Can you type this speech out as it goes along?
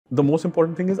the most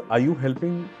important thing is, are you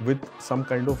helping with some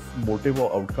kind of motive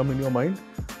or outcome in your mind,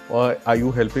 or are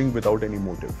you helping without any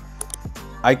motive?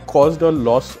 I caused a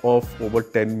loss of over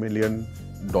 $10 million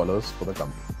for the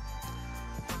company.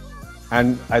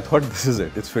 And I thought, this is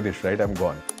it, it's finished, right? I'm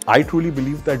gone. I truly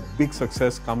believe that big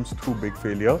success comes through big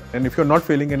failure. And if you're not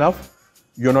failing enough,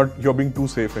 you're being too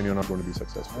safe and you're not going to be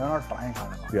successful. You're not trying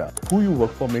hard enough. Yeah. Who you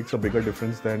work for makes a bigger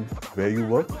difference than where you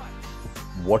work,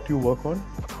 what you work on,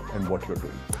 and what you're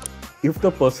doing. If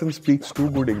the person speaks too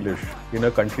good English in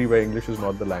a country where English is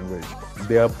not the language,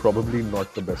 they are probably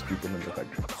not the best people in the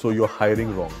country. So you're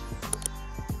hiring wrong.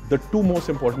 The two most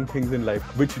important things in life,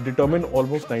 which determine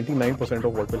almost 99%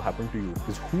 of what will happen to you,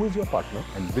 is who is your partner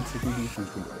and which city do you choose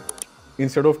to live in.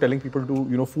 Instead of telling people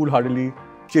to, foolhardily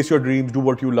chase your dreams, do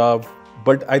what you love.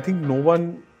 But I think no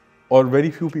one or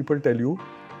very few people tell you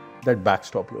that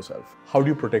backstop yourself. How do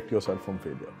you protect yourself from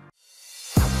failure?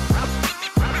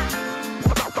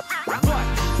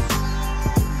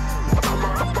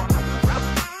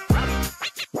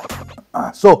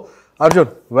 So, Arjun,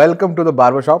 welcome to the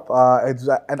BarberShop. It's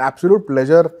an absolute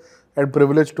pleasure and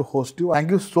privilege to host you.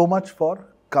 Thank you so much for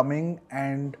coming,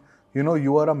 and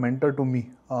you are a mentor to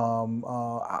me.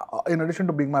 In addition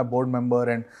to being my board member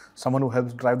and someone who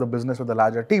helps drive the business with a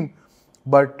larger team,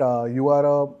 but you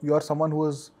are someone who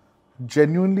has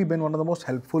genuinely been one of the most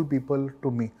helpful people to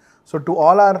me. So, to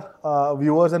all our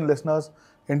viewers and listeners,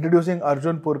 introducing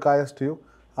Arjun Purkayastha to you,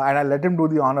 and I'll let him do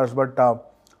the honors, but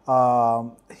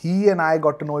he and I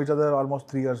got to know each other almost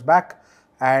 3 years back,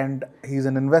 and he's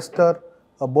an investor,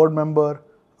 a board member,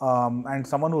 and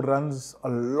someone who runs a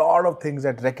lot of things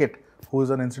at Reckitt, who is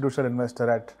an institutional investor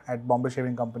at Bombay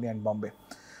Shaving Company and Bombay.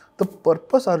 The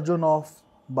purpose, Arjun, of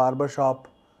BarberShop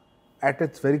at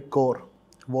its very core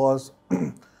was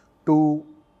to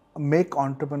make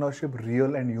entrepreneurship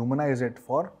real and humanize it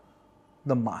for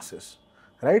the masses,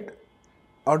 right?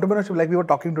 Entrepreneurship, like we were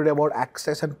talking today about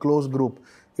access and closed group,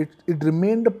 it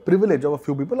remained a privilege of a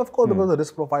few people, of course, because of the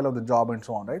risk profile of the job and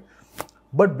so on, right?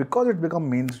 But because it's become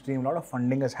mainstream, a lot of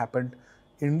funding has happened.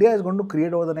 India is going to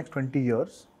create over the next 20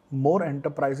 years more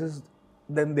enterprises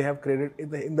than they have created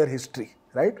in their history,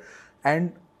 right?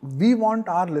 And we want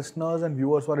our listeners and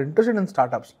viewers who are interested in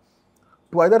startups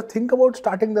to either think about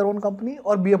starting their own company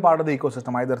or be a part of the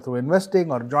ecosystem, either through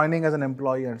investing or joining as an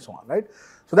employee and so on, right?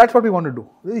 So that's what we want to do.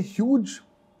 There's a huge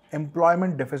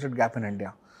employment deficit gap in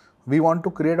India. We want to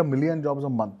create 1 million jobs a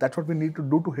month. That's what we need to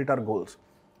do to hit our goals.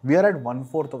 We are at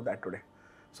 1/4 of that today.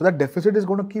 So that deficit is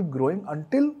going to keep growing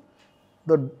until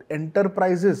the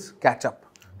enterprises catch up.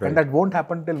 Right. And that won't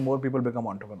happen till more people become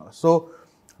entrepreneurs. So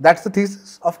that's the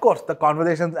thesis. Of course, the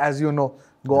conversations, as you know,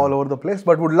 go all over the place,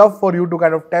 but would love for you to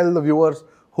kind of tell the viewers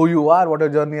who you are, what your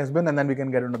journey has been, and then we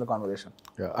can get into the conversation.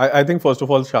 Yeah, I think first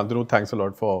of all, Shantanu, thanks a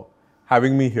lot for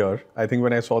having me here. I think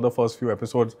when I saw the first few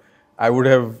episodes, I would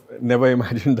have never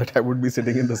imagined that I would be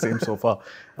sitting in the same sofa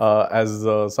as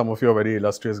some of your very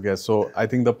illustrious guests. So I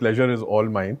think the pleasure is all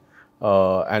mine.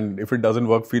 And if it doesn't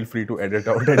work, feel free to edit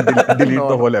out and delete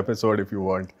the whole episode if you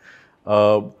want.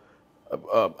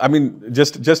 I mean,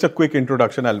 just a quick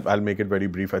introduction. I'll make it very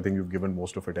brief. I think you've given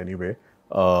most of it anyway.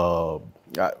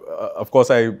 Of course,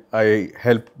 I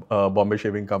help Bombay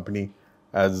Shaving Company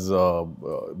as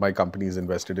my company is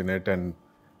invested in it, and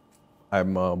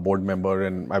I'm a board member,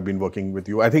 and I've been working with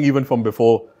you. I think even from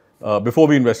before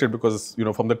we invested, because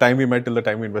from the time we met till the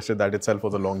time we invested, that itself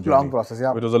was a long journey. Long process,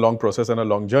 yeah. It was a long process and a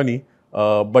long journey,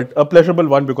 but a pleasurable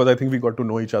one, because I think we got to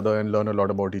know each other and learn a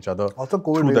lot about each other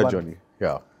through that journey.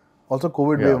 Yeah. Also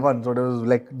COVID wave 1, so it was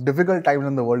like difficult times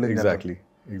in the world in general.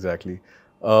 Exactly.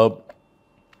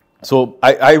 So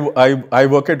I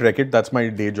work at Reckitt. That's my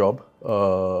day job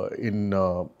in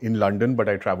London, but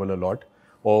I travel a lot.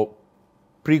 Or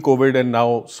pre-COVID and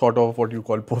now sort of what you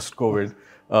call post-COVID.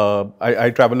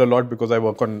 I travel a lot because I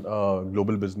work on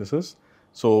global businesses.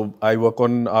 So I work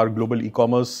on our global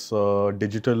e-commerce,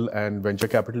 digital and venture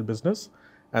capital business.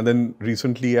 And then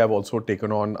recently I've also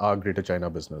taken on our Greater China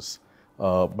business.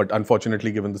 But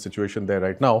unfortunately, given the situation there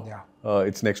right now,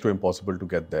 it's next to impossible to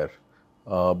get there.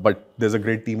 But there's a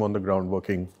great team on the ground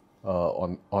working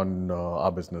on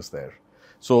our business there.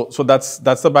 So that's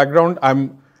the background.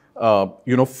 I'm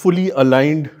fully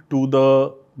aligned to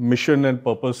the mission and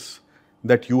purpose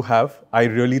that you have. I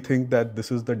really think that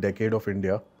this is the decade of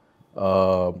India,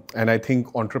 and I think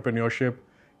entrepreneurship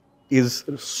is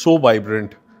so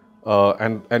vibrant.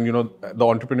 And the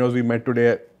entrepreneurs we met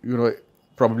today,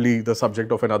 probably the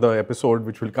subject of another episode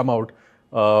which will come out.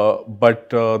 But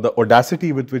the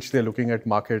audacity with which they're looking at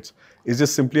markets is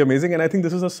just simply amazing. And I think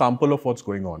this is a sample of what's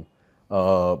going on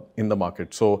in the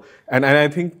market. So, and I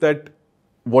think that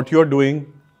what you're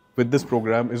doing with this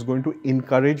program is going to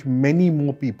encourage many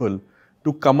more people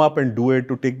to come up and do it,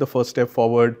 to take the first step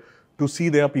forward, to see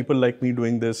there are people like me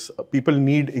doing this. People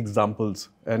need examples,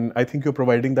 and I think you're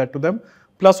providing that to them.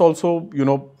 Plus also,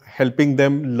 helping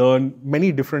them learn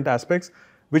many different aspects,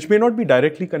 which may not be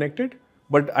directly connected,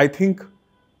 but I think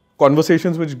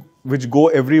conversations which go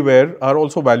everywhere are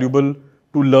also valuable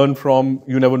to learn from.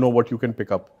 You never know what you can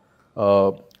pick up.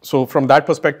 So from that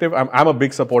perspective, I'm a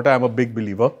big supporter. I'm a big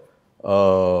believer.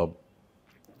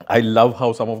 I love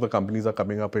how some of the companies are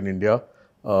coming up in India.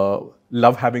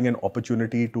 Love having an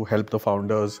opportunity to help the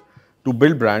founders to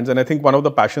build brands. And I think one of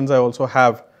the passions I also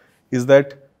have is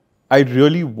that I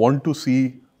really want to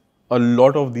see a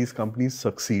lot of these companies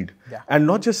succeed. Yeah. And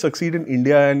not just succeed in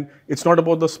India. And it's not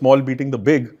about the small beating the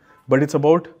big, but it's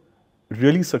about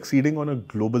really succeeding on a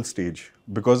global stage.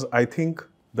 Because I think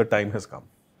the time has come.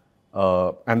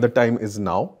 And the time is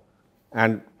now.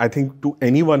 And I think to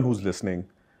anyone who's listening,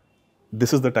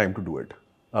 this is the time to do it.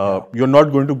 You're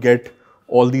not going to get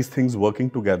all these things working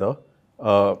together.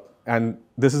 And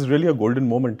this is really a golden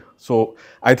moment. So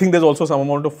I think there's also some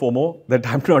amount of FOMO that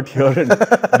I'm not here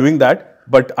and doing that.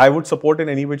 But I would support in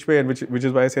any which way, and which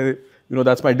is why I say,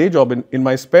 that's my day job. In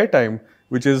my spare time,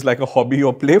 which is like a hobby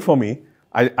or play for me,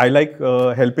 I like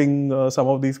helping some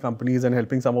of these companies and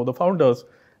helping some of the founders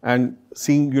and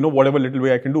seeing, whatever little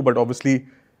way I can do. But obviously,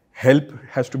 help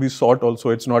has to be sought also.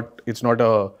 It's not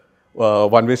a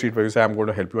one-way street where you say, I'm going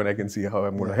to help you and I can see how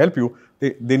I'm going to help you.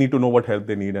 They need to know what help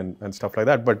they need and stuff like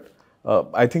that. But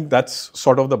I think that's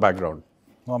sort of the background.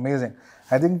 Amazing.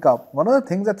 I think one of the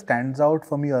things that stands out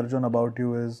for me, Arjun, about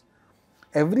you is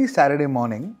every Saturday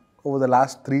morning over the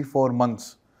last 3-4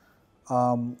 months,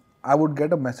 I would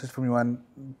get a message from you. And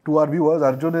to our viewers,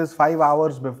 Arjun is 5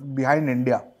 hours behind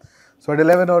India. So at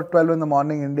 11 or 12 in the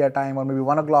morning India time, or maybe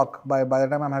 1 o'clock, by the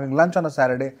time I'm having lunch on a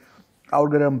Saturday, I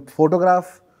would get a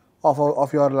photograph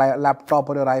of your laptop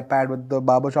or your iPad with the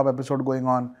BarberShop episode going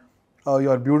on,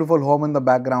 your beautiful home in the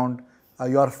background,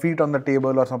 your feet on the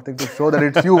table or something to show that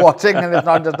it's you watching and it's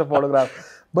not just a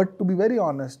photograph. But to be very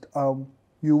honest,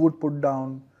 you would put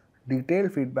down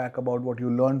detailed feedback about what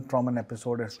you learned from an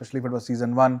episode, especially if it was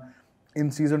season 1. In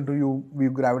season 2, we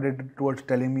gravitated towards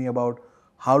telling me about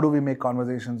how do we make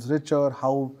conversations richer,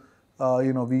 how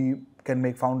we can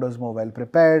make founders more well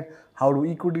prepared, how do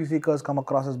equity seekers come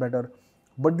across as better.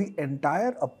 But the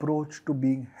entire approach to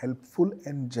being helpful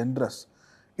and generous,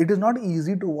 it is not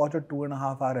easy to watch a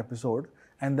 2.5-hour episode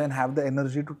and then have the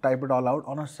energy to type it all out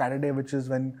on a Saturday, which is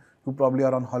when you probably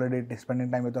are on holiday,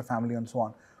 spending time with your family and so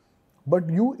on. But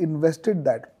you invested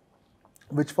that,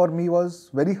 which for me was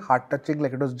very heart-touching,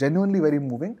 like it was genuinely very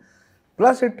moving.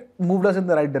 Plus it moved us in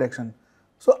the right direction.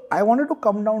 So I wanted to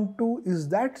come down to, is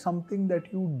that something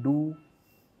that you do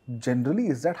generally?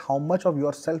 Is that how much of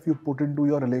yourself you put into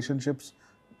your relationships,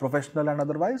 professional and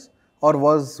otherwise? Or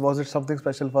was it something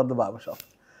special for the barbershop?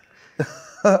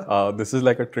 This is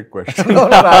like a trick question. No,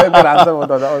 I can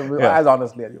answer as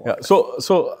honestly as you want. Yeah.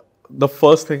 So the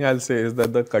first thing I'll say is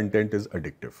that the content is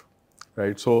addictive,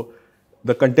 right? So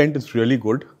the content is really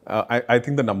good. I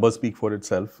think the numbers speak for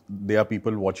itself. There are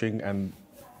people watching and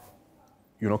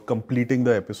completing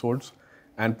the episodes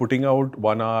and putting out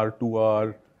 1 hour, 2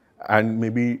 hour, and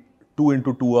maybe 2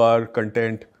 into 2 hour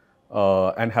content,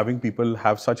 and having people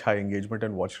have such high engagement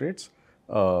and watch rates.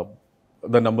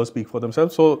 The numbers speak for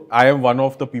themselves. So I am one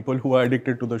of the people who are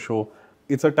addicted to the show.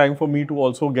 It's a time for me to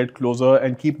also get closer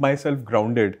and keep myself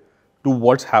grounded to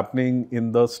what's happening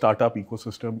in the startup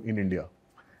ecosystem in India.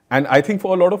 And I think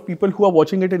for a lot of people who are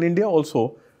watching it in India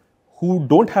also, who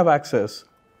don't have access,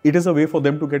 it is a way for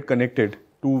them to get connected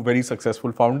to very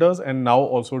successful founders and now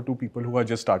also to people who are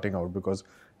just starting out, because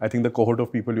I think the cohort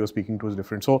of people you're speaking to is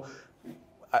different. So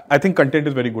I think content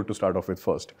is very good to start off with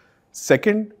first.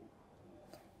 Second,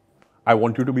 I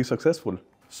want you to be successful.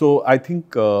 So I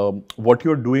think what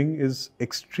you're doing is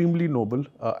extremely noble.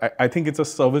 I think it's a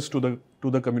service to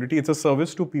the community. It's a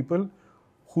service to people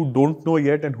who don't know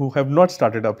yet and who have not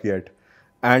started up yet.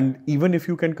 And even if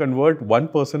you can convert one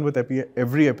person with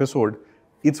every episode,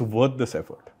 it's worth this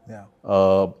effort. Yeah.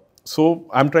 So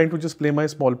I'm trying to just play my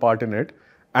small part in it.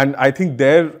 And I think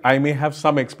there I may have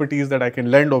some expertise that I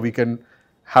can lend, or we can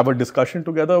have a discussion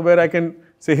together where I can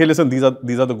say, hey, listen, these are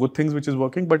the good things which is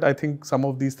working. But I think some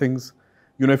of these things,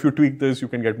 if you tweak this, you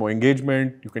can get more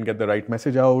engagement, you can get the right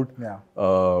message out. Yeah.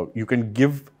 You can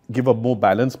give a more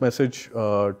balanced message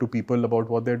to people about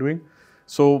what they're doing.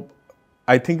 So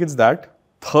I think it's that.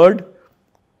 Third,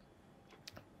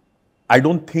 I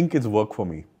don't think it's work for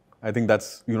me. I think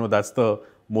that's the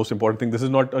most important thing. This is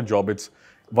not a job. It's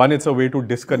a way to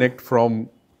disconnect from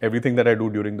everything that I do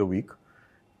during the week.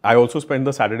 I also spend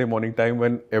the Saturday morning time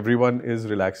when everyone is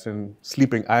relaxed and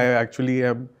sleeping. I actually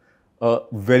am a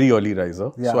very early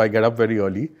riser, Yeah. so I get up very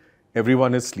early.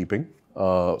 Everyone is sleeping,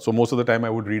 so most of the time I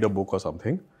would read a book or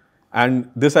something.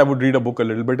 And this I would read a book a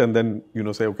little bit and then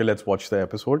say, okay, let's watch the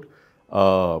episode,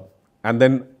 and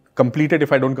then complete it.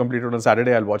 If I don't complete it on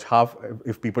Saturday, I'll watch half.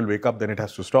 If people wake up, then it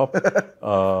has to stop,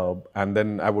 and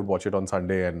then I would watch it on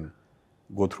Sunday and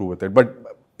go through with it. But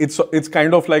it's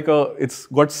kind of like it's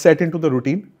got set into the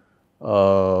routine,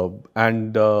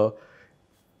 and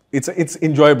it's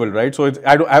enjoyable, right? So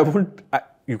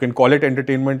you can call it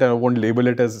entertainment, and I won't label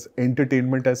it as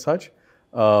entertainment as such,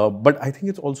 but I think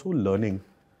it's also learning.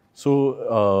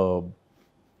 So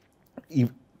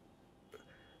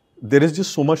there is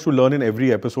just so much to learn in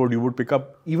every episode. You would pick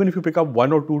up, even if you pick up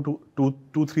one or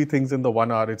two, three things in the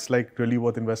 1 hour, it's like really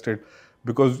worth invested,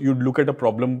 because you'd look at a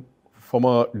problem from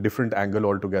a different angle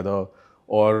altogether,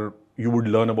 or you would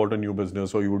learn about a new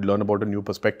business, or you would learn about a new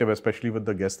perspective, especially with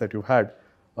the guests that you've had.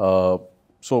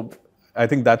 So I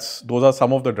think those are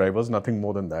some of the drivers, nothing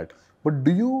more than that. But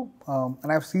do you,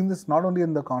 and I've seen this not only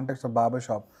in the context of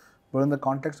BarberShop, but in the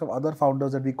context of other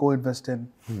founders that we co-invest in,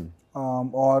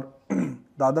 or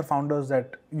the other founders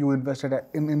that you invested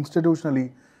in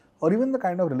institutionally, or even the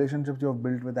kind of relationships you have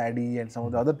built with Addy and some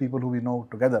of the other people who we know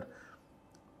together,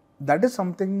 that is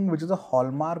something which is a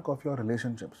hallmark of your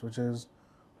relationships, which is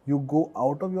you go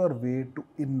out of your way to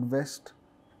invest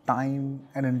time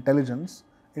and intelligence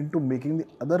into making the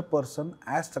other person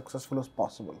as successful as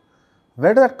possible.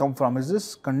 Where did that come from? Is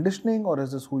this conditioning, or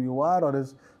is this who you are, or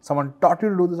is someone taught you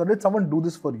to do this, or did someone do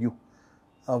this for you?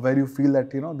 Where you feel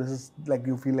that, this is like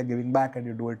you feel like giving back and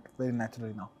you do it very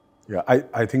naturally now. Yeah,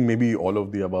 I think maybe all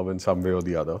of the above in some way or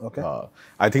the other. Okay.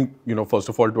 I think, first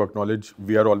of all, to acknowledge,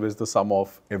 we are always the sum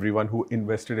of everyone who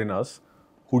invested in us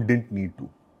who didn't need to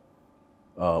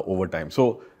over time.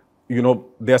 So,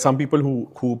 there are some people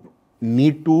who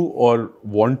need to or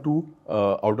want to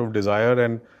out of desire,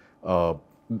 and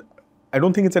I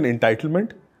don't think it's an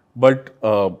entitlement, but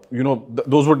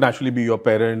those would naturally be your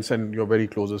parents and your very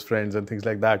closest friends and things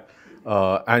like that.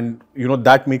 And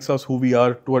that makes us who we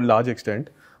are to a large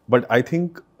extent. But I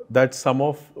think that some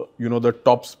of the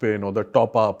top spin or the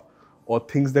top up or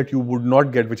things that you would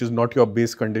not get, which is not your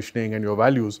base conditioning and your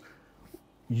values,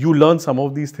 you learn some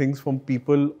of these things from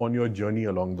people on your journey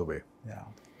along the way. Yeah.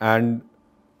 And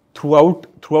throughout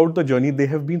the journey, there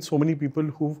have been so many people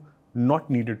who've not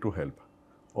needed to help,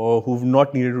 or who've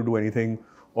not needed to do anything,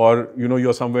 or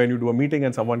you're somewhere and you do a meeting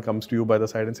and someone comes to you by the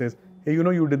side and says, hey,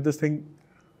 you did this thing.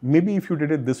 Maybe if you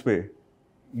did it this way,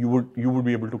 you would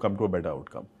be able to come to a better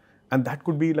outcome. And that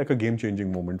could be like a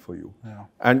game-changing moment for you. Yeah.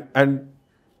 And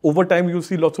over time, you'll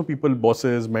see lots of people,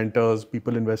 bosses, mentors,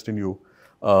 people invest in you.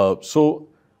 So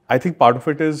I think part of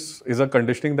it is a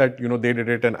conditioning that, they did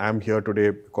it and I'm here today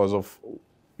because of,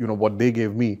 what they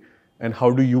gave me, and how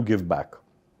do you give back?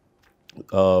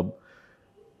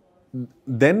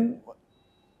 Then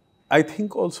I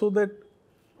think also that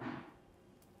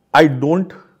I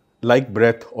don't like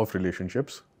breadth of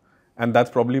relationships. And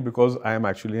that's probably because I am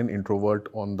actually an introvert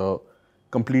on the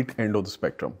complete end of the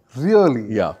spectrum.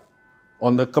 Really? Yeah.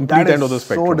 On the complete end of the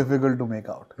spectrum. That is so difficult to make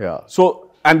out. Yeah.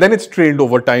 So, and then it's trained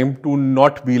over time to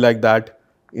not be like that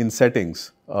in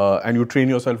settings. And you train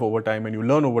yourself over time and you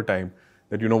learn over time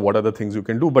that, what are the things you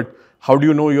can do. But how do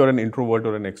you know you're an introvert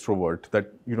or an extrovert?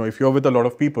 That, if you're with a lot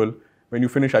of people, when you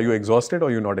finish, are you exhausted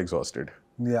or you're not exhausted?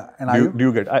 Yeah. And do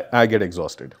you get? I get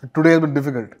exhausted. Today has been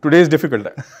difficult. Today is difficult.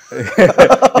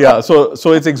 Yeah. So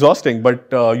it's exhausting, but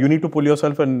you need to pull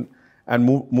yourself and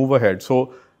move ahead.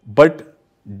 So, but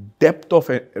depth of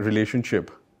a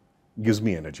relationship gives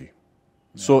me energy.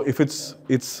 Yeah. So if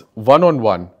it's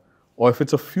one-on-one, or if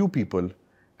it's a few people,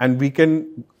 and we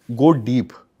can go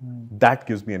deep, that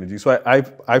gives me energy. So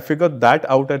I figured that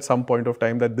out at some point of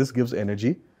time, that this gives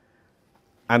energy.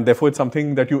 And therefore, it's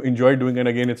something that you enjoy doing. And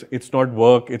again, it's not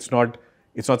work. It's not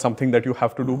something that you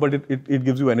have to do, but it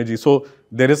gives you energy. So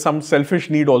there is some selfish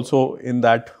need also in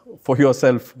that for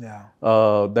yourself. Yeah.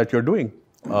 That you're doing.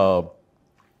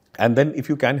 And then if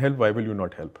you can help, why will you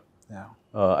not help? Yeah.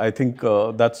 I think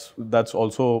that's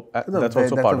also part of it.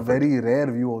 That's a very rare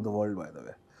view of the world, by the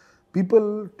way.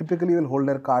 People typically will hold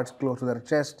their cards close to their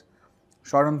chest.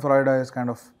 Schadenfreude is kind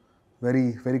of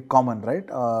very, very common, right?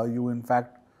 You in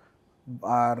fact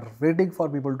are waiting for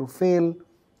people to fail,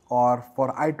 or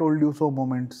for I told you so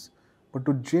moments, but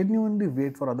to genuinely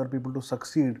wait for other people to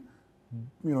succeed,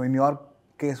 in your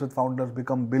case with founders,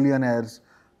 become billionaires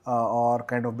or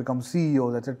kind of become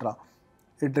CEOs, etc.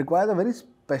 It requires a very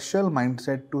special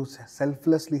mindset to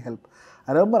selflessly help.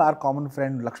 I remember our common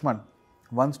friend Lakshman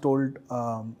once told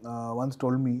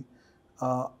me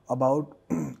about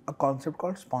a concept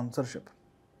called sponsorship.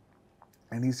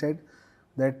 And he said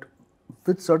that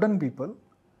with certain people,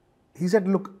 he said,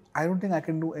 look, I don't think I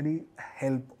can do any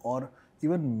help or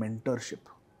even mentorship,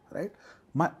 right?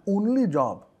 My only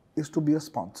job is to be a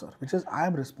sponsor, which is I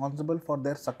am responsible for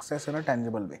their success in a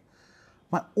tangible way.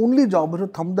 My only job is to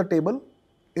thumb the table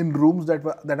in rooms that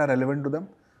are relevant to them,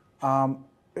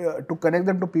 to connect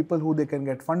them to people who they can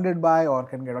get funded by or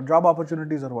can get job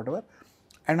opportunities or whatever.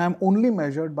 And I'm only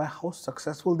measured by how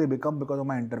successful they become because of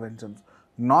my interventions,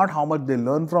 not how much they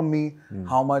learn from me,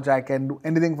 how much I can do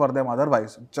anything for them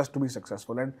otherwise, just to be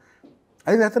successful. And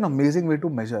I think that's an amazing way to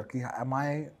measure. Am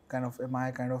I kind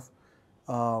of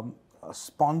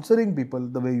sponsoring people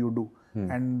the way you do?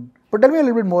 But tell me a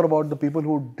little bit more about the people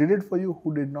who did it for you,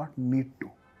 who did not need to,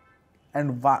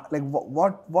 and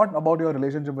what about your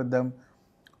relationship with them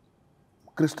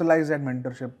crystallized that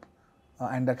mentorship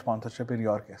and that sponsorship in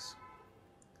your case?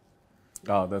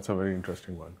 That's a very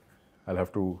interesting one. I'll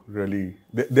have to really.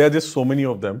 There are just so many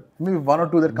of them. Maybe one or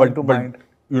two that come to mind.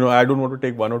 You know, I don't want to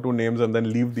take one or two names and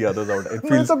then leave the others out. It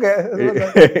feels it's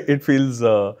okay.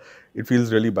 It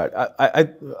feels really bad.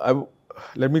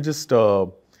 Let me just.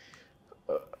 But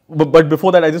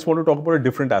before that, I just want to talk about a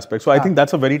different aspect. So I think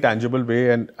that's a very tangible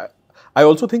way, and I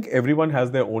also think everyone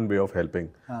has their own way of helping.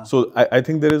 So I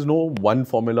think there is no one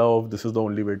formula of this is the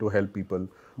only way to help people,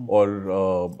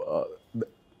 or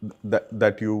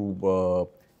that you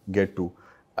get to.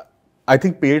 I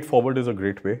think pay it forward is a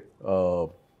great way,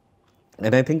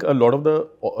 and I think a lot of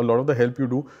the help you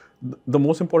do. The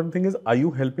most important thing is, are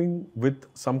you helping with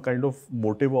some kind of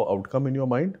motive or outcome in your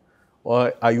mind,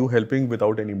 or are you helping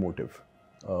without any motive?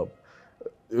 You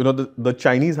know, the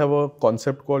Chinese have a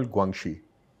concept called guangxi,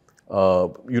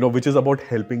 which is about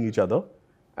helping each other,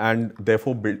 and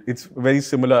therefore build. It's very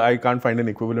similar. I can't find an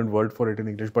equivalent word for it in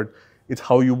English, but it's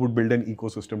how you would build an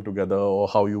ecosystem together, or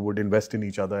how you would invest in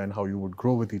each other, and how you would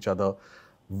grow with each other,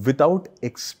 without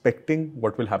expecting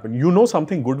what will happen. You know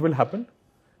something good will happen,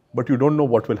 but you don't know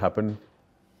what will happen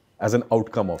as an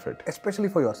outcome of it. Especially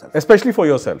for yourself. Especially for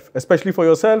yourself,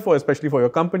 or especially for your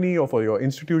company or for your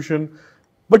institution.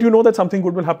 But you know that something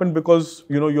good will happen because,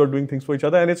 you're doing things for each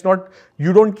other, and it's not,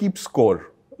 you don't keep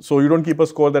score. So you don't keep a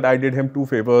score that I did him 2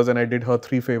 favors and I did her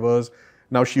 3 favors.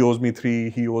 Now she owes me 3,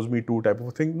 he owes me 2 type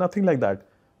of thing. Nothing like that.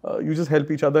 You just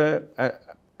help each other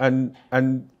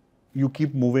and you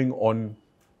keep moving on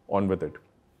with it.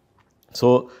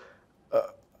 So,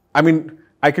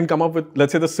 I can come up with,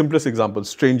 let's say, the simplest example,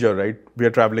 stranger, right? We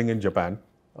are traveling in Japan,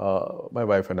 my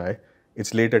wife and I.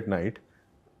 It's late at night.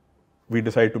 We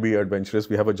decide to be adventurous.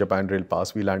 We have a Japan rail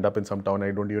pass. We land up in some town,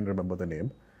 I don't even remember the name.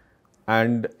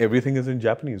 And everything is in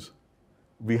Japanese.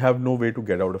 We have no way to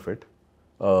get out of it.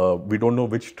 We don't know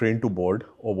which train to board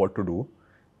or what to do.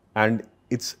 And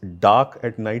it's dark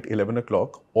at night, 11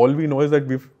 o'clock. All we know is that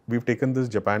we've taken this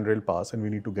Japan rail pass and we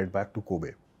need to get back to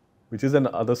Kobe, which is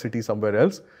another city somewhere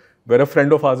else, where a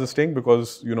friend of ours is staying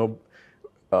because,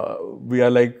 we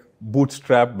are like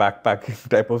bootstrap backpacking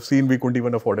type of scene. We couldn't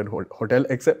even afford a hotel,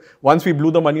 except once we blew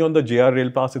the money on the JR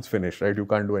rail pass, it's finished, right? You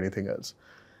can't do anything else.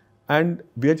 And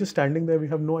we are just standing there. We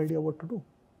have no idea what to do.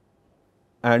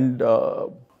 And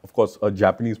of course, a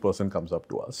Japanese person comes up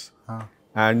to us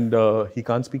and he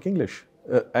can't speak English.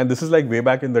 And this is like way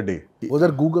back in the day. Was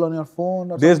there Google on your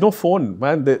phone? There's no phone,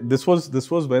 man. This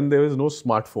was when there was no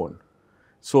smartphone.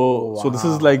 So this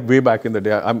is like way back in the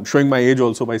day. I'm showing my age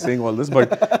also by saying all this,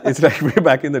 but it's like way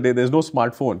back in the day. There's no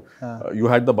smartphone. You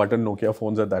had the button Nokia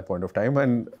phones at that point of time,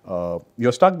 and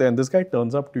you're stuck there. And this guy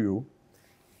turns up to you,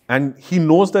 and he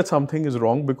knows that something is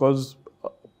wrong because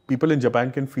people in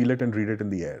Japan can feel it and read it in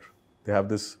the air. They have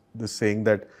this saying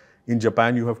that in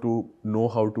Japan you have to know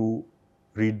how to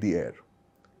read the air,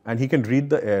 and he can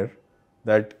read the air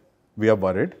that we are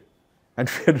worried and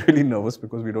we are really nervous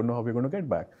because we don't know how we're going to get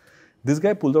back. This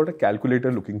guy pulls out a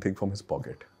calculator-looking thing from his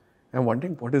pocket. I'm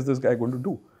wondering, what is this guy going to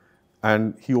do?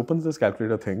 And he opens this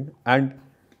calculator thing and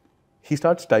he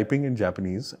starts typing in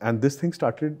Japanese, and this thing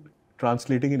started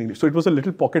translating in English. So it was a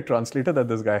little pocket translator that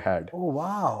this guy had. Oh,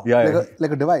 wow. Yeah.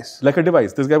 Like a device. Like a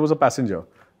device. This guy was a passenger.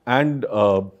 And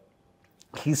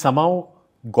he somehow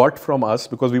got from us,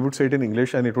 because we would say it in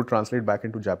English and it would translate back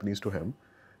into Japanese to him.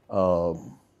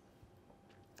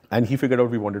 And he figured out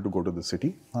we wanted to go to the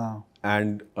city. Wow.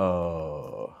 And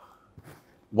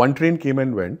one train came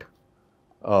and went.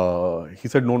 He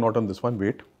said, no, not on this one,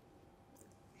 wait.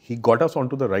 He got us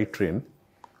onto the right train.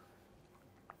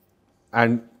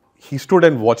 And he stood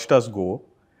and watched us go.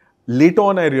 Later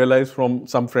on, I realized from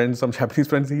some Japanese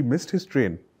friends, he missed his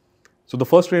train. So the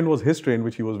first train was his train,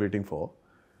 which he was waiting for,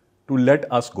 to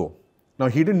let us go. Now,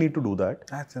 he didn't need to do that.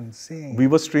 That's insane. We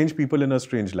were strange people in a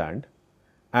strange land.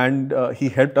 and he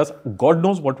helped us. God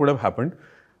knows what would have happened,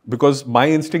 because my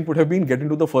instinct would have been get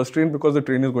into the first train because the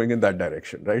train is going in that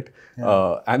direction, right?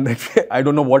 And then I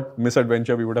don't know what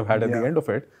misadventure we would have had at the end of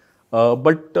it.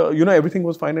 But everything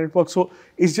was fine and it worked. So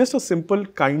it's just a simple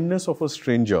kindness of a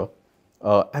stranger.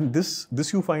 And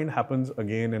this you find happens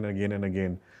again and again and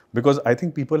again, because I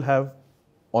think people have,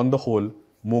 on the whole,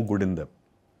 more good in them.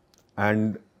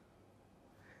 And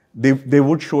they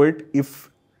would show it if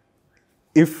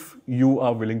you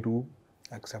are willing to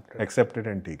accept it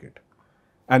and take it.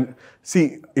 And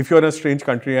see, if you're in a strange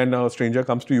country and a stranger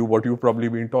comes to you, what you've probably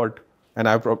been taught, and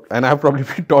I've probably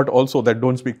been taught also, that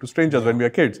don't speak to strangers when we are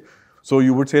kids. So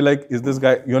you would say, like, is this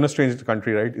guy, you're in a strange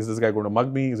country, right? Is this guy going to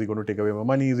mug me? Is he going to take away my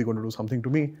money? Is he going to do something to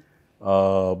me?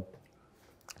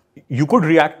 You could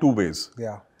react two ways.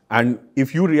 Yeah. And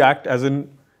if you react as in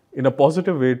a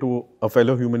positive way to a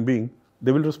fellow human being,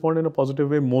 they will respond in a positive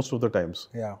way most of the times.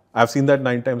 Yeah. I've seen that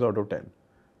 9 times out of 10.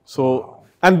 So,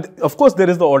 and of course there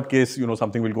is the odd case,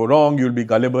 something will go wrong, you'll be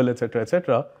gullible, etc.,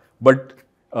 etc. But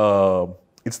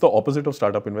it's the opposite of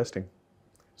startup investing.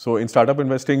 So in startup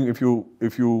investing, if you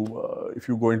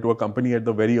go into a company at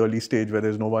the very early stage where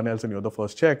there's no one else and you're the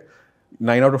first check,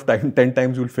 9 out of 10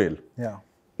 times you'll fail. Yeah.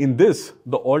 In this,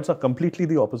 the odds are completely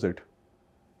the opposite.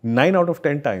 9 out of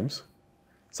 10 times,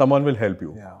 someone will help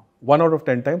you. Yeah. 1 out of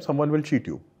 10 times, someone will cheat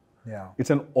you. Yeah. It's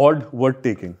an odd word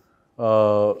taking.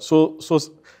 So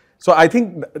I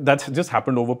think that's just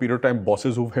happened over a period of time.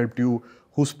 Bosses who've helped you,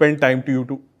 who spend time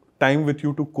with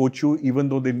you to coach you, even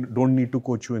though they don't need to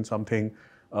coach you in something.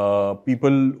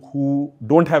 People who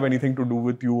don't have anything to do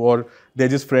with you, or they're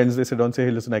just friends. They sit down and say,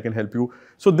 hey, listen, I can help you.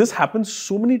 So this happens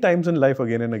so many times in life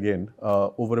again and again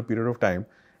over a period of time.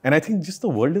 And I think just the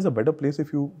world is a better place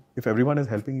if everyone is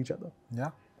helping each other. Yeah,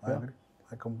 I agree.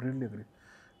 I completely agree.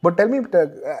 But tell me,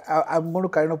 I'm going to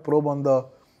kind of probe on the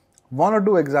 1 or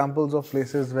 2 examples of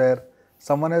places where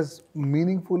someone has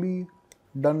meaningfully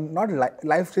done, not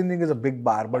life-changing is a big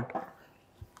bar, but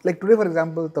like today, for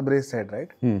example, Tabrez said, right,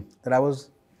 that I was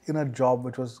in a job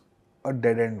which was a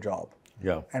dead-end job.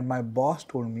 Yeah. And my boss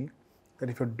told me that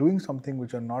if you're doing something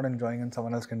which you're not enjoying and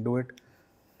someone else can do it,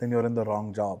 then you're in the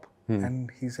wrong job.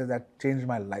 And he said that changed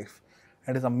my life.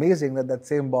 And it's amazing that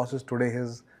same boss is today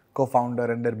his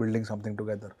co-founder and they're building something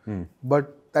together.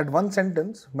 But that one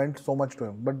sentence meant so much to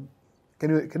him. But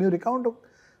can you recount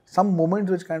some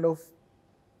moments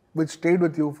which stayed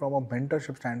with you from a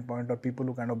mentorship standpoint, or people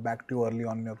who kind of backed you early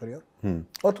on in your career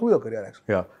or through your career actually?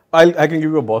 Yeah, I can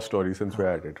give you a boss story since we're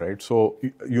at it, right? So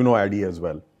you know Addy as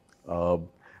well.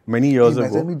 Many years ago.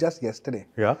 He messaged me just yesterday.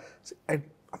 Yeah.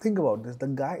 Think about this. The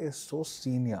guy is so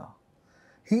senior.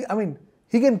 He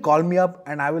can call me up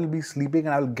and I will be sleeping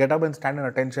and I will get up and stand in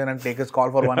attention and take his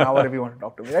call for 1 hour if he wants to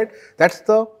talk to me, right?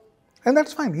 And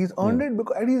that's fine. He's earned it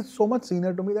and he's so much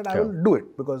senior to me that I will do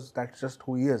it because that's just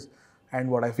who he is and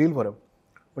what I feel for him.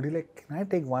 But he's like, can I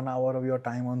take 1 hour of your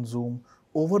time on Zoom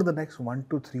over the next 1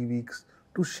 to 3 weeks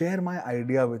to share my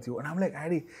idea with you? And I'm like,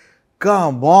 Addy,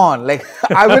 come on. Like,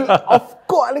 I will, of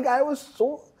course, like it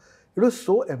was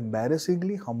so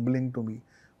embarrassingly humbling to me.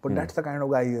 But that's the kind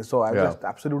of guy he is. So I just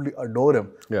absolutely adore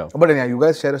him. Yeah. But yeah, you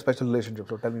guys share a special relationship.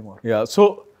 So tell me more. Yeah.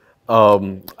 So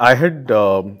I had,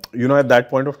 at that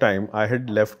point of time, I had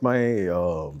left my,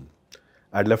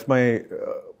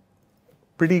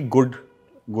 pretty good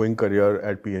going career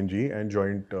at P&G and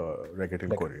joined Reckitt in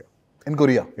Korea. In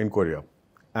Korea.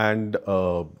 And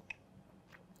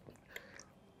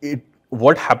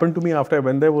what happened to me after I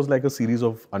went there was like a series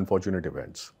of unfortunate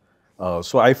events.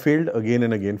 So I failed again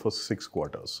and again for 6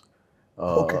 quarters.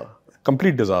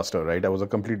 Complete disaster, right? I was a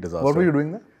complete disaster. What were you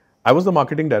doing there? I was the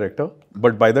marketing director,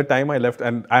 but by the time I left,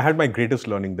 and I had my greatest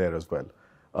learning there as well.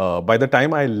 By the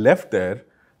time I left there,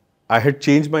 I had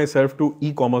changed myself to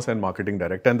e-commerce and marketing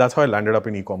director, and that's how I landed up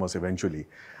in e-commerce eventually.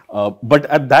 But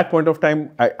at that point of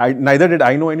time, neither did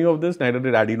I know any of this, neither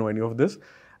did Addy know any of this.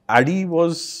 Addy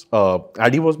was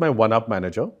my one-up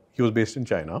manager. He was based in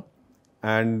China.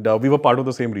 And we were part of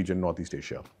the same region, Northeast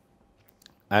Asia.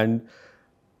 And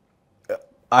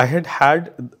I had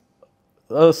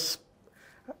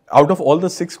out of all the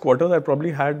 6 quarters, I probably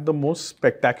had the most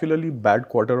spectacularly bad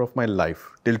quarter of my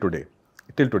life till today.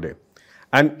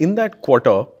 And in that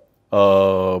quarter,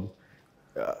 I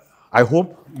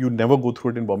hope you never go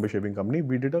through it in Bombay Shaving Company.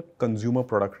 We did a consumer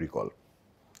product recall.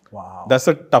 Wow. That's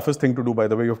the toughest thing to do, by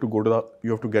the way. You have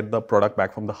to get the product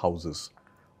back from the houses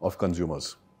of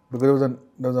consumers. Because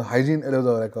there was a hygiene, there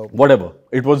was whatever.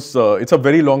 It was, it's a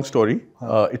very long story.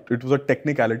 It was a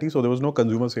technicality, so there was no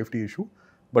consumer safety issue.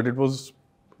 But there was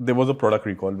a product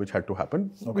recall which had to happen,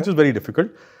 which is very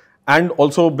difficult. And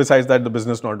also, besides that, the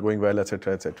business not going well,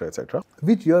 etc., etc., etc.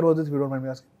 Which year was this, if you don't mind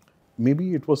me asking?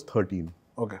 maybe it was 13.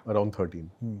 Okay. Around 13.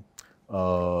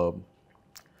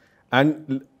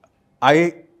 And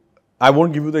I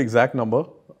won't give you the exact number,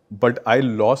 but I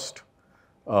lost.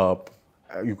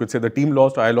 You could say the team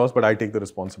lost, I lost, but I take the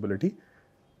responsibility.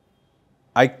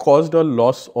 I caused a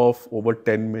loss of over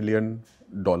 $10 million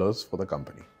for the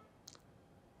company.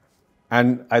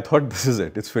 And I thought, this is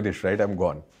it, it's finished, right? I'm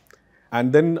gone.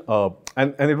 And then,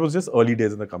 and it was just early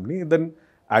days in the company. And then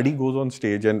Addy goes on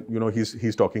stage and, you know,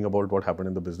 he's talking about what happened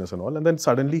in the business and all. And then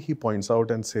suddenly he points out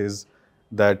and says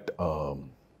that,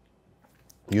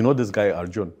 you know, this guy,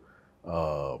 Arjun,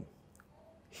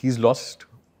 he's lost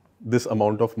this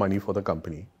amount of money for the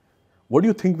company. What do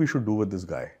you think we should do with this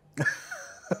guy?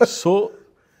 So,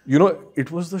 you know,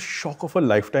 it was the shock of a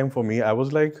lifetime for me. I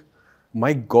was like,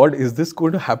 my God, is this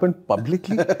going to happen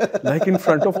publicly? Like in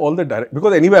front of all the direct,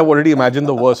 because anyway, I've already imagined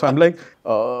the worst. So I'm like,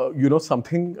 you know,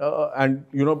 something, and,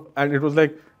 you know, and it was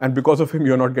like, and because of him,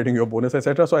 you're not getting your bonus,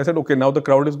 etc. So I said, okay, now the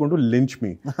crowd is going to lynch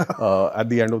me at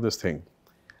the end of this thing.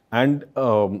 And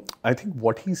I think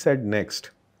what he said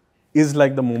next is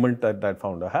like the moment that that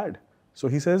founder had. So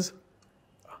he says,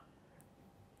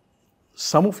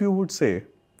 some of you would say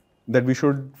that we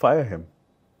should fire him,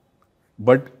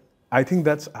 but I think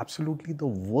that's absolutely the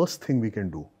worst thing we can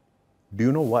do. Do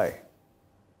you know why?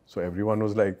 So everyone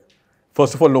was like,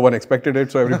 first of all, no one expected it.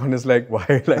 So everyone is like,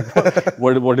 why? Like,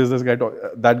 what is this guy talking?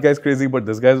 That guy's crazy, but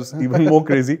this guy's even more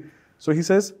crazy. So he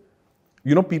says,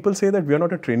 you know, people say that we are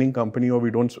not a training company or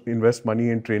we don't invest money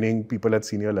in training people at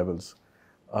senior levels.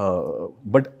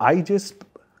 But I just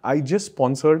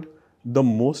sponsored the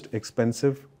most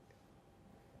expensive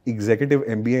executive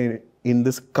MBA in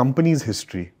this company's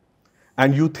history.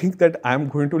 And you think that I'm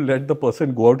going to let the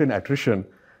person go out in attrition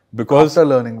because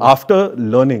after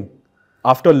learning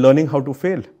how to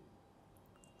fail.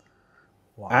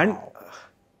 Wow. And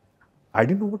I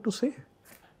didn't know what to say.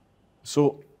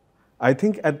 So I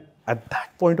think at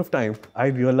that point of time, I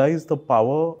realized the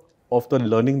power of the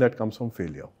learning that comes from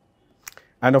failure.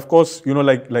 And of course, you know,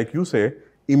 like you say,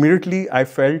 immediately I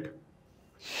felt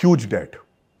huge debt.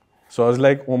 So I was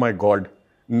like, oh my God,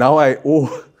 now I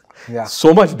owe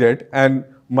so much debt. And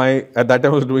at that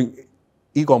time I was doing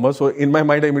e-commerce. So in my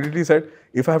mind, I immediately said,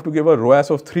 if I have to give a ROAS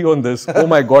of 3 on this, oh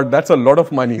my God, that's a lot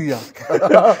of money.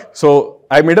 So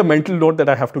I made a mental note that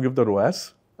I have to give the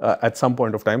ROAS at some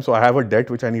point of time. So I have a debt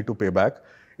which I need to pay back.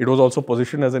 It was also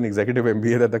positioned as an executive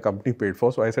MBA that the company paid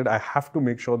for. So I said, I have to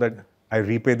make sure that I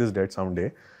repay this debt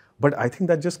someday. But I think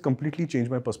that just completely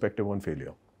changed my perspective on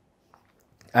failure.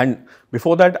 And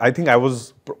before that, I think I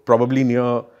was probably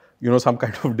near, you know, some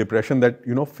kind of depression that,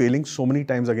 you know, failing so many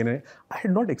times again. I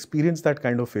had not experienced that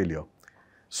kind of failure.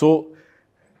 So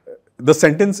the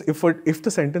sentence, if the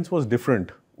sentence was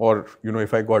different, or, you know,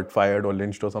 if I got fired or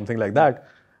lynched or something like that,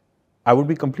 I would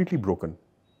be completely broken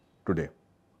today.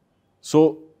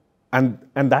 So, and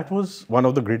that was one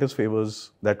of the greatest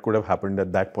favors that could have happened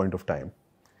at that point of time.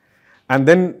 And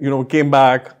then, you know, came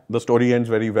back, the story ends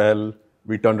very well.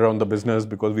 We turned around the business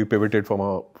because we pivoted from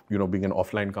a, you know, being an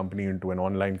offline company into an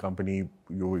online company.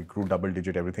 We grew double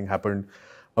digit, everything happened.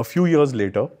 A few years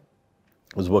later,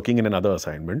 I was working in another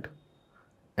assignment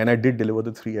and I did deliver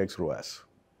the 3x ROAS,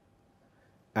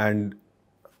 and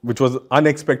which was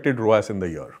unexpected ROAS in the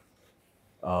year.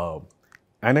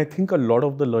 And I think a lot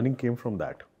of the learning came from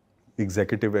that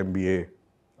executive MBA,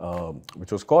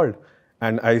 which was called.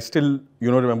 And I still,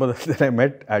 you know, remember that I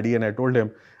met Addy and I told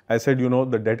him, I said, you know,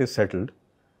 the debt is settled.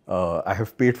 I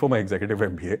have paid for my executive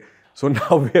MBA. So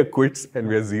now we are quits and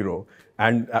we are zero.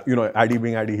 And, you know, Addy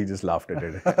being Addy, he just laughed at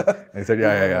it. And he said,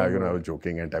 yeah, you know, I was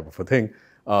joking and type of a thing.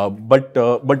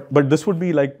 But this would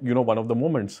be like, you know, one of the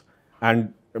moments.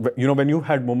 And, you know, when you've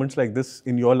had moments like this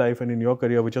in your life and in your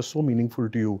career, which are so meaningful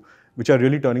to you, which are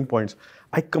really turning points,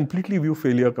 I completely view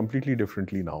failure completely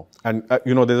differently now. And,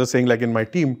 you know, there's a saying like in my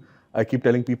team, I keep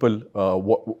telling people,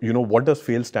 what does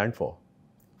fail stand for?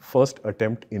 First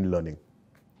attempt in learning.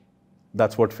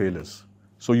 That's what fail is.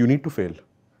 So you need to fail.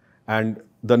 And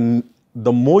the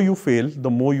more you fail, the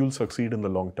more you'll succeed in the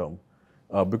long term.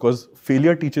 Because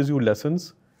failure teaches you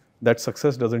lessons that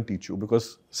success doesn't teach you.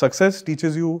 Because success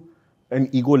teaches you an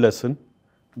ego lesson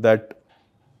that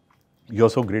you're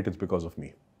so great, it's because of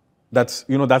me. That's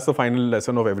the final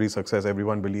lesson of every success.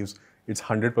 Everyone believes it's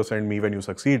 100% me when you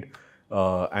succeed.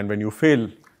 And when you fail,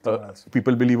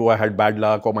 people believe, oh, I had bad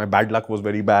luck, or my bad luck was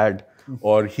very bad,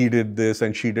 or he did this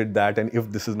and she did that, and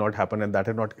if this has not happened and that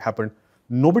had not happened.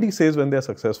 Nobody says when they're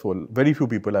successful. Very few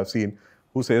people I've seen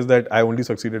who says that I only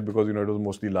succeeded because, you know, it was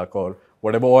mostly luck or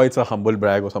whatever, or it's a humble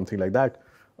brag or something like that.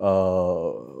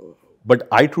 But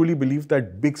I truly believe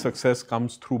that big success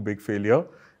comes through big failure.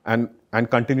 and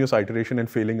continuous iteration and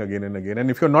failing again and again. And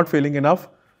if you're not failing enough,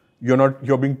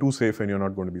 you're being too safe and you're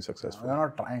not going to be successful. You're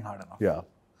not trying hard enough. Yeah.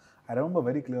 I remember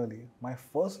very clearly my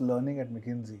first learning at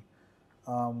McKinsey.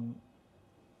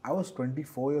 I was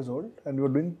 24 years old and we were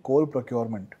doing coal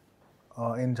procurement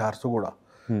in Jharsuguda.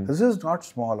 This is not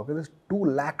small, okay? There's 2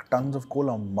 lakh tons of coal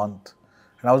a month.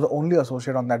 And I was the only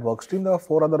associate on that work stream. There were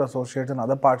 4 other associates in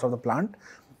other parts of the plant.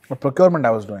 But procurement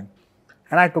I was doing.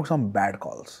 And I took some bad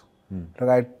calls.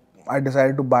 Like I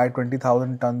decided to buy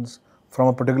 20,000 tons from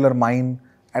a particular mine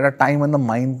at a time when the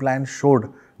mine plan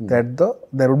showed that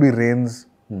there would be rains.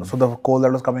 So the coal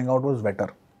that was coming out was wetter.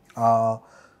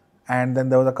 And then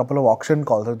there was a couple of auction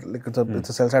calls. Like it's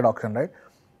a sell-side auction, right?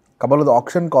 Couple of the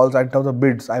auction calls in terms of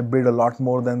bids, I bid a lot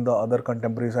more than the other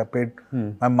contemporaries. I paid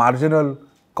my marginal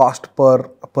cost per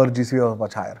GCV was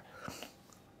much higher.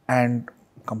 And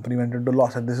company went into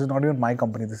loss. And this is not even my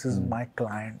company. This is my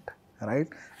client, right?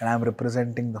 And I'm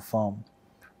representing the firm.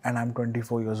 And I'm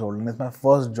 24 years old. And it's my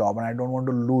first job and I don't want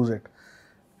to lose it.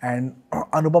 And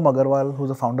Anupam Agarwal, who's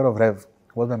the founder of Rev,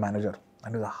 was my manager.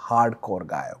 And he's a hardcore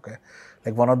guy, okay?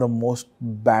 Like one of the most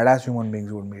badass human beings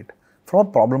you would meet. From a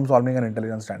problem solving and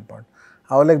intelligence standpoint.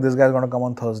 I was like, this guy's going to come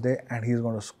on Thursday and he's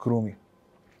going to screw me.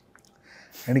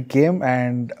 And he came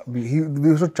and we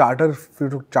used to charter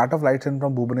flights in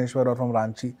from Bhubaneswar or from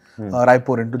Ranchi,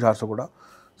 Raipur into Jharsuguda.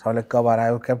 So I was like, kab aa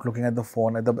raha hai? I kept looking at the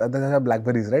phone, at the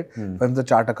Blackberries, right? When's the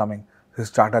charter coming?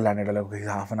 His charter landed. I was like, okay, he's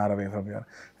half an hour away from here.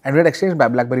 And we had exchanged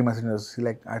Blackberry messages. He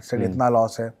like, I said, itna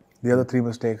loss hai. The other 3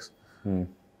 mistakes. And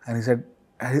he said,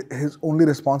 his only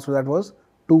response to that was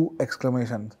 2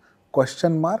 exclamations.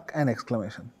 Question mark and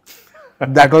exclamation.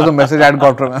 That was the message I had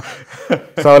got from him.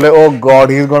 So I was like, oh God,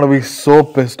 he's going to be so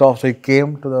pissed off. So he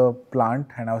came to the plant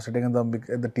and I was sitting in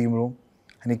the team room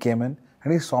and he came in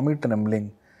and he saw me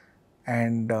trembling.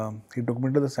 And he took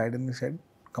me to the side and he said,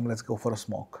 come, let's go for a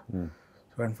smoke. So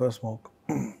I went for a smoke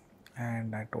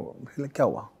and I told him, he's like,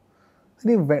 kya hua?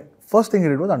 Then he went, first thing he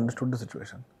did was understood the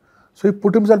situation. So he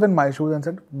put himself in my shoes and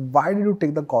said, why did you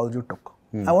take the calls you took?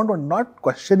 I want to not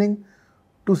questioning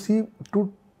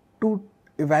to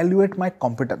evaluate my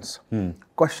competence.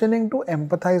 Questioning to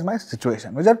empathize my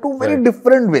situation, which are 2 very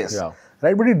different ways.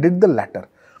 Right? But he did the latter.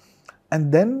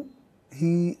 And then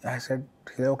I said,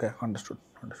 okay, understood.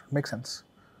 Makes sense.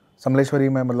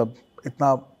 Samleshwari mein matlab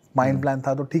itna mine plan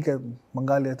tha to theek hai,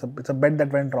 manga liya. It's a bet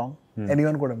that went wrong.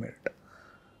 Anyone could have made it.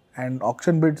 And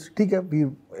auction bids, theek hai.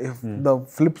 If the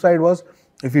flip side was,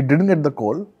 if he didn't get the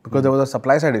coal, because there was a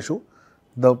supply side issue,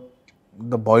 the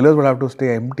boilers would have to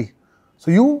stay empty.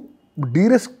 So you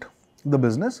de-risked the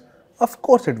business. Of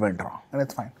course it went wrong and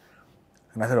it's fine.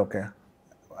 And I said, okay.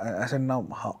 I said, now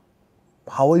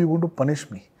how are you going to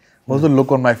punish me? What was the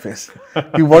look on my face?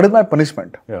 What is my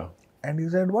punishment? Yeah. And he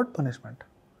said, what punishment?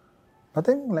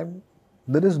 Nothing. Like,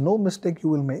 there is no mistake you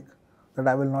will make that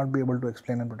I will not be able to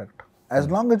explain and protect. As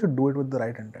long as you do it with the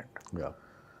right intent. Yeah.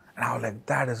 And I was like,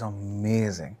 that is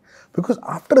amazing. Because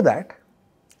after that,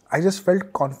 I just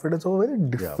felt confidence of a very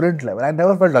different level. I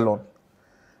never felt alone.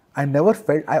 I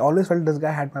always felt this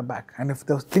guy had my back. And if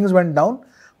those things went down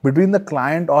between the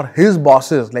client or his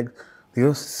bosses, like they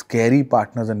were scary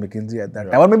partners in McKinsey at that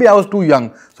time. Or maybe I was too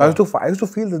young. So I used to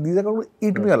feel that these are going to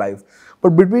eat me alive.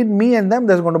 But between me and them,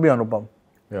 there's going to be Anupam.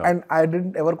 And I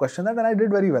didn't ever question that and I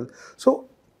did very well. So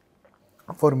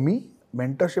for me,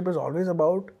 mentorship is always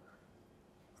about,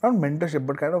 not mentorship,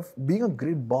 but kind of being a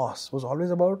great boss was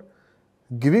always about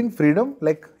giving freedom,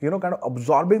 like, kind of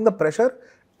absorbing the pressure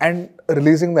and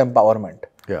releasing the empowerment.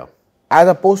 Yeah. As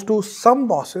opposed to some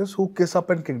bosses who kiss up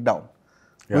and kick down,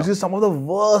 which is some of the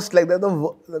worst, like they're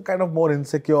the kind of more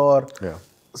insecure,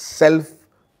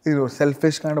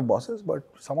 selfish kind of bosses, but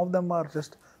some of them are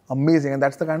just amazing and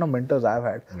that's the kind of mentors I've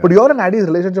had. But your and Addy's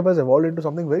relationship has evolved into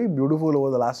something very beautiful over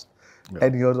the last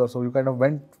 10 years or so. You kind of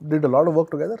did a lot of work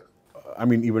together. I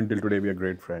mean, even till today, we are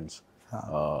great friends.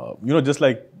 Just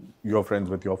like you're friends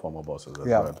with your former bosses as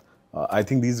well. I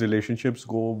think these relationships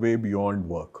go way beyond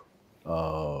work.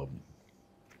 But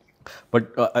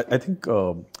I think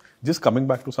just coming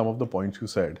back to some of the points you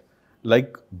said,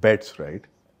 like bets, right?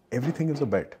 Everything is a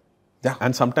bet. Yeah.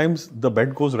 And sometimes the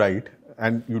bet goes right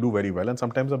and you do very well, and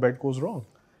sometimes the bet goes wrong.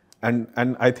 And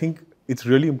I think it's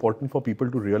really important for people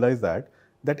to realize that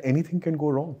anything can go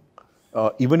wrong.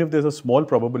 Even if there's a small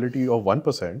probability of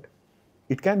 1%,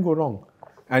 it can go wrong.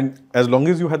 And as long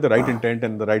as you had the right intent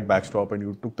and the right backstop and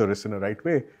you took the risk in the right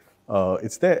way,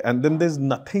 it's there. And then there's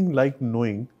nothing like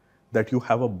knowing that you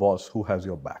have a boss who has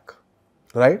your back.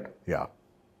 Right? Yeah.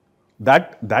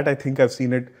 That I think I've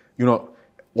seen it,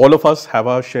 all of us have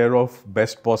our share of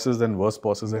best bosses and worst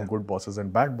bosses and good bosses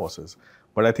and bad bosses.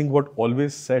 But I think what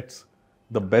always sets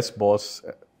the best boss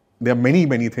there are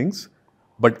many things.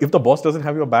 But if the boss doesn't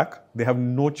have your back, they have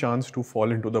no chance to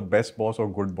fall into the best boss or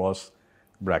good boss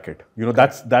bracket.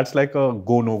 That's like a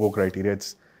go no go criteria.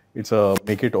 It's a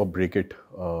make it or break it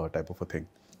type of a thing.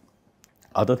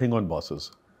 Other thing on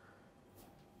bosses.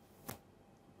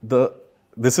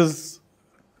 This is,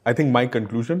 I think, my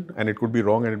conclusion, and it could be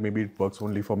wrong, and maybe it works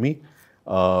only for me.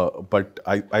 But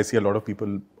I see a lot of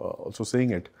people also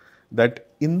saying it, that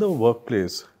in the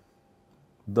workplace,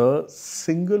 the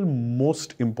single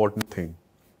most important thing,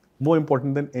 more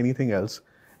important than anything else,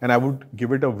 and I would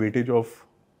give it a weightage of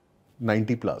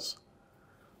 90 plus,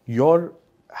 your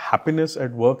happiness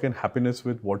at work and happiness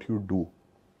with what you do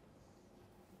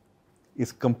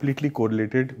is completely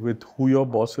correlated with who your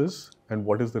boss is and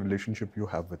what is the relationship you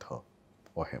have with her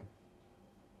or him.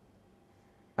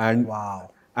 And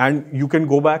Wow. And you can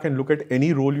go back and look at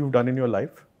any role you've done in your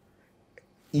life.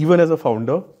 Even as a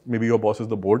founder, maybe your boss is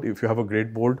the board. If you have a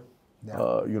great board,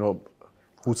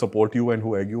 who support you and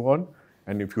who egg you on,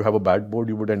 and if you have a bad board,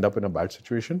 you would end up in a bad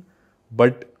situation.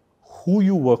 But who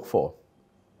you work for,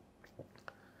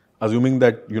 assuming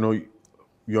that you're,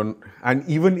 and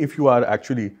even if you are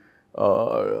actually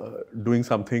doing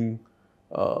something,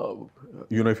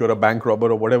 if you're a bank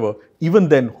robber or whatever, even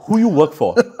then, who you work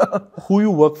for,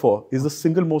 is the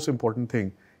single most important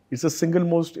thing. It's the single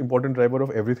most important driver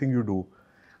of everything you do.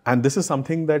 And this is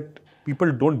something that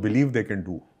people don't believe they can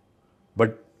do.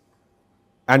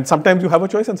 And sometimes you have a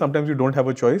choice and sometimes you don't have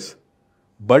a choice.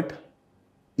 But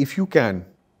if you can,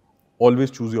 always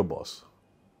choose your boss.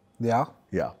 Yeah.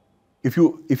 Yeah. If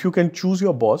you can choose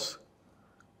your boss,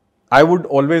 I would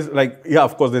always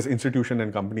of course, there's institution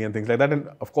and company and things like that. And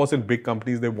of course, in big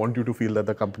companies, they want you to feel that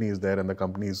the company is there and the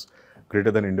company is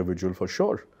greater than individual for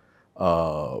sure.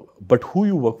 But who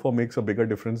you work for makes a bigger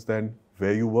difference than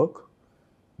where you work,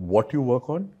 what you work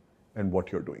on, and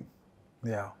what you're doing.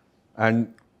 Yeah.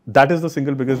 And that is the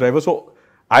single biggest driver. So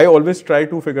I always try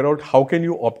to figure out how can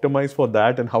you optimize for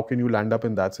that and how can you land up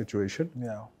in that situation.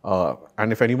 Yeah.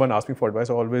 And if anyone asks me for advice,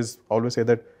 I always say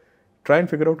that try and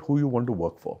figure out who you want to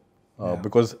work for.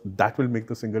 Because that will make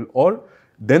the single, or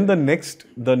then the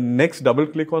next double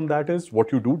click on that is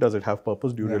what you do. Does it have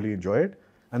purpose? Do you really enjoy it?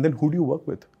 And then who do you work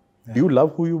with? Do you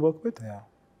love who you work with? Yeah.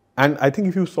 And I think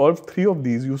if you solve 3 of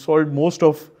these, you solve most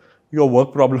of your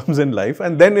work problems in life.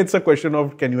 And then it's a question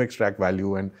of can you extract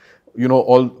value and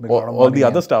all the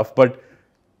other stuff. But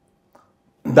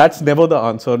that's never the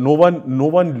answer. No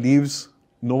one leaves,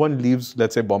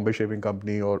 let's say Bombay Shaving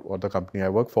Company or the company I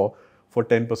work for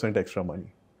 10% extra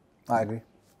money. I agree.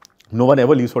 No one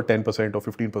ever leaves for 10% or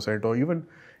 15% or even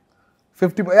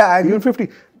 50. Yeah, I agree. Even 50.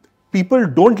 People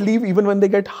don't leave even when they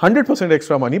get 100%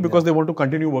 extra money because they want to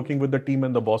continue working with the team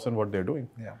and the boss and what they're doing.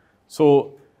 Yeah.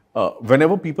 So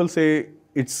whenever people say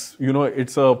it's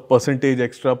a percentage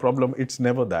extra problem, it's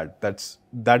never that.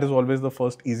 That is always the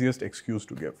first easiest excuse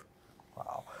to give.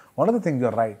 Wow. One of the things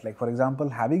you're right. Like for example,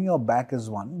 having your back is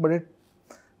one, but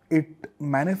it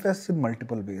manifests in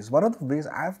multiple ways. One of the ways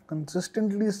I've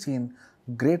consistently seen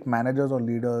great managers or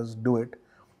leaders do it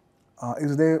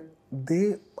is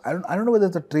I don't know whether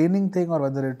it's a training thing or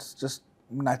whether it's just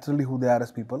naturally who they are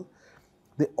as people.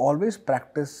 They always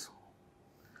practice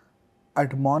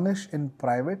admonish in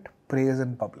private, praise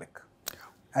in public. Yeah.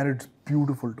 And it's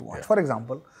beautiful to watch. Yeah. For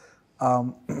example,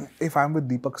 if I'm with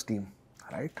Deepak's team,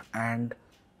 right, and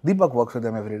Deepak works with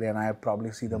them every day and I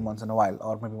probably see them once in a while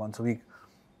or maybe once a week.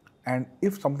 And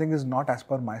if something is not as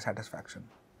per my satisfaction,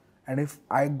 and if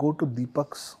I go to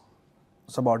Deepak's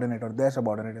subordinate or their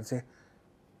subordinate and say,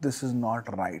 this is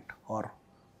not right, or,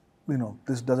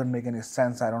 this doesn't make any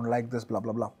sense, I don't like this, blah,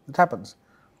 blah, blah. It happens.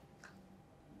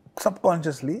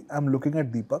 Subconsciously, I'm looking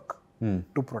at Deepak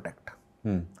to protect.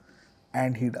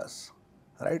 And he does,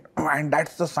 right? And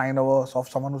that's the sign of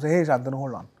someone who says, hey, Shantanu,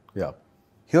 hold on. Yeah.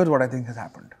 Here's what I think has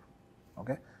happened,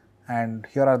 okay? And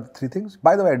here are the 3 things.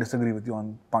 By the way, I disagree with you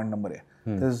on point number A.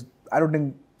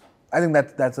 I think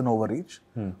that's an overreach.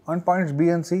 On points B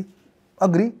and C,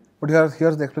 agree. But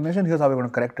here's the explanation. Here's how we're going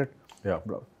to correct it. Yeah.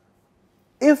 Bro.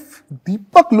 If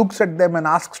Deepak looks at them and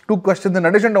asks 2 questions in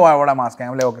addition to what I'm asking,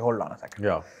 I'm like, okay, hold on a second.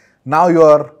 Yeah. Now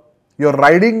you're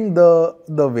riding the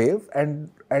wave and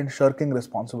shirking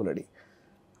responsibility.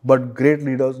 But great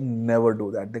leaders never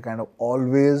do that. They kind of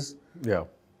always. Yeah.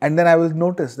 And then I will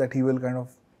notice that he will kind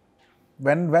of.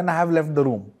 When I have left the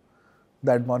room,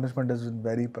 the admonishment is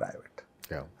very private.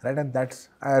 Yeah. Right? And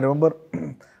I remember,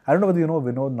 I don't know whether you know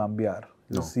Vinod Nambiar,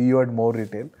 the CEO at More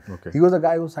Retail. Okay. He was the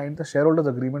guy who signed the shareholders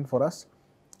agreement for us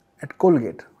at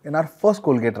Colgate, in our first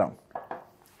Colgate round.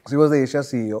 So he was the Asia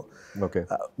CEO,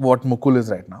 what Mukul is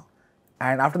right now.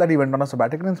 And after that, he went on a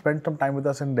sabbatical and spent some time with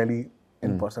us in Delhi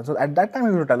in person. So at that time,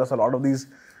 he would tell us a lot of these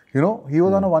He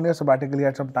was on a 1-year sabbatical. He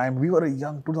had some time. We were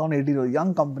 2018, a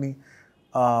young company,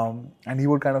 and he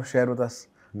would kind of share with us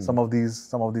some of these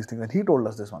things. And he told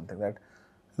us this one thing, that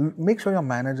make sure your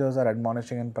managers are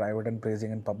admonishing in private and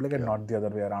praising in public, and not the other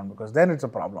way around, because then it's a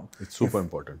problem. It's super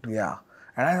important. Yeah,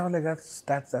 and I was like,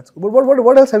 that's. But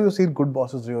what else have you seen good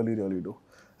bosses really do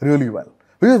really well?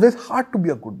 Because it's hard to be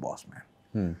a good boss,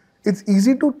 man. It's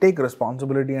easy to take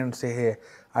responsibility and say, hey,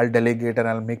 I'll delegate and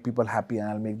I'll make people happy and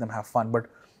I'll make them have fun. But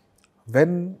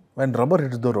when rubber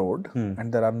hits the road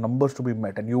and there are numbers to be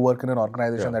met, and you work in an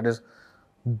organization that is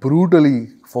brutally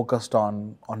focused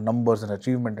on numbers and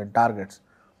achievement and targets,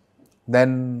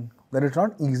 then it's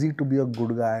not easy to be a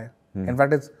good guy. In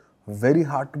fact, it's very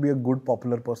hard to be a good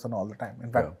popular person all the time.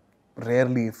 In fact,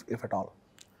 rarely, if at all.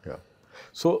 Yeah.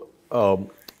 So,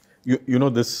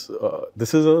 this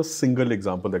is a single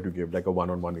example that you gave, like a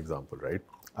one-on-one example, right?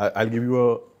 I'll give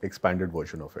you a expanded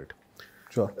version of it.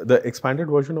 Sure. The expanded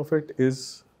version of it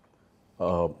is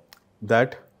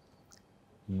that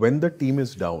when the team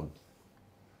is down,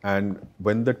 and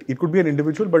it could be an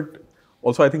individual, but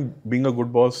also I think being a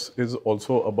good boss is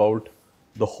also about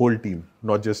the whole team,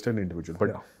 not just an individual.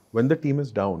 But when the team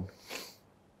is down,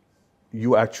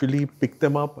 you actually pick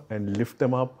them up and lift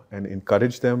them up and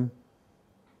encourage them,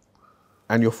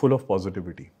 and you're full of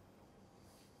positivity.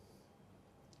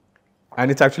 And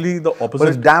it's actually the opposite. But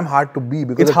it's damn hard to be,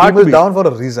 because It's the hard team to is be. down for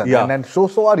a reason. Yeah. And so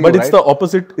are you, But it's right? the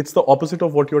opposite. It's the opposite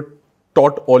of what you're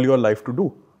taught all your life to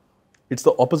do. It's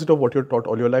the opposite of what you're taught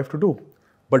all your life to do.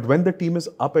 But when the team is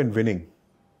up and winning,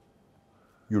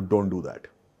 you don't do that.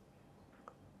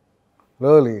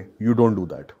 Really? You don't do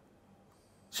that.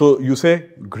 So you say,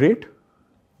 great,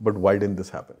 but why didn't this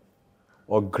happen?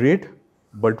 Or great,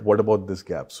 but what about this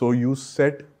gap? So you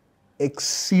set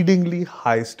exceedingly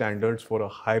high standards for a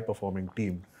high-performing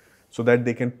team so that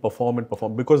they can perform and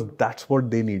perform, because that's what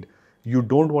they need. You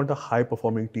don't want a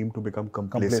high-performing team to become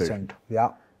complacent.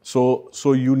 Yeah. So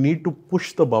you need to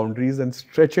push the boundaries and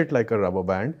stretch it like a rubber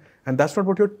band, and that's not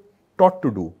what you're taught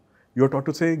to do. You're taught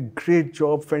to say, great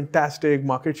job, fantastic,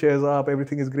 market shares up,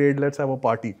 everything is great, let's have a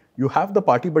party. You have the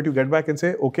party, but you get back and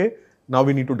say, okay, now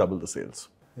we need to double the sales.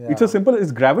 Yeah. It's as simple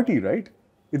as gravity, right?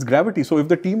 It's gravity. So if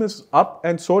the team is up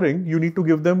and soaring, you need to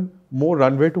give them more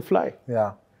runway to fly.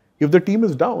 Yeah. If the team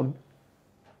is down,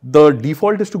 the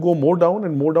default is to go more down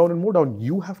and more down and more down.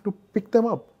 You have to pick them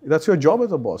up. That's your job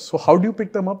as a boss. So how do you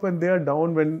pick them up when they are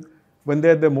down, when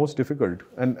they're at their most difficult?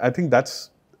 And I think that's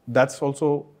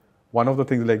also one of the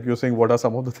things, like you're saying, what are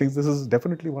some of the things? This is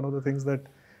definitely one of the things that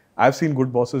I've seen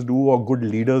good bosses do or good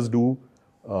leaders do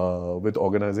with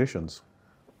organizations.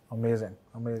 Amazing.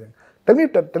 Tell me,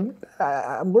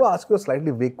 I'm going to ask you a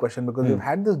slightly vague question, because we've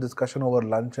had this discussion over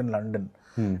lunch in London,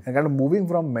 and kind of moving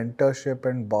from mentorship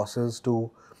and bosses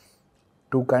to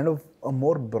kind of a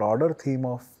more broader theme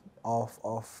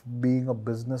of being a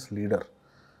business leader.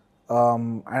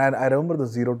 And I remember the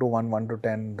 0 to 1, 1 to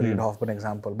 10, the Reid Hoffman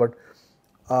example, but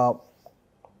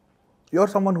you're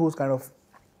someone who's kind of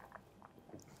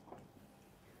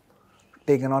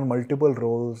taken on multiple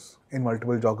roles in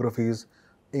multiple geographies,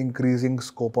 increasing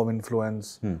scope of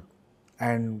influence,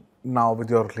 and now with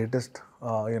your latest,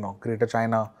 Greater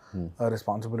China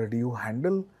responsibility, you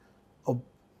handle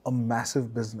a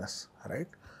massive business, right?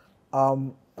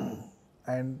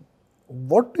 And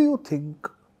what do you think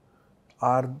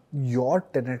are your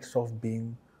tenets of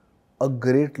being a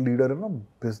great leader in a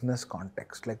business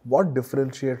context? Like, what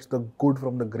differentiates the good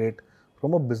from the great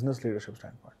from a business leadership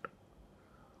standpoint?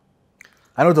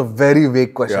 I know it's a very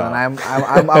vague question, and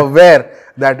I'm aware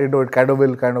that it will kind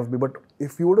of be. But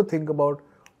if you were to think about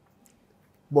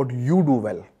what you do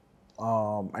well,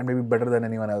 and maybe better than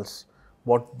anyone else,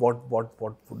 what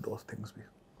would those things be?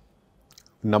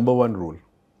 Number one rule: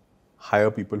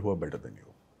 hire people who are better than you.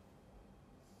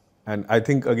 And I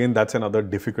think, again, that's another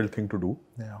difficult thing to do.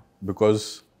 Yeah.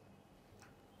 Because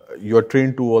you're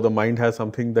trained to, or the mind has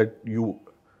something that you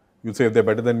say, if they're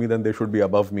better than me, then they should be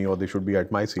above me, or they should be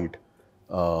at my seat.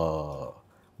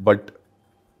 But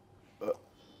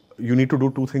you need to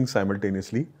do two things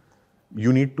simultaneously.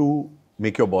 You need to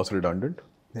make your boss redundant.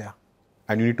 Yeah.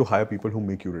 And you need to hire people who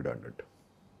make you redundant.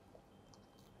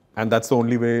 And that's the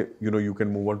only way, you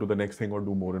can move on to the next thing or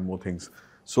do more and more things.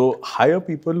 So hire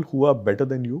people who are better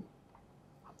than you.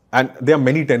 And there are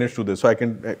many tenets to this. So I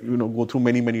can, go through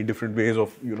many, many different ways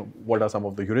of, what are some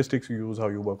of the heuristics you use, how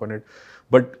you work on it.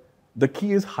 But the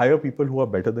key is hire people who are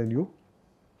better than you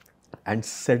and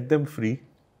set them free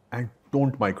and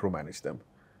don't micromanage them.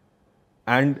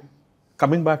 And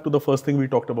coming back to the first thing we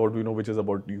talked about, which is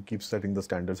about you keep setting the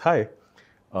standards high.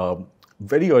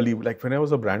 Very early, like when I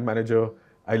was a brand manager,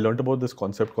 I learned about this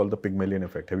concept called the Pygmalion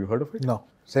effect. Have you heard of it? No.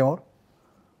 Say more.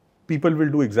 people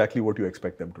will do exactly what you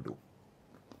expect them to do.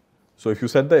 So if you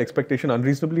set the expectation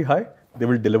unreasonably high, they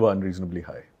will deliver unreasonably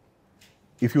high.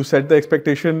 If you set the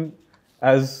expectation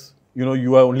as,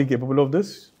 you are only capable of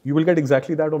this, you will get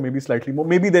exactly that or maybe slightly more.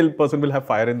 Maybe the person will have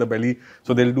fire in the belly,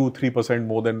 so they'll do 3%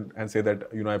 more than and say that,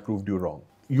 I proved you wrong.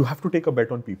 You have to take a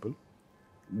bet on people.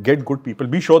 Get good people.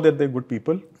 Be sure that they're good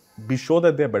people. Be sure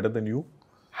that they're better than you.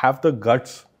 Have the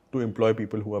guts to employ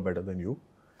people who are better than you.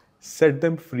 Set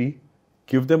them free.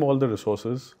 Give them all the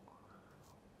resources.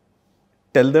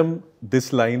 Tell them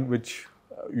this line, which,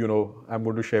 I'm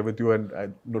going to share with you, and I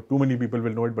know too many people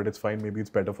will know it, but it's fine. Maybe it's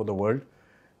better for the world.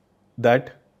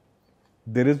 That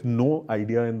there is no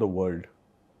idea in the world,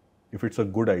 if it's a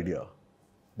good idea,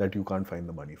 that you can't find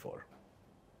the money for.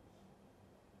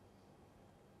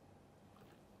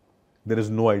 There is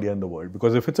no idea in the world.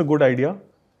 Because if it's a good idea,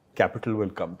 capital will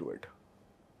come to it.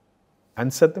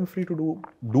 And set them free to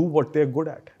do what they're good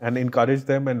at. And encourage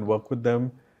them and work with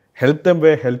them. Help them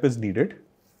where help is needed.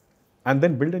 And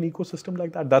then build an ecosystem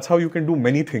like that. That's how you can do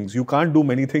many things. You can't do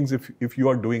many things if you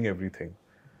are doing everything.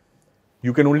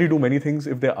 You can only do many things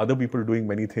if there are other people doing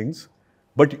many things.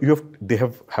 But they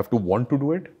have to want to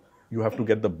do it. You have to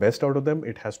get the best out of them.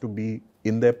 It has to be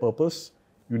in their purpose.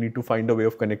 You need to find a way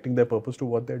of connecting their purpose to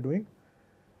what they're doing.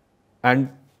 And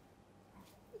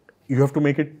you have to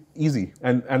make it easy.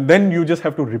 And then you just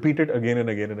have to repeat it again and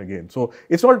again and again. So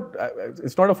it's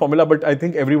not a formula, but I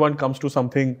think everyone comes to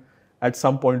something at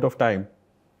some point of time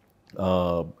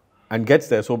and gets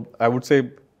there. So I would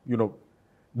say,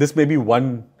 this may be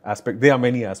one aspect. There are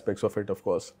many aspects of it, of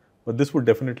course, but this would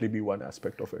definitely be one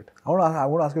aspect of it. I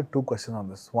want to ask you two questions on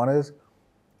this. One is,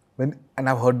 and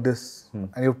I've heard this,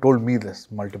 and you've told me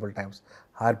this multiple times,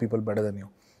 hire people better than you.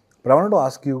 But I wanted to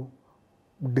ask you,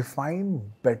 define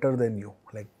better than you.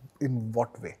 Like, in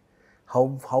what way?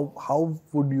 How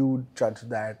would you judge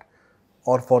that,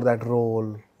 or for that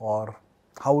role, or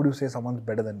how would you say someone's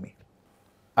better than me?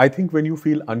 I think when you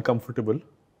feel uncomfortable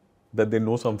that they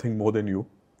know something more than you,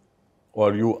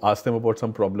 or you ask them about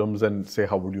some problems and say,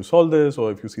 how would you solve this?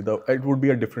 Or if you see it would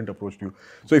be a different approach to you.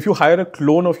 So if you hire a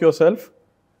clone of yourself,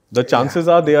 the chances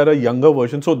are they are a younger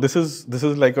version. So this is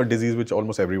like a disease which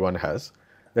almost everyone has,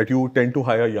 that you tend to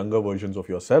hire younger versions of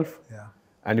yourself. Yeah.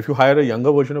 And if you hire a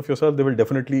younger version of yourself,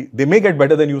 they may get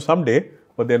better than you someday,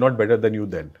 but they're not better than you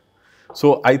then.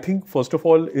 So I think first of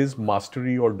all is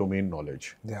mastery or domain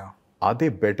knowledge. Yeah. Are they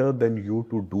better than you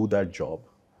to do that job?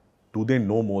 Do they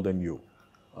know more than you?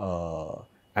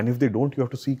 And if they don't, you have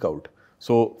to seek out.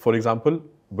 So for example,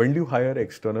 when do you hire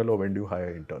external or when do you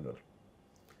hire internal?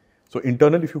 So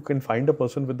internal, if you can find a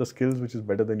person with the skills which is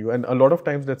better than you, and a lot of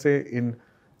times, let's say in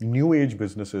new age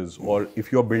businesses, or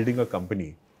if you're building a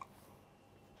company,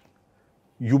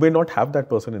 you may not have that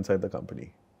person inside the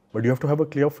company, but you have to have a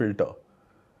clear filter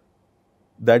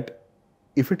that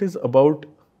if it is about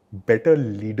better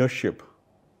leadership,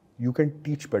 you can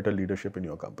teach better leadership in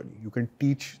your company. You can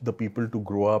teach the people to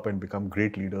grow up and become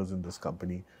great leaders in this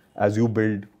company as you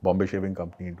build Bombay Shaving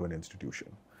Company into an institution.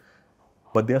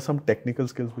 But there are some technical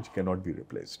skills which cannot be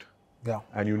replaced. Yeah.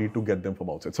 And you need to get them from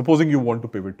outside. Supposing you want to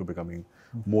pivot to becoming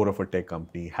more of a tech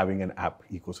company, having an app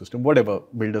ecosystem, whatever,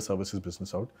 build a services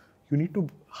business out, you need to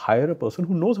hire a person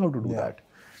who knows how to do that.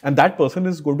 And that person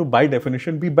is going to, by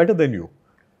definition, be better than you.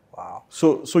 Wow.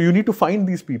 So you need to find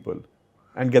these people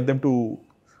and get them to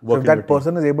work. So if that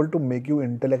person is able to make you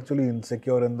intellectually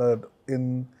insecure in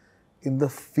the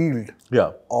field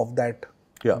of that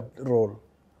role.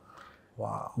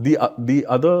 Wow. The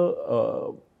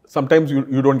other, sometimes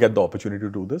you don't get the opportunity to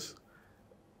do this.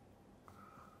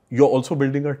 You're also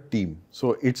building a team.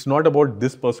 So it's not about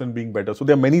this person being better. So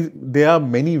there are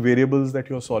many variables that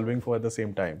you're solving for at the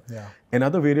same time. Yeah.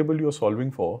 Another variable you're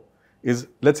solving for is,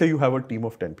 let's say you have a team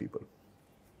of 10 people.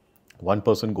 One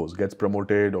person gets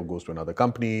promoted or goes to another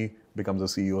company, becomes a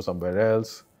CEO somewhere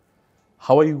else.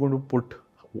 How are you going to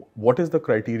what is the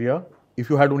criteria? If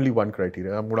you had only one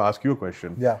criteria, I'm going to ask you a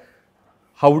question. Yeah.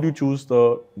 How would you choose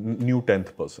the new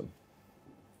 10th person?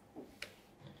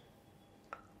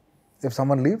 If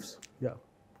someone leaves? Yeah.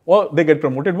 Or they get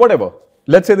promoted, whatever.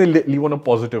 Let's say they leave on a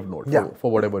positive note for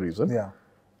whatever reason. Yeah.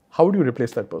 How would you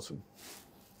replace that person?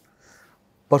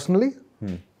 Personally?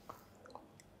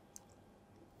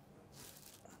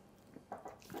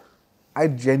 I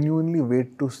genuinely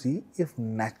wait to see if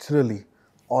naturally,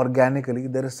 organically,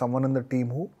 there is someone in the team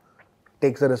who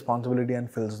takes the responsibility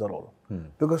and fills the role.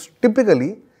 Because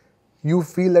typically, you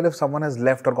feel that if someone has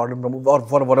left or gotten promoted, or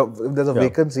for whatever, if there's a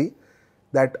vacancy,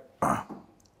 that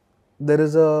there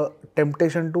is a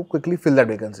temptation to quickly fill that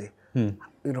vacancy.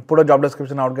 Put a job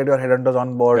description out, get your headhunters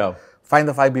on board, find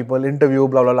the 5 people, interview,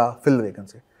 blah, blah, blah, fill the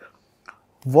vacancy.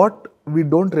 What we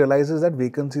don't realize is that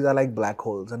vacancies are like black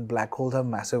holes, and black holes have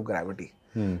massive gravity.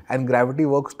 And gravity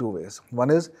works two ways. One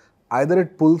is either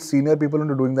it pulls senior people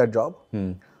into doing that job,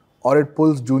 or it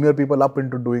pulls junior people up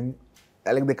into doing,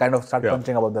 like they kind of start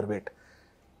punching above their weight.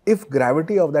 If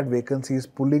gravity of that vacancy is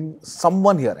pulling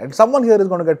someone here, and someone here is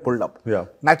going to get pulled up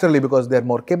naturally because they're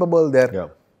more capable,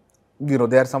 they're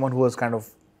they're someone who is kind of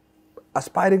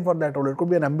aspiring for that role. It could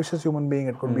be an ambitious human being,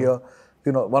 it could be a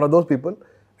one of those people.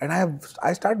 And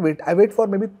I wait for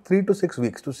maybe 3 to 6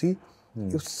 weeks to see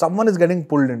if someone is getting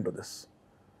pulled into this.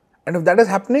 And if that is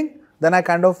happening, then I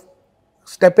kind of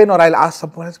step in, or I'll ask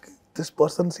someone else, this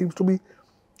person seems to be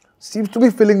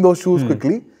filling those shoes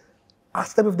quickly.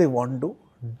 Ask them if they want to.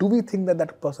 Do we think that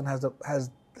that person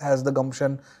has the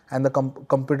gumption and the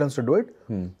competence to do it?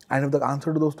 And if the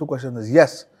answer to those two questions is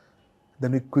yes,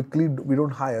 then we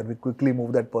don't hire, we quickly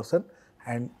move that person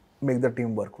and make the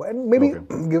team work. And maybe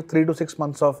give 3 to 6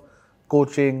 months of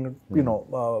coaching,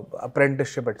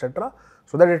 apprenticeship, etc.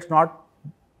 so that it's not,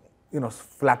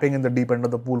 flapping in the deep end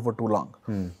of the pool for too long.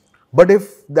 But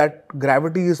if that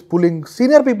gravity is pulling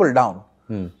senior people down,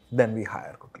 then we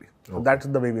hire quickly. So that's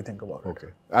the way we think about it. Okay.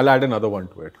 I'll add another one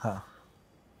to it.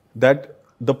 That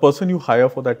the person you hire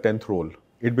for that 10th role,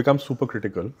 it becomes super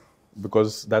critical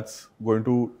because that's going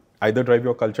to either drive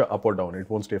your culture up or down. It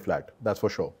won't stay flat. That's for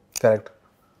sure. Correct.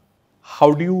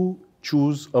 How do you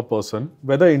choose a person,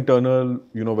 whether internal,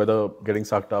 whether getting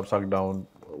sucked up, sucked down,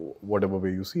 whatever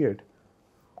way you see it,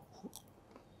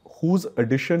 whose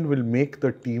addition will make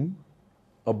the team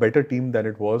a better team than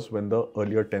it was when the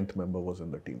earlier 10th member was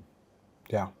in the team?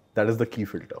 Yeah. That is the key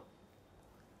filter.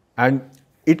 And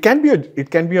it can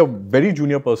be a very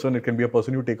junior person, it can be a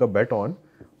person you take a bet on,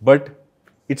 but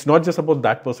it's not just about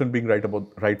that person being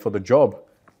right for the job.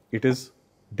 It is,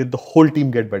 did the whole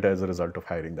team get better as a result of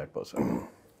hiring that person?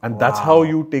 And that's how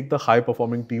you take the high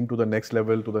performing team to the next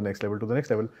level, to the next level, to the next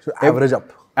level. So average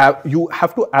up. You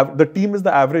have to, the team is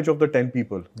the average of the 10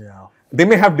 people. Yeah. They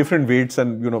may have different weights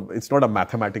and, it's not a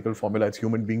mathematical formula, it's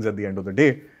human beings at the end of the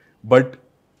day. But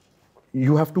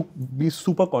you have to be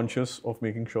super conscious of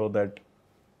making sure that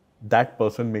that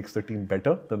person makes the team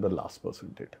better than the last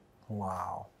person did.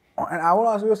 Wow. And I want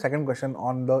to ask you a second question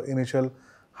on the initial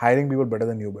hiring people better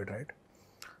than you bit, right?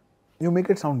 You make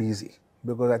it sound easy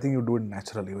because I think you do it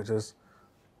naturally, which is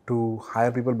to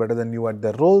hire people better than you at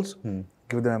their roles,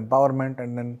 give them empowerment,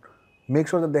 and then make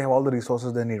sure that they have all the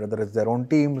resources they need, whether it's their own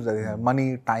teams, that they have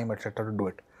money, time, etc. to do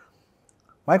it.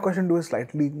 My question to you is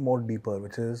slightly more deeper,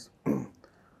 which is,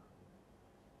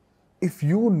 if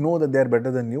you know that they're better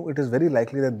than you, it is very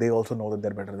likely that they also know that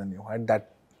they're better than you at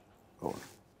that role.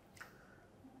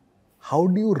 How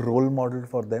do you role model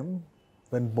for them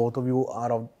when both of you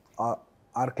are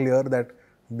clear that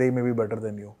they may be better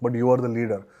than you, but you are the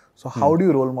leader? So how do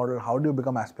you role model? How do you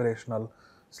become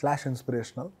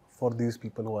aspirational/inspirational for these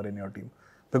people who are in your team?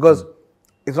 Because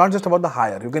it's not just about the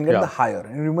hire. You can get the hire,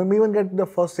 and you may even get the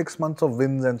first 6 months of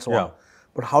wins and so on.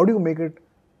 But how do you make it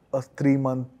a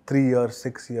 3-month, 3-year,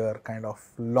 6-year kind of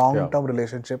long-term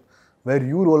relationship where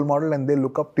you role model and they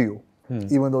look up to you,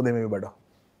 even though they may be better?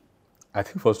 I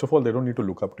think first of all, they don't need to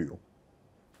look up to you.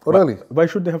 Oh, really? Why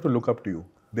should they have to look up to you?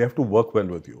 They have to work well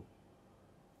with you.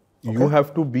 Okay. You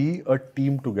have to be a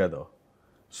team together.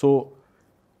 So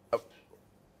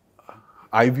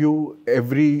I view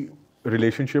every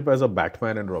relationship as a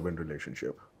Batman and Robin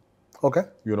relationship. Okay.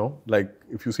 Like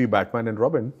if you see Batman and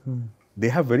Robin, they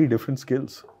have very different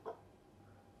skills.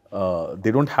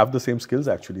 They don't have the same skills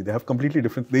actually. They have completely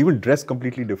different, they even dress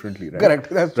completely differently, right? Correct.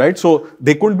 That's right. So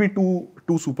they couldn't be two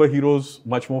superheroes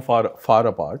much more far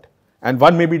apart. And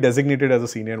one may be designated as a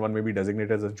senior and one may be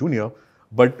designated as a junior.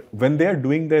 But when they are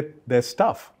doing their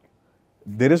stuff,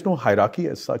 there is no hierarchy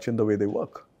as such in the way they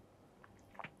work.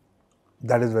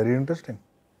 That is very interesting.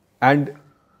 And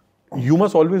you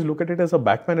must always look at it as a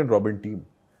Batman and Robin team.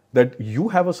 That you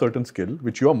have a certain skill,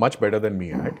 which you are much better than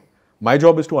me at. My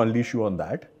job is to unleash you on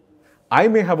that. I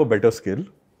may have a better skill.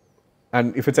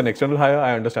 And if it's an external hire,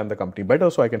 I understand the company better,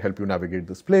 so I can help you navigate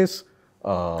this place.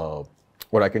 Or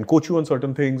I can coach you on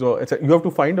certain things. Or etc. You have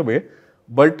to find a way.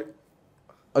 But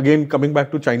again, coming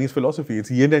back to Chinese philosophy, it's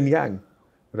yin and yang,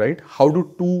 right? How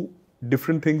do two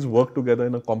different things work together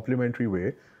in a complementary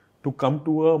way to come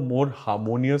to a more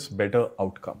harmonious, better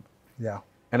outcome? Yeah.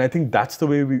 And I think that's the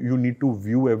way you need to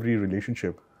view every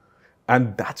relationship.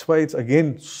 And that's why it's,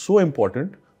 again, so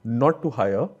important not to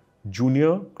hire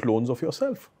junior clones of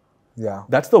yourself. Yeah.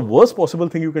 That's the worst possible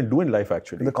thing you can do in life,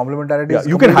 actually. The complementarity is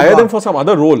you can hire them for some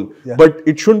other role, but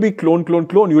it shouldn't be clone.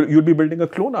 You'll be building a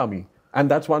clone army. And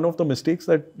that's one of the mistakes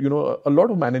that, a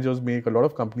lot of managers make, a lot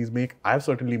of companies make. I've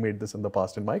certainly made this in the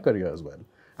past in my career as well.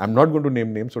 I'm not going to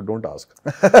name names, so don't ask.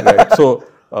 Right? So,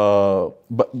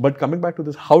 but coming back to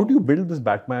this, how do you build this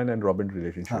Batman and Robin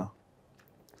relationship?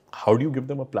 How do you give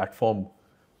them a platform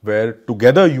where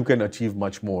together you can achieve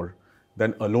much more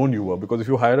than alone you were? Because if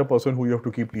you hire a person who you have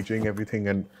to keep teaching everything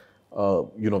and,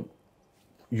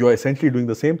 you're essentially doing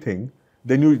the same thing,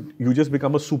 then you just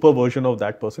become a super version of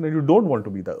that person, and you don't want to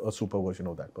be a super version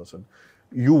of that person.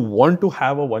 You want to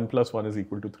have a 1 + 1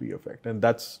 = 3 effect, and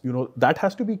that's, that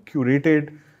has to be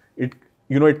curated. It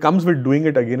comes with doing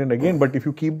it again and again, but if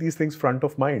you keep these things front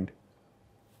of mind,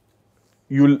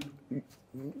 you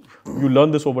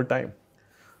learn this over time.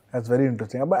 That's very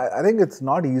interesting. But I think it's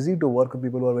not easy to work with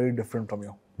people who are very different from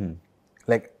you.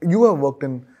 Like, you have worked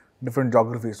in different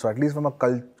geographies, so at least from a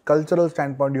cultural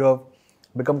standpoint, you have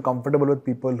become comfortable with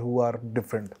people who are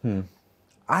different.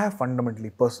 I have fundamentally,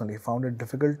 personally, found it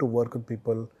difficult to work with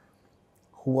people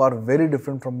who are very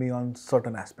different from me on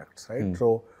certain aspects, right?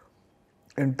 So,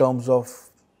 in terms of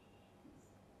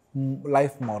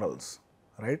life morals,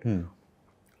 right?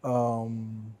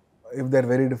 If they're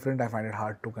very different, I find it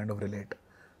hard to kind of relate.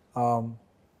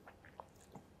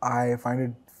 I find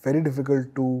it very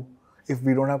difficult to, if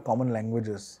we don't have common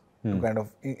languages to kind of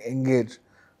engage.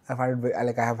 I find it very,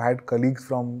 like, I have had colleagues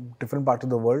from different parts of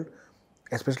the world,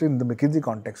 especially in the McKinsey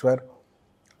context, where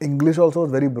English also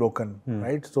was very broken,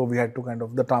 right? So we had to kind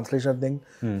of, the translation thing,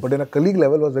 but in a colleague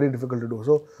level was very difficult to do.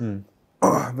 So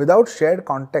without shared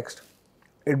context,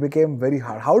 it became very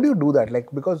hard. How do you do that? Like,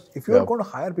 because if you are going to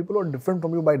hire people who are different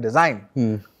from you by design,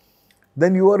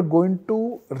 then you are going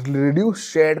to reduce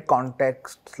shared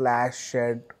context /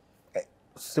 shared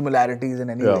similarities in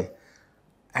any way.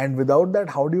 And without that,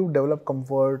 how do you develop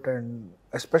comfort, and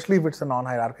especially if it's a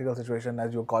non-hierarchical situation,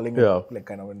 as you're calling it, like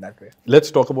kind of in that way?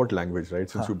 Let's talk about language, right?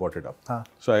 Since you brought it up.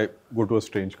 So I go to a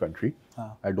strange country.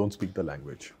 I don't speak the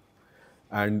language.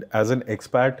 And as an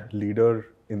expat leader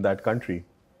in that country,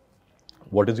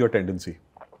 what is your tendency?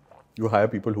 You hire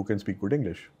people who can speak good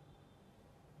English.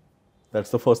 That's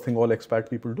the first thing all expat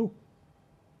people do.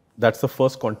 That's the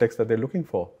first context that they're looking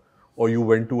for. Or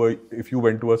if you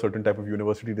went to a certain type of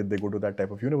university, did they go to that type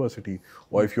of university?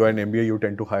 Or if you are an MBA, you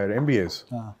tend to hire MBAs,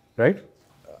 right?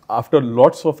 After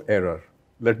lots of error,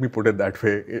 let me put it that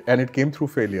way, and it came through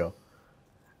failure,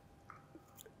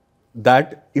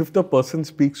 that if the person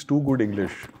speaks too good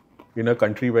English in a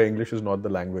country where English is not the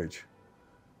language,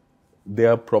 they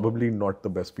are probably not the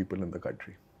best people in the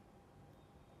country.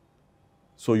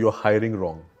 So you're hiring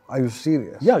wrong. Are you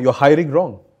serious? Yeah, you're hiring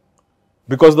wrong.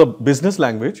 Because the business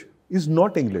language is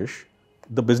not English.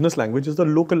 The business language is the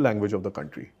local language of the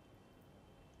country.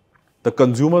 The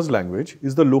consumer's language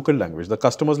is the local language. The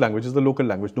customer's language is the local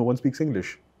language. No one speaks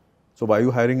English. So why are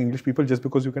you hiring English people just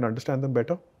because you can understand them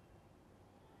better?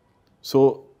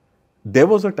 So there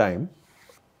was a time,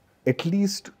 at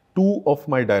least 2 of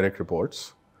my direct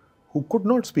reports who could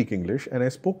not speak English, and I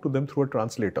spoke to them through a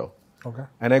translator. Okay.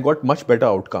 And I got much better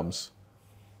outcomes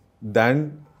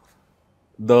than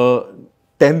the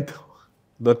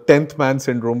 10th man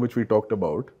syndrome, which we talked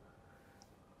about,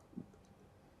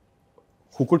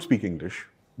 who could speak English.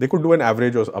 They could do an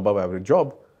average or above average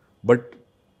job, but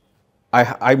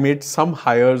I made some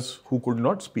hires who could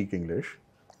not speak English,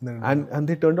 and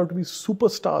they turned out to be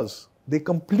superstars. They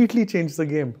completely changed the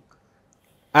game.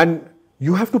 And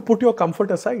you have to put your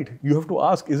comfort aside. You have to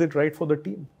ask, is it right for the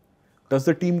team? Does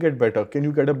the team get better? Can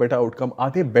you get a better outcome? Are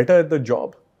they better at the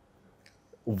job?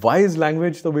 Why is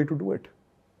language the way to do it?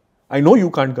 I know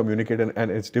you can't communicate,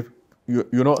 and it's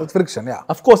it's friction, yeah.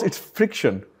 Of course, it's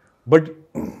friction. But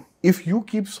if you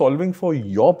keep solving for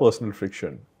your personal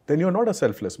friction, then you're not a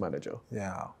selfless manager.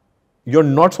 Yeah. You're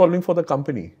not solving for the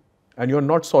company, and you're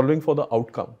not solving for the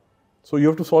outcome. So you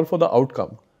have to solve for the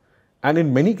outcome. And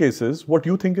in many cases, what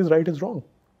you think is right is wrong.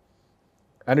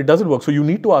 And it doesn't work. So you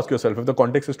need to ask yourself, if the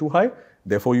context is too high,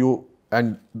 therefore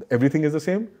and everything is the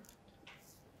same,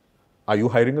 are you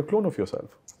hiring a clone of yourself?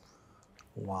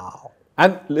 Wow.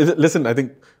 And listen, I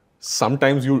think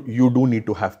sometimes you do need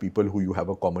to have people who you have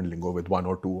a common lingo with, 1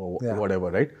 or 2 or whatever,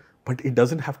 right? But it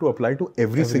doesn't have to apply to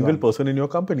every single person in your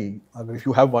company. Agreed. If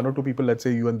you have 1 or 2 people, let's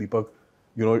say you and Deepak,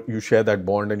 you share that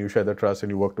bond and you share the trust and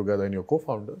you work together and you're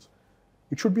co-founders,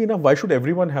 it should be enough. Why should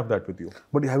everyone have that with you?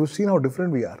 But have you seen how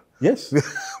different we are? Yes.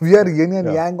 We are yin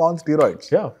and yang on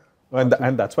steroids. Yeah.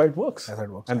 And that's why it works. That's why it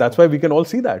works. And that's why we can all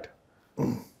see that.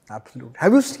 Absolutely.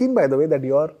 Have you seen, by the way, that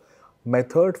your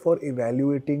method for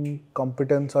evaluating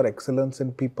competence or excellence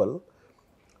in people,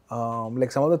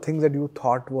 like some of the things that you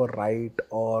thought were right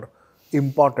or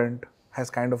important, has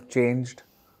kind of changed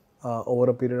over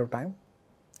a period of time?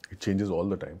 It changes all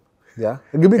the time. Yeah.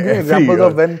 Give me examples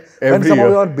of when some of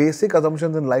your basic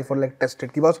assumptions in life were like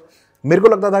tested. Because मेरे को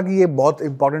लगता था कि ये बहुत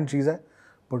important चीज है,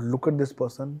 but look at this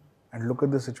person and look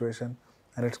at this situation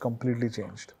and it's completely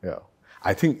changed. Yeah.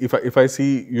 I think if I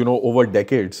see, over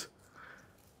decades,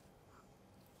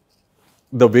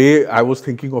 the way I was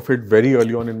thinking of it very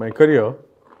early on in my career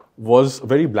was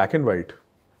very black and white.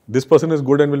 This person is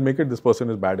good and will make it, this person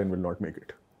is bad and will not make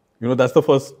it. That's the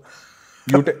first,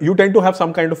 you tend to have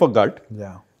some kind of a gut.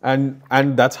 Yeah.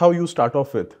 And that's how you start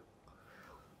off with.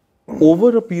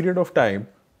 Over a period of time,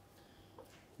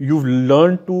 you've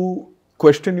learned to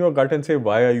question your gut and say,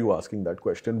 why are you asking that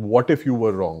question? What if you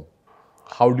were wrong?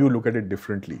 How do you look at it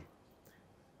differently?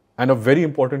 And a very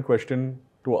important question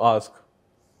to ask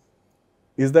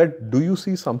is that, do you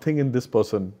see something in this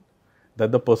person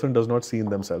that the person does not see in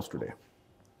themselves today?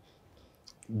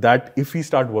 That if we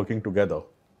start working together,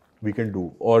 we can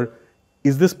do. Or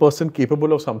is this person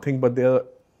capable of something, but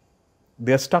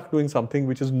they're stuck doing something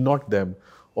which is not them,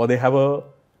 or they have a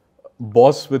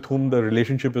boss with whom the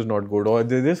relationship is not good, or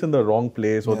they're just in the wrong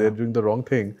place, or they're doing the wrong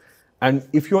thing. And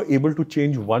if you're able to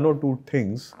change one or two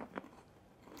things,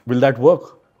 will that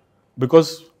work?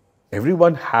 Because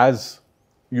everyone has,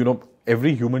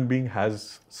 every human being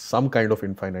has some kind of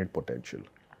infinite potential,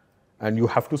 and you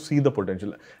have to see the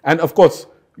potential. And of course,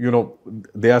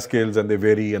 there are scales and they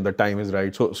vary and the time is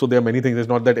right. So there are many things. It's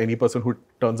not that any person who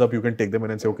turns up, you can take them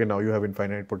in and say, okay, now you have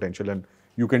infinite potential and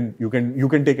you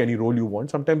can take any role you want.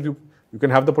 Sometimes you can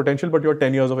have the potential, but you're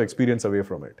 10 years of experience away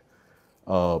from it.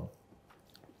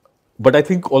 But I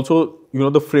think also,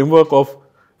 the framework of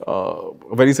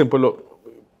very simple,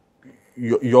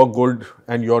 you're good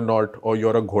and you're not, or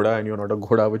you're a ghoda and you're not a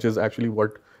ghoda, which is actually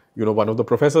what one of the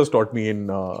professors taught me in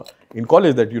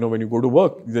college, that when you go to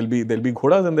work, there'll be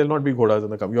ghodas and there'll not be ghodas in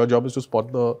the company. Your job is to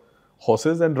spot the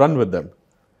horses and run with them,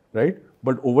 right?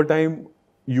 But over time,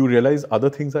 you realize other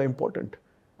things are important,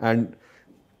 and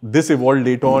this evolved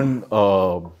later on.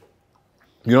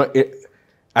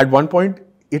 At one point,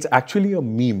 it's actually a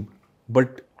meme,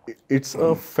 but it's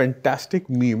a fantastic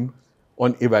meme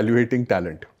on evaluating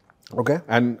talent. Okay.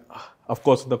 And of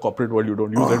course, in the corporate world, you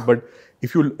don't use it, but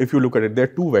if you look at it, there are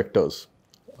two vectors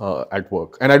at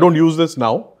work. And I don't use this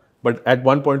now, but at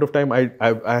one point of time, I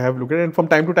have looked at it, and from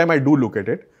time to time, I do look at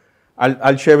it.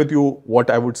 I'll share with you what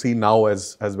I would see now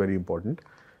as very important.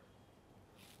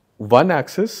 One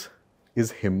axis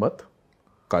is himmat,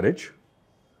 courage.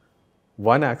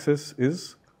 One axis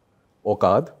is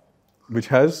aukad, which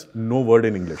has no word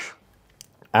in English.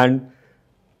 And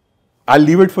I'll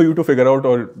leave it for you to figure out,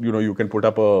 or you can put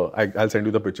up I'll send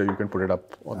you the picture. You can put it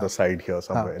up on the side here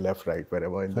somewhere, left, right,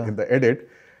 wherever in the edit.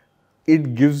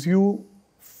 It gives you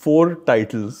 4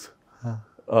 titles,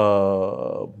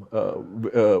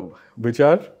 which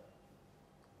are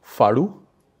Fadu,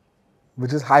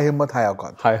 which is high himmat, high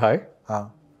aukad. High,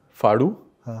 Fadu,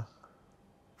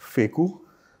 Feku.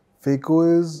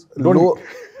 Feku is low.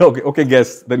 Okay,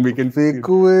 guess. Then we can.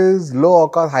 Feku is low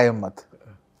aukad, high himmat.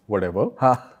 Whatever.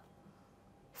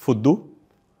 Fuddu.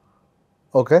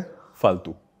 Okay.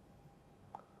 Faltu.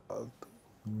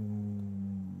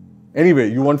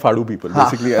 Anyway, you want Fadu people,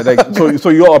 basically. So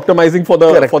you're optimizing for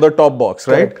the top box,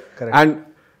 right? Correct. And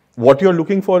what you're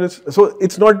looking for is, so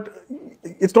it's not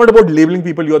about labeling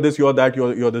people, you're this, you're that,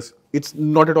 you're this. It's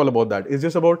not at all about that. It's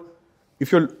just about,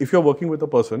 if you're working with a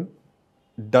person,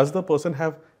 does the person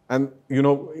have, and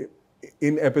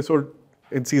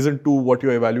in season 2, what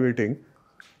you're evaluating,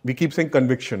 we keep saying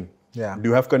conviction. Yeah. Do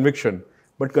you have conviction?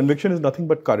 But conviction is nothing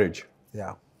but courage.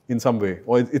 Yeah. In some way,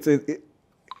 or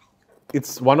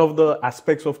it's one of the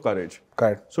aspects of courage.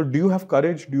 Correct. So do you have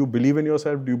courage? Do you believe in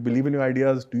yourself? Do you believe in your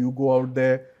ideas? Do you go out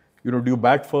there? Do you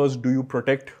bat first? Do you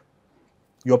protect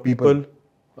your people?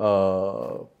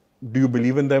 Do you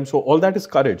believe in them? So all that is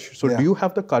courage. So do you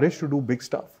have the courage to do big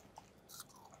stuff?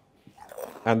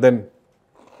 And then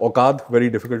aukad, very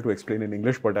difficult to explain in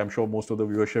English, but I'm sure most of the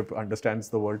viewership understands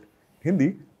the word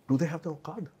Hindi. Do they have the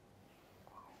aukad?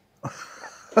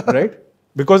 Right?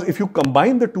 Because if you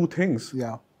combine the two things,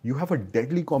 you have a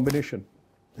deadly combination.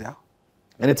 Yeah.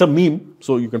 And it's a meme,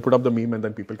 so you can put up the meme and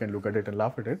then people can look at it and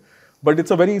laugh at it. But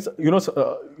it's a very,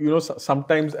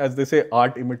 sometimes, as they say,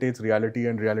 art imitates reality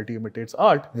and reality imitates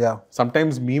art. Yeah.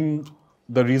 Sometimes memes,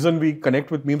 the reason we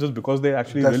connect with memes is because they're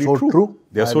actually really so true.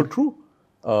 They're so true.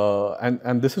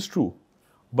 And this is true.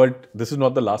 But this is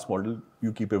not the last model.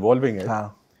 You keep evolving it.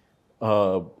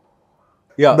 So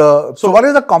what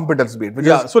is the competence beat?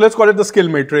 So let's call it the skill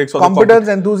matrix. Or competence,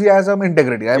 enthusiasm,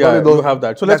 integrity. You have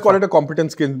that. So let's call it a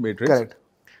competence skill matrix. Correct.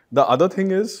 The other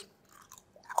thing is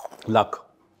luck.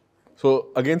 So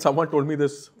again, someone told me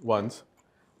this once.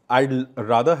 I'd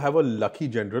rather have a lucky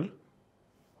general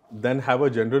than have a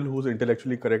general who's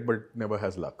intellectually correct but never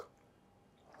has luck.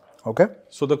 Okay.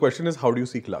 So the question is, how do you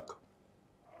seek luck?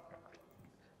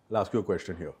 I'll ask you a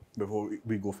question here before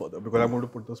we go further, because I'm going to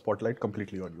put the spotlight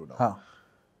completely on you now. Huh.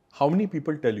 How many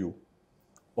people tell you,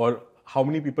 or how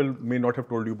many people may not have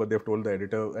told you, but they've told the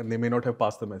editor, and they may not have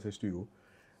passed the message to you,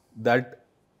 that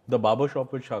the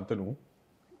barbershop with Shantanu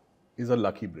is a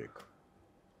lucky break,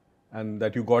 and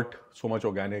that you got so much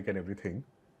organic and everything,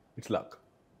 it's luck.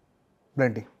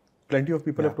 Plenty. Plenty of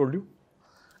people have told you?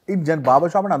 In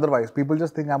barbershop and otherwise, people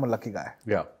just think I'm a lucky guy.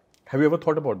 Yeah. Have you ever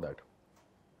thought about that?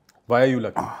 Why are you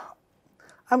lucky?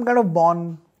 I'm kind of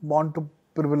born to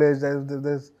privilege. I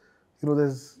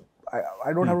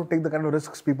don't have to take the kind of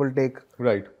risks people take.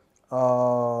 Right.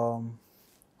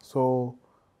 So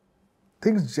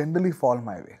things generally fall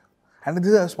my way. And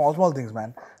these are small things,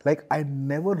 man. Like, I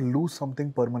never lose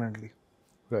something permanently.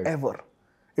 Right. Ever.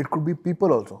 It could be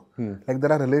people also. Like,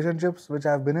 there are relationships which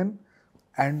I've been in,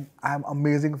 and I'm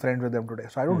amazing friends with them today.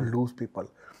 So I don't lose people.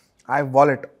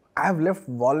 I've left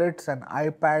wallets and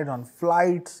iPads on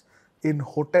flights, in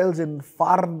hotels, in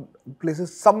far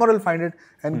places. Someone will find it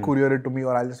and courier it to me,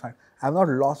 or I'll just find. I've not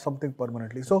lost something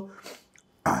permanently. So,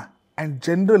 and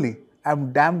generally,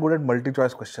 I'm damn good at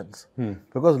multi-choice questions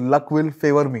because luck will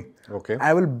favor me. Okay.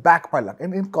 I will back my luck.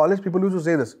 And in college, people used to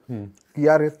say this, कि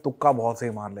यार ये तुक्का बहुत सही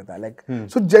मार लेता है. Like,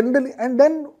 so generally, and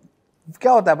then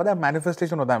क्या होता है पता है,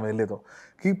 manifestation होता है मेरे लिए तो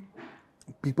कि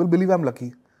people believe I'm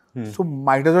lucky, so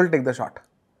might as well take the shot,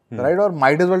 right? Or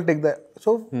might as well take the.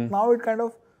 So now it kind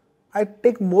of, I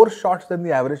take more shots than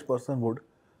the average person would.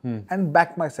 And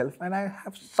back myself, and I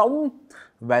have some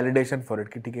validation for it.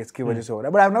 कि ठीक है इसकी वजह से हो रहा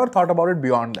है, but I've never thought about it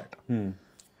beyond that.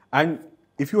 And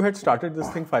if you had started this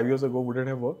thing 5 years ago, would it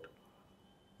have worked?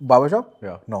 Barbershop?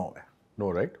 Yeah. No way.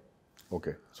 No, right?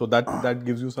 Okay. So that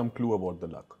gives you some clue about the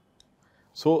luck.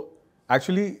 So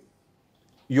actually,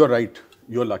 you're right.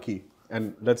 You're lucky,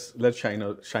 and let's shine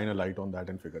a light on that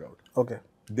and figure out. Okay.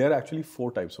 There are actually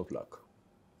 4 types of luck,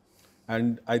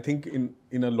 and I think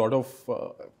in a lot of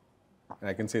and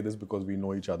I can say this because we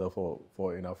know each other for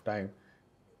enough time.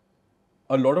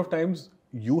 A lot of times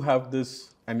you have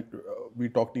this, and we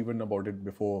talked even about it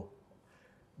before,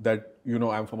 that, you know,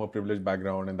 I'm from a privileged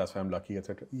background and that's why I'm lucky,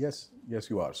 etc. Yes,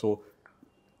 you are. So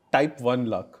type 1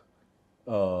 luck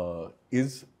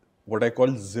is what I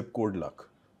call zip code luck.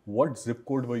 What zip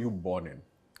code were you born in?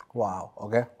 Wow.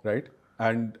 Okay. Right?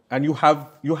 And you have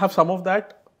some of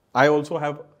that. I also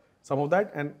have some of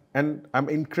that, and I'm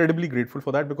incredibly grateful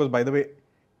for that, because, by the way,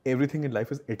 everything in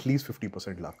life is at least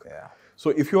 50% luck. Yeah. So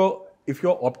if you're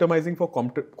optimizing for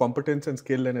competence and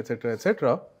skill and etc.,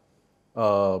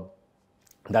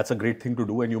 that's a great thing to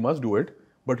do, and you must do it.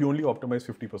 But you only optimize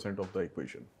 50% of the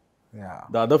equation. Yeah.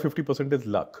 The other 50% is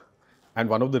luck, and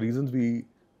one of the reasons we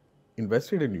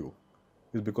invested in you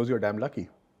is because you're damn lucky.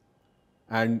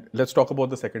 And let's talk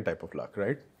about the second type of luck,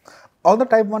 right? All the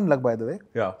type 1 luck, by the way.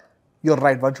 Yeah. You're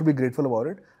right. One should be grateful about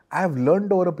it. I have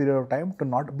learned over a period of time to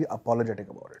not be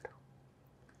apologetic about it.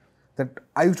 That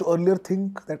I used to earlier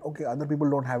think that, okay, other people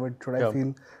don't have it. Should I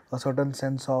feel a certain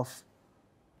sense of,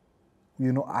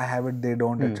 you know, I have it, they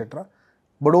don't, etc.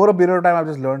 But over a period of time, I've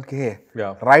just learned, hey,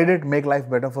 ride it, make life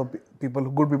better for people,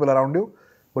 good people around you,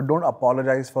 but don't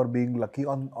apologize for being lucky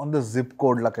on the zip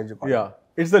code luck, as you call it. Yeah,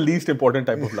 it's the least important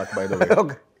type of luck, by the way.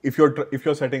 Okay. If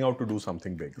you're setting out to do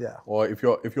something big, or if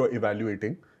you're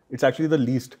evaluating, it's actually the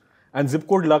least. And zip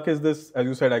code luck is this, as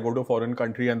you said, I go to a foreign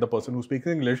country and the person who speaks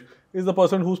English is the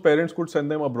person whose parents could send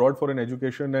them abroad for an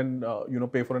education and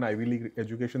pay for an Ivy League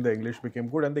education. The English became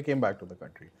good and they came back to the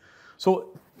country.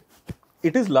 So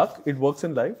it is luck, it works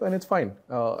in life, and it's fine,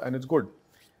 and it's good.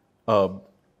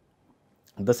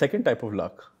 The second type of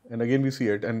luck, and again we see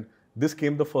it, and this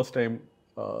came the first time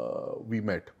we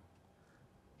met,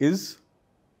 is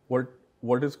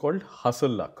what is called hustle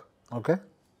luck. Okay.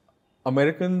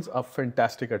 Americans are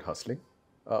fantastic at hustling.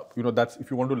 That's, if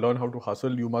you want to learn how to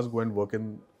hustle, you must go and work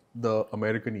in the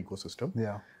American ecosystem.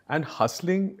 Yeah. And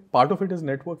hustling, part of it is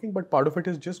networking, but part of it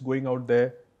is just going out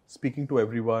there, speaking to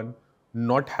everyone,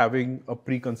 not having a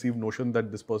preconceived notion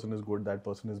that this person is good, that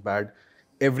person is bad.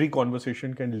 Every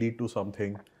conversation can lead to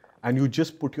something, and you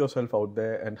just put yourself out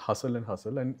there and hustle.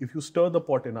 And if you stir the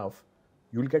pot enough,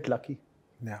 you'll get lucky.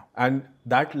 Yeah. And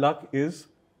that luck is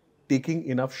taking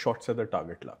enough shots at the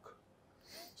target luck.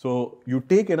 So you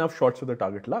take enough shots at the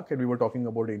target luck, and we were talking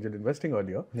about angel investing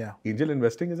earlier. Yeah. Angel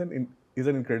investing is an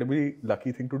incredibly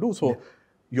lucky thing to do. So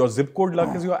your zip code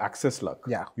luck is your access luck.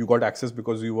 Yeah. You got access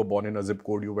because you were born in a zip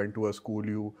code, you went to a school,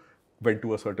 you went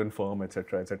to a certain firm,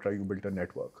 etc., etc. You built a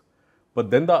network.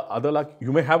 But then the other luck,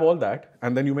 you may have all that,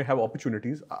 and then you may have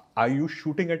opportunities. Are you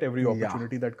shooting at every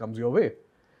opportunity that comes your way?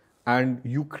 And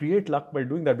you create luck by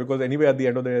doing that, because anyway, at the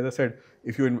end of the day, as I said,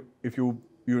 if you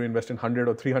you invest in 100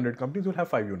 or 300 companies, you'll have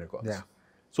 5 unicorns. Yeah.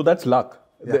 So that's luck.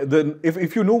 Yeah.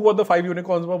 If you knew what the 5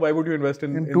 unicorns were, why would you invest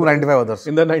in 295 others?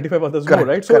 In the 95 others Correct,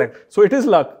 more, right? correct. So it is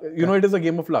luck. You know, it is a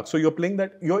game of luck. So you're playing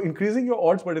that, you're increasing your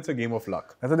odds, but it's a game of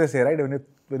luck. That's what they say, right?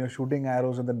 When you're shooting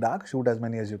arrows in the dark, shoot as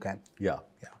many as you can. Yeah.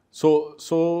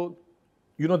 So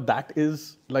you know, that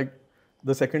is like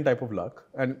the second type of luck,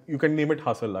 and you can name it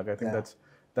hustle luck. I think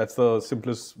that's the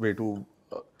simplest way to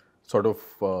sort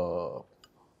of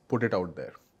put it out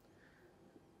there.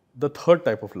 The third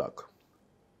type of luck,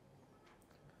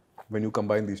 when you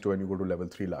combine these two and you go to level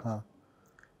 3 luck,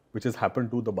 which has happened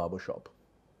to the BarberShop.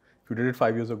 If you did it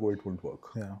 5 years ago, it wouldn't work.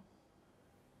 Yeah.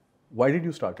 Why did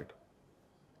you start it?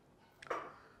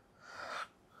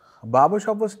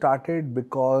 BarberShop was started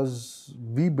because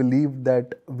we believed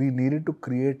that we needed to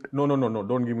create... No.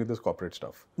 Don't give me this corporate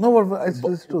stuff. No, but it's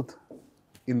the truth.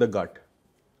 In the gut.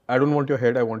 I don't want your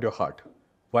head, I want your heart.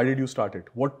 Why did you start it?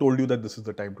 What told you that this is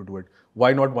the time to do it?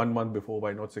 Why not 1 month before?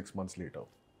 Why not 6 months later?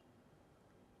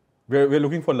 We're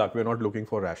looking for luck. We're not looking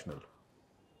for rational.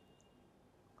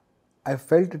 I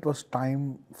felt it was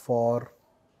time for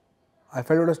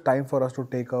us to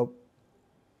take a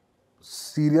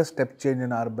serious step change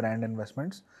in our brand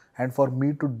investments, and for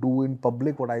me to do in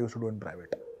public what I used to do in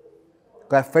private.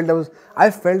 I felt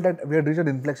that we had reached an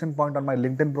inflection point on my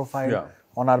LinkedIn profile,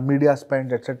 on our media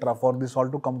spend, etc., for this all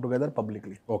to come together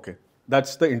publicly. Okay.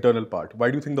 That's the internal part. Why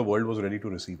do you think the world was ready to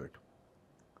receive it?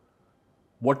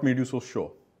 What made you so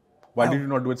sure? Why did you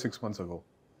not do it 6 months ago?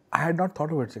 I had not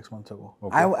thought of it 6 months ago.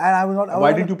 Okay.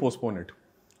 Why did you postpone it?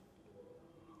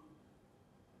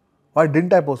 Why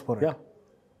didn't I postpone it? Yeah.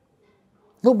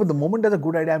 No, but the moment there's a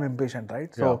good idea, I'm impatient,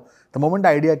 right? So the moment the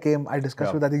idea came, I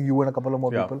discussed with, I think, you and a couple of more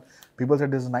people. People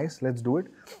said, this is nice, let's do it.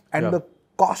 And the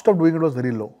cost of doing it was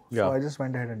very low. So I just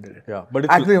went ahead and did it. Yeah. But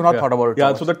actually, I've not thought about it.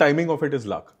 Yeah, so the timing of it is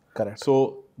luck. Correct.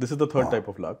 So this is the third type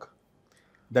of luck.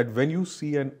 That when you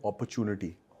see an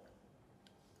opportunity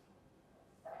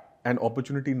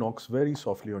knocks very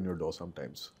softly on your door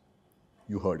sometimes.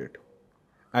 You heard it.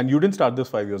 And you didn't start this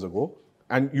 5 years ago.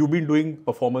 And you've been doing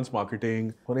performance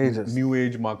marketing, for ages, new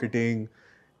age marketing,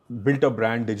 built a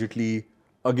brand digitally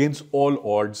against all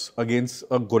odds, against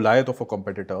a Goliath of a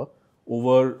competitor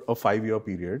over a 5-year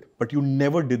period. But you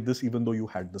never did this even though you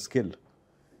had the skill.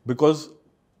 Because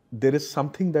there is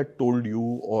something that told you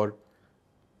or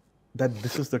that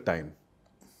this is the time.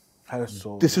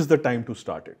 This is the time to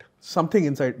start it. Something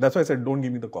inside, that's why I said don't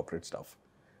give me the corporate stuff.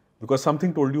 Because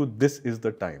something told you this is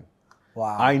the time.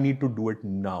 Wow. I need to do it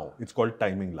now. It's called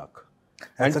timing luck.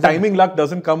 And timing luck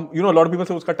doesn't come, you know, a lot of people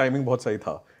say uska timing bahut sahi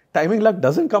tha. Timing luck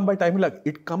doesn't come by timing luck.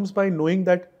 It comes by knowing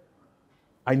that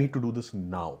I need to do this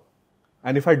now.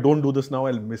 And if I don't do this now,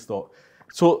 I'll miss the...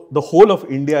 So the whole of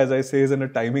India, as I say, is in a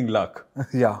timing luck.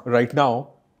 Right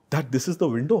now, that this is the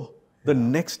window. The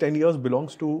next 10 years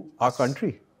belongs to our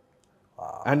country.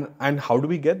 And how do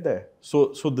we get there?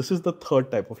 So this is the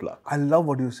third type of luck. I love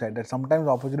what you said, that sometimes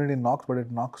opportunity knocks, but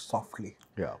it knocks softly.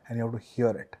 Yeah. And you have to hear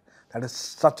it. That is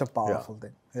such a powerful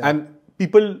thing. Yeah. And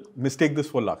people mistake this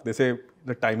for luck. They say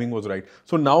the timing was right.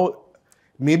 So now,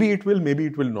 maybe it will, maybe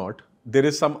it will not. There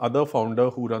is some other founder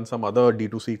who runs some other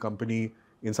D2C company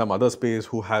in some other space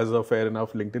who has a fair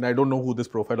enough LinkedIn. I don't know who this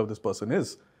profile of this person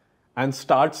is. And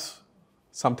starts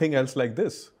something else like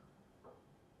this.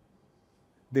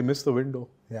 They missed the window.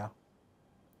 Yeah.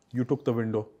 You took the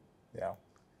window. Yeah.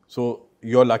 So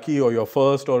you're lucky, or you're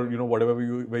first, or you know, whatever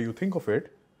way you think of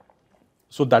it.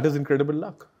 So that is incredible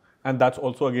luck. And that's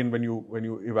also, again, when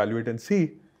you evaluate and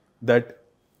see that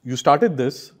you started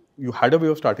this, you had a way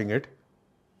of starting it.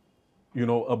 You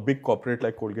know, a big corporate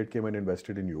like Colgate came and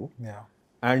invested in you. Yeah.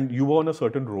 And you were on a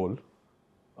certain role.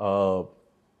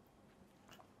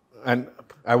 And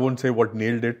I won't say what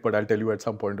nailed it, but I'll tell you at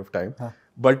some point of time.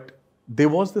 But there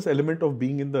was this element of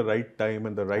being in the right time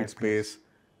and the right space.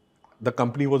 The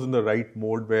company was in the right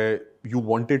mode where you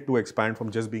wanted to expand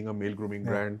from just being a male grooming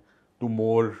brand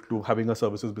to having a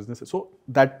services business. So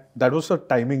that was a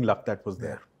timing luck that was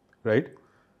there, right?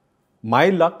 My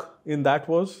luck in that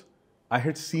was I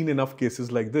had seen enough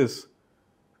cases like this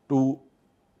to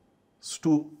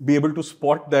be able to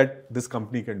spot that this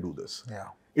company can do this. Yeah.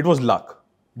 It was luck,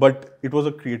 but it was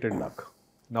a created luck.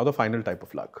 Now the final type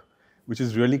of luck, which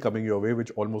is really coming your way,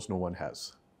 which almost no one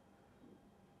has.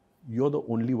 You're the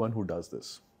only one who does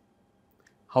this.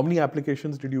 How many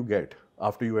applications did you get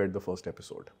after you aired the first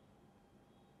episode?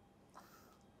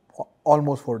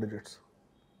 Almost 4 digits.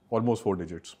 Almost 4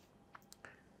 digits.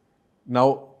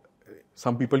 Now,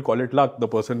 some people call it luck. The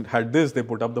person had this, they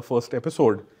put up the first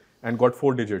episode and got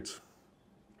 4 digits.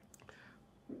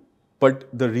 But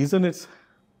the reason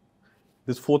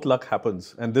this fourth luck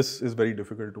happens, and this is very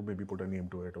difficult to maybe put a name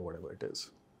to it or whatever it is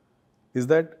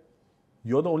that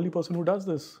you're the only person who does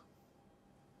this.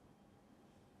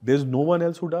 There's no one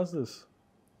else who does this.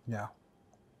 Yeah.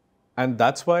 And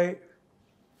that's why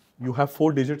you have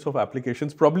 4 digits of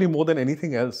applications, probably more than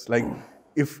anything else. Like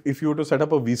if you were to set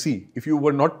up a VC, if you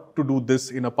were not to do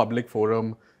this in a public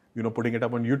forum, putting it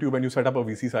up on YouTube, and you set up a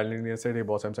VC silently and said, hey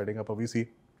boss, I'm setting up a VC,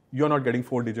 you're not getting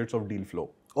 4 digits of deal flow.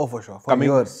 Oh, for sure. For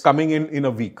years. Coming in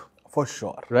a week. For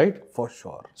sure. Right? For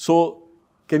sure. So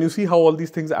can you see how all these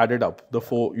things added up? The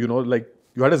 4, like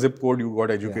you had a zip code, you got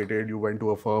educated, you went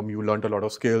to a firm, you learned a lot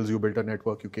of skills, you built a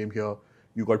network, you came here,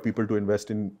 you got people to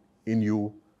invest in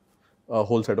you, a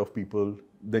whole set of people.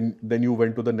 Then you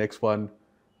went to the next one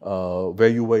where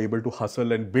you were able to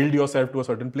hustle and build yourself to a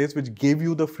certain place, which gave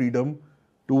you the freedom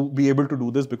to be able to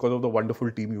do this because of the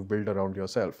wonderful team you've built around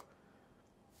yourself.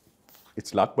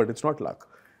 It's luck, but it's not luck.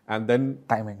 And then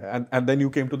timing. And then you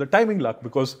came to the timing luck,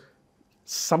 because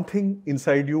something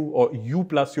inside you, or you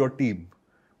plus your team,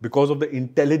 because of the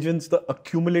intelligence, the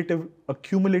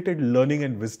accumulated learning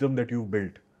and wisdom that you've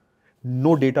built,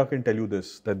 no data can tell you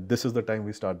this, that this is the time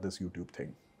we start this YouTube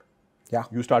thing. Yeah.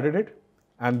 You started it,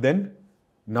 and then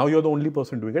now you're the only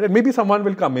person doing it. And maybe someone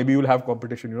will come, maybe you'll have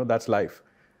competition, that's life.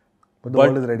 But the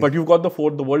world is ready. But you've got the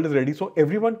 4th, the world is ready. So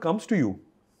everyone comes to you,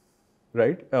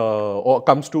 right? Or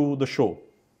comes to the show.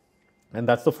 And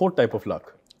that's the 4th type of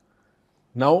luck.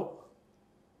 Now,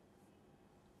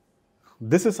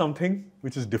 this is something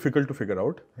which is difficult to figure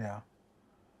out. Yeah.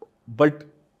 But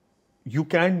you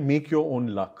can make your own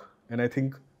luck. And I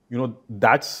think,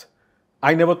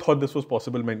 I never thought this was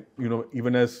possible,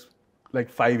 even as like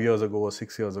 5 years ago or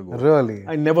 6 years ago. Really?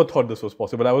 I never thought this was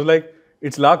possible. I was like,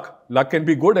 it's luck. Luck can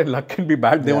be good and luck can be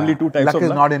bad. There are only 2 types of luck. Luck is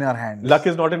not in your hands. Luck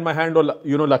is not in my hand, or,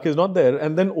 luck is not there.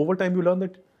 And then over time you learn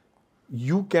that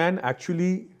you can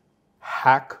actually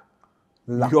hack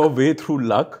your way through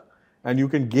luck, and you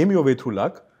can game your way through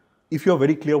luck if you're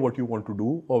very clear what you want to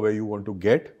do or where you want to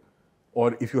get,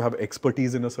 or if you have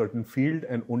expertise in a certain field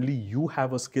and only you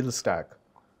have a skill stack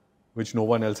which no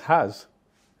one else has.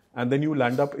 And then you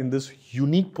land up in this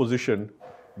unique position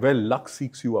where luck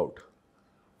seeks you out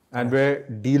and where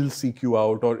deals seek you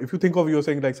out. Or if you think of, you're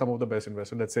saying like some of the best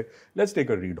investors, let's take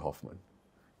a Reid Hoffman.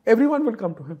 Everyone will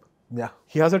come to him. Yeah.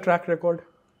 He has a track record,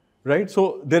 right?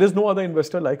 So there is no other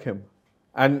investor like him.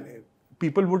 And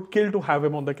people would kill to have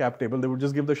him on the cap table. They would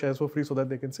just give the shares for free so that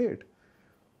they can say it.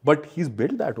 But he's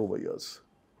built that over years.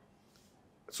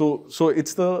 So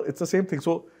it's the same thing.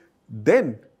 So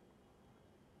then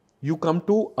you come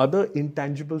to other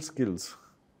intangible skills.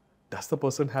 Does the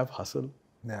person have hustle?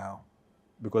 Yeah.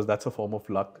 Because that's a form of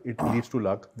luck. It leads to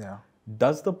luck. Yeah.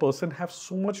 Does the person have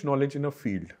so much knowledge in a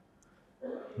field,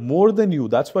 more than you?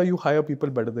 That's why you hire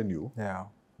people better than you. Yeah.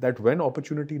 That when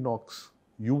opportunity knocks,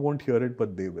 you won't hear it,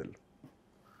 but they will.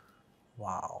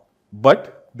 Wow.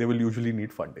 But they will usually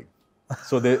need funding.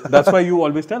 So that's why you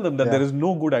always tell them that there is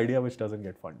no good idea which doesn't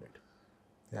get funded.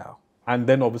 Yeah. And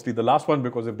then obviously the last one,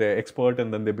 because if they're expert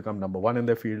and then they become number 1 in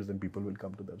their fields, then people will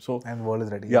come to them. So and world is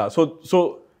ready. Yeah.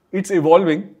 So it's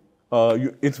evolving.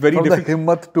 It's very difficult. From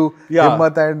the Himmat to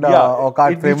Himmat and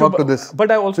Auqat framework to this.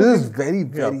 But I also this think, is very,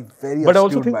 very, very. But I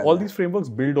also think all these frameworks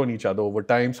build on each other over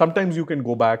time. Sometimes you can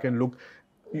go back and look,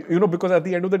 because at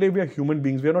the end of the day, we are human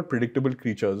beings. We are not predictable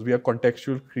creatures. We are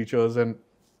contextual creatures, and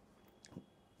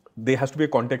there has to be a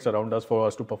context around us for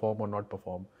us to perform or not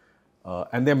perform.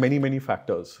 And there are many, many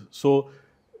factors. So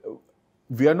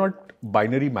we are not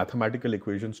binary mathematical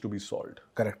equations to be solved.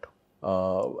 Correct.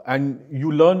 And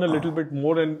you learn a little bit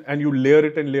more and you layer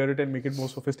it and make it more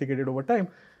sophisticated over time.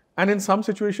 And in some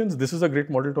situations, this is a great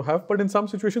model to have. But in some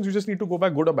situations, you just need to go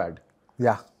back, good or bad.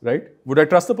 Yeah. Right? Would I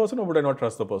trust the person or would I not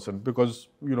trust the person? Because,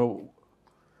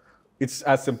 it's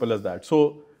as simple as that.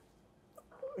 So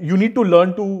you need to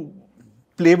learn to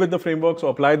play with the frameworks or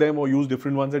apply them or use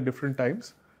different ones at different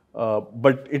times.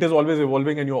 But it is always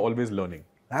evolving and you're always learning.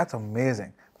 That's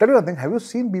amazing. Tell me one thing, have you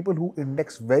seen people who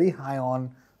index very high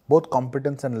on both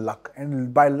competence and luck?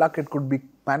 And by luck, it could be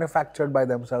manufactured by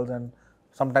themselves and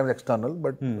sometimes external,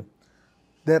 but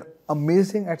they're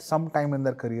amazing at some time in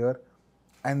their career.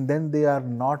 And then they are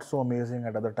not so amazing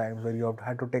at other times where you have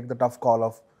had to take the tough call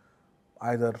of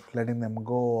either letting them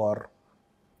go or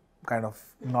kind of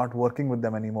not working with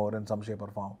them anymore in some shape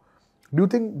or form. Do you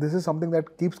think this is something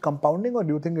that keeps compounding, or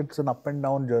do you think it's an up and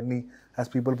down journey as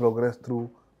people progress through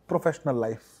professional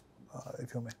life,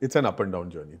 if you may? It's an up and down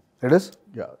journey. It is?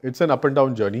 Yeah, it's an up and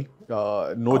down journey.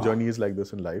 No journey is like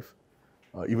this in life,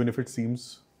 even if it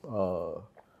seems.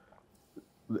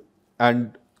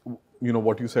 And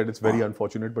what you said, it's very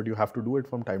unfortunate, but you have to do it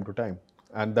from time to time.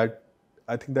 And that,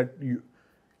 I think that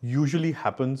usually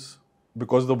happens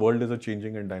because the world is a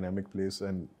changing and dynamic place,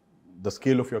 and the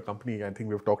scale of your company, I think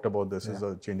we've talked about this, is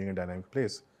a changing and dynamic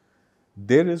place.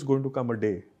 There is going to come a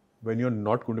day when you're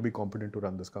not going to be competent to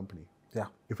run this company. Yeah.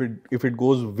 If it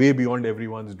goes way beyond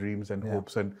everyone's dreams and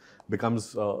hopes and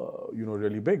becomes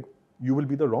really big, you will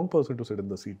be the wrong person to sit in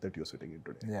the seat that you're sitting in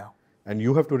today. Yeah. And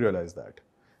you have to realize that.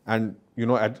 And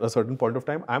at a certain point of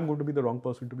time, I'm going to be the wrong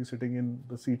person to be sitting in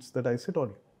the seats that I sit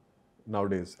on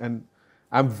nowadays. And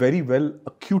I'm very well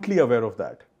acutely aware of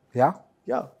that. Yeah.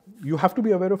 Yeah. You have to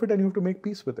be aware of it and you have to make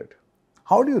peace with it.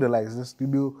 How do you realize this?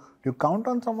 Do you count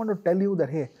on someone to tell you that,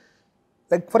 hey,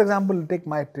 like for example, take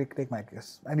my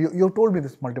case. And you've told me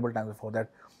this multiple times before, that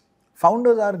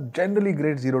founders are generally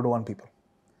great 0 to 1 people.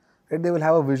 Right? They will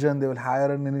have a vision, they will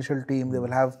hire an initial team, they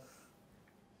will have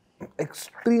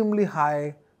extremely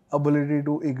high ability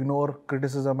to ignore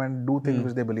criticism and do things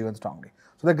which they believe in strongly.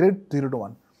 So they're great 0 to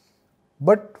 1.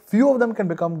 But few of them can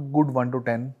become good 1 to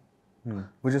 10,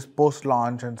 which is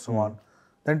post-launch and so on.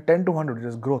 Then 10 to 100, which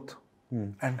is growth.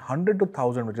 And 100 to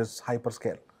 1000, which is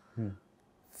hyperscale.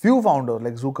 Few founders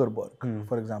like Zuckerberg,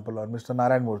 for example, or Mr.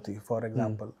 Narayan Murthy, for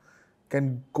example,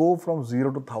 can go from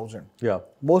 0 to 1000. Yeah.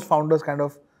 Most founders kind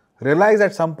of realize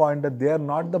at some point that they are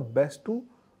not the best to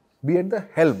be at the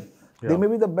helm. Yeah. They may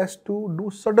be the best to do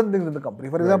certain things in the company.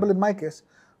 For example, in my case,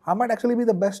 I might actually be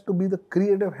the best to be the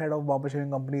creative head of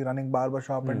barbershaving company, running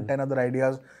BarberShop and 10 other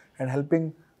ideas, and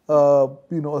helping a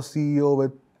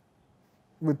CEO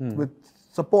with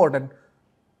support, and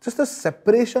just the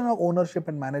separation of ownership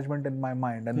and management in my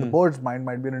mind and the board's mind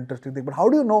might be an interesting thing. But how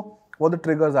do you know what the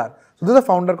triggers are? So this is a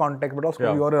founder context, but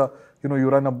also you're you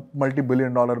run a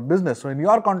multi-billion-dollar business. So in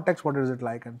your context, what is it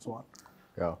like, and so on?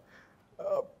 Yeah.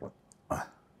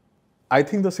 I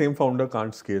think the same founder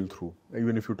can't scale through,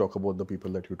 even if you talk about the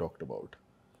people that you talked about.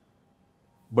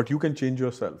 But you can change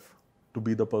yourself to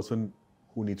be the person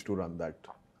who needs to run that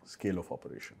scale of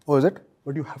operation. Oh, is it?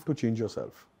 But you have to change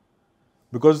yourself.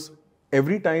 Because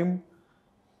every time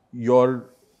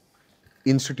your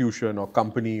institution or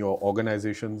company or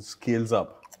organization scales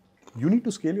up, you need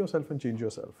to scale yourself and change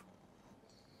yourself.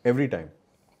 Every time.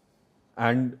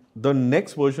 And the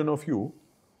next version of you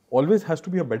always has to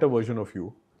be a better version of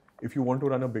you if you want to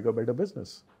run a bigger, better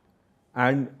business.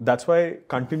 And that's why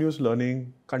continuous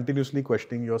learning, continuously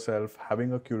questioning yourself,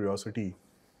 having a curiosity,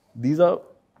 these are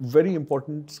very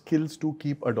important skills to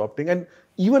keep adopting. And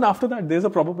even after that, there's a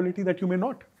probability that you may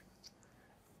not.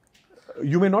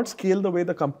 You may not scale the way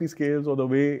the company scales or the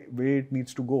way it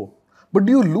needs to go. But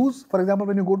do you lose, for example,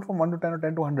 when you go from 1 to 10 or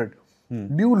 10 to 100,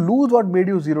 do you lose what made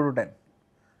you 0 to 10?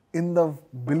 In the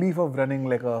belief of running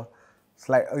like a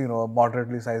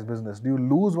moderately sized business, do you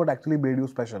lose what actually made you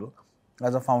special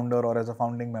as a founder or as a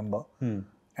founding member?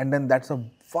 And then that's a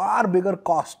far bigger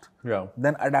cost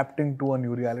than adapting to a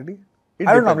new reality?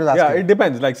 I don't know, I'm just asking. Yeah, it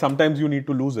depends. Like sometimes you need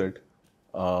to lose it.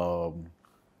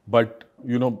 But,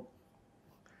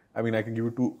 I mean, I can give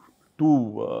you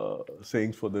two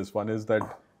sayings for this. One is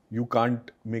that you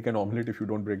can't make an omelette if you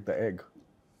don't break the egg,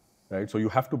 right? So you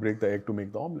have to break the egg to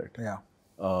make the omelette. Yeah.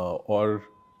 Or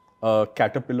a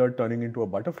caterpillar turning into a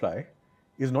butterfly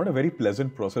is not a very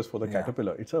pleasant process for the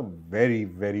caterpillar. It's a very,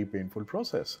 very painful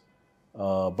process.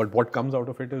 But what comes out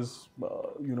of it is,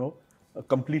 a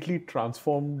completely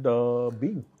transformed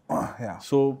being.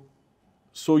 So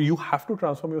you have to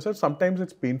transform yourself. Sometimes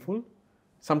it's painful.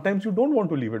 Sometimes you don't want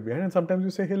to leave it behind. And sometimes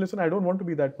you say, hey, listen, I don't want to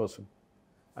be that person.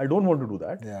 I don't want to do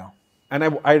that. Yeah. And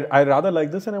I rather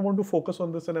like this and I want to focus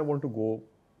on this and I want to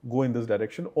go in this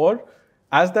direction. Or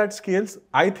as that scales,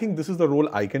 I think this is the role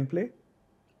I can play.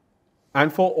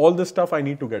 And for all this stuff, I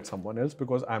need to get someone else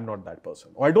because I'm not that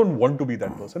person. Or I don't want to be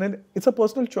that person. And it's a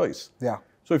personal choice. Yeah.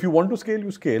 So if you want to scale,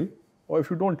 you scale. Or if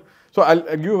you don't. So I'll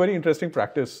give you a very interesting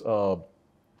practice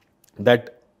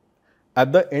that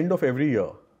at the end of every year,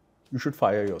 you should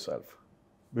fire yourself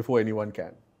before anyone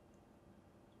can.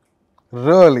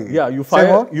 Really? Yeah, you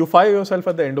fire yourself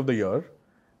at the end of the year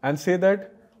and say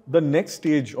that the next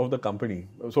stage of the company,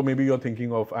 so maybe you're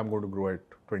thinking of, I'm going to grow at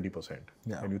 20%.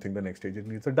 Yeah. And you think the next stage it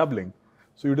needs a doubling.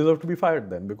 So you deserve to be fired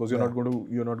then because you're not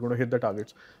going to hit the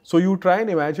targets. So you try and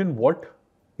imagine what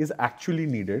is actually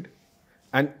needed.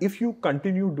 And if you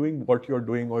continue doing what you're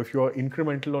doing, or if you're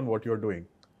incremental on what you're doing,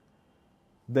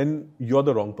 then you're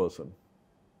the wrong person.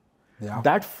 Yeah.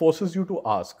 That forces you to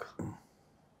ask,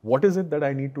 what is it that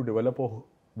I need to develop, or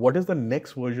what is the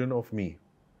next version of me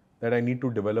that I need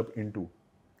to develop into?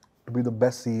 To be the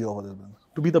best CEO for this business.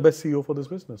 To be the best CEO for this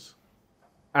business.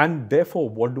 And therefore,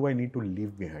 what do I need to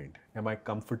leave behind? Am I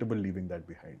comfortable leaving that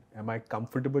behind? Am I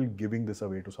comfortable giving this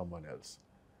away to someone else?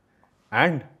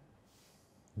 And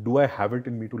do I have it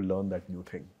in me to learn that new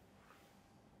thing?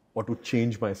 or to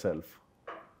change myself,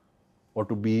 or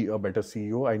to be a better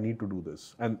CEO, I need to do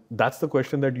this. And that's the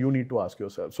question that you need to ask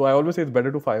yourself. So I always say it's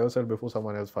better to fire yourself before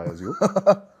someone else fires you,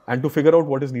 and to figure out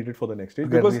what is needed for the next stage.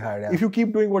 Because if you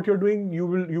keep doing what you're doing, you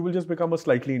will just become a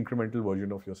slightly incremental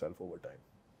version of yourself over time.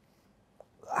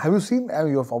 Have you seen?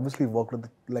 You have obviously worked with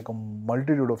like a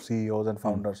multitude of CEOs and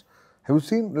founders. Have you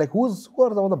seen like who are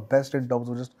some of the best in terms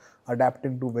of just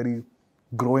adapting to very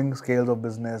growing scales of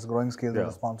business, growing scales of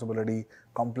responsibility,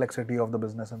 complexity of the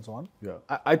business, and so on? Yeah,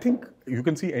 I think you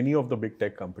can see any of the big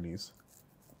tech companies,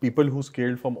 people who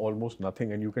scaled from almost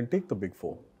nothing, and you can take the big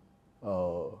four.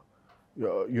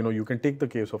 You can take the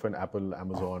case of an Apple,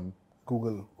 Amazon,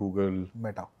 Google,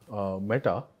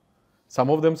 Meta. Some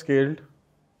of them scaled,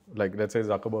 like let's say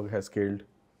Zuckerberg has scaled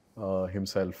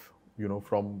himself,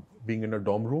 from being in a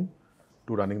dorm room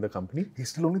to running the company. He's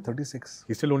still only 36.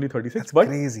 That's but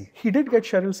crazy. He did get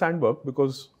Sheryl Sandberg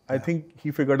because I think he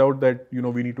figured out that,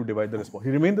 we need to divide the responsibility.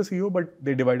 He remained the CEO, but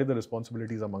they divided the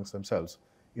responsibilities amongst themselves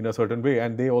in a certain way.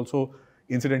 And they also,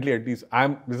 incidentally, at least,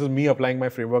 this is me applying my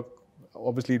framework.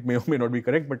 Obviously, it may or may not be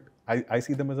correct, but I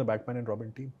see them as a Batman and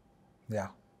Robin team. Yeah.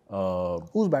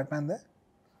 Who's Batman there?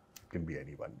 Can be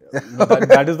anyone.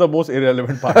 That is the most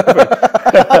irrelevant part of it.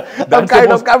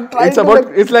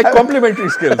 It's like complementary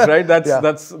skills, right? That's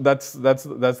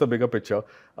the bigger picture.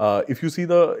 If you see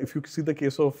the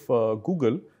case of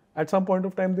Google, at some point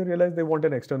of time they realized they want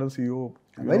an external CEO.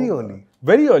 Very early.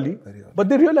 But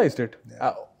they realized it,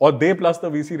 or they plus the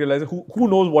VC realized. Who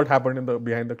knows what happened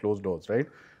behind the closed doors, right?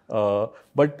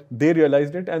 But they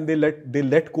realized it, and they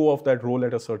let go of that role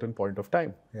at a certain point of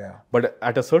time. Yeah. But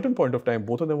at a certain point of time,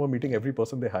 both of them were meeting every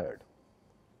person they hired.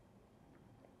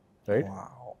 Right?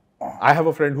 Wow. I have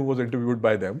a friend who was interviewed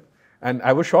by them, and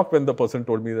I was shocked when the person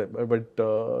told me that.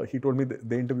 But he told me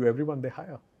they interview everyone they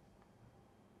hire.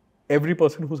 Every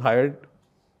person who's hired,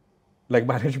 like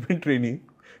management trainee,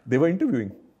 they were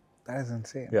interviewing. That is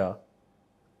insane. Yeah.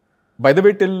 By the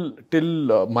way,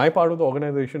 till my part of the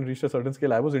organization reached a certain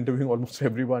scale, I was interviewing almost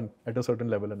everyone at a certain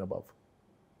level and above.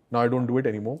 Now I don't do it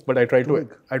anymore, but I try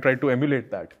to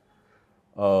emulate that.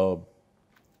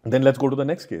 Then let's go to the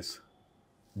next case,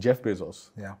 Jeff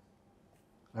Bezos. Yeah.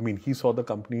 I mean, he saw the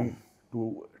company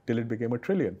till it became $1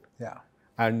 trillion. Yeah.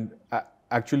 And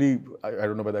actually, I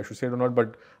don't know whether I should say it or not,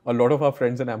 but a lot of our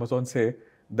friends in Amazon say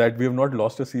that we have not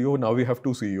lost a CEO. Now we have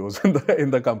 2 CEOs in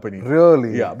the company.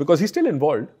 Really? Yeah, because he's still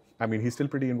involved. I mean, he's still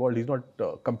pretty involved. He's not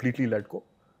completely let go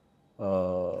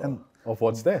of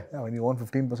what's there. Yeah, when you own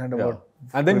 15% of a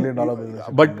 $1 billion business.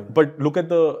 But look at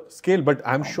the scale. But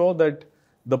I'm sure that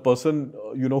the person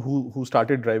who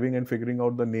started driving and figuring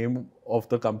out the name of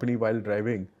the company while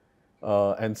driving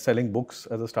and selling books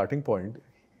as a starting point,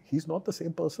 he's not the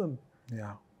same person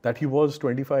that he was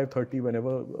 25, 30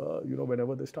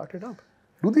 whenever they started up.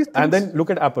 Do these things? And then look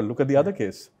at Apple. Look at the other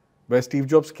case, where Steve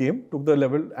Jobs came, took the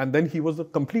level, and then he was the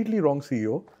completely wrong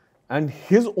CEO, and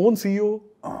his own CEO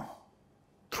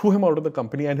threw him out of the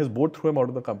company, and his board threw him out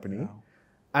of the company,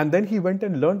 and then he went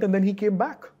and learned, and then he came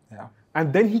back. Yeah.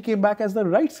 And then he came back as the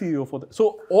right CEO for that.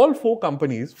 So all 4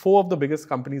 companies, 4 of the biggest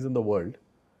companies in the world,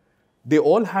 they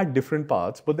all had different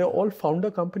paths, but they're all founder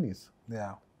companies.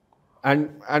 Yeah. And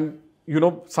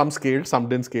some scaled, some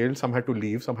didn't scale, some had to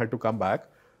leave, some had to come back.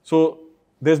 So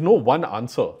there's no one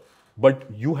answer, but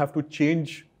you have to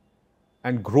change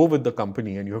and grow with the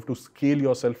company, and you have to scale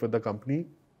yourself with the company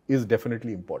is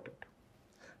definitely important.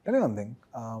 Tell me one thing.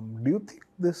 Do you think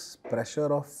this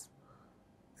pressure of,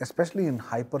 especially in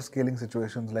hyper-scaling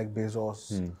situations like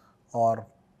Bezos or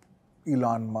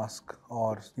Elon Musk,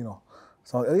 or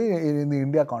so in the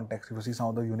India context, if you see some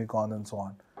of the unicorns and so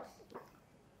on,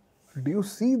 do you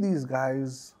see these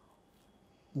guys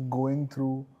going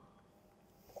through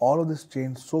all of this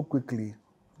change so quickly,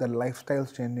 their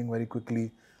lifestyles changing very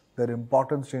quickly, their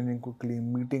importance changing quickly,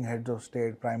 meeting heads of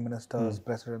state, prime ministers,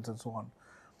 presidents, and so on,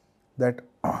 that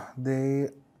they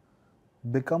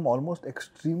become almost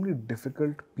extremely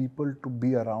difficult people to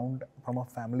be around from a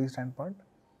family standpoint?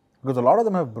 Because a lot of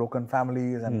them have broken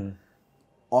families and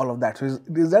all of that. So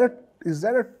is that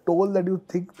a toll that you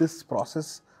think this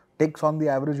process takes on the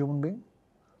average human being?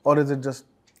 Or is it just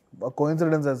a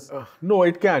coincidence? No,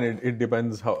 it can. It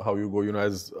depends how you go.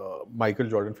 As Michael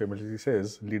Jordan famously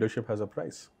says, leadership has a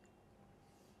price.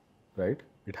 Right?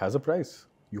 It has a price.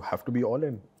 You have to be all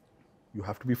in. You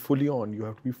have to be fully on. You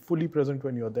have to be fully present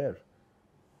when you're there.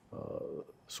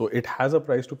 So it has a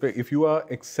price to pay. If you are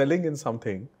excelling in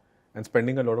something and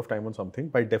spending a lot of time on something,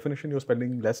 by definition, you're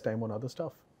spending less time on other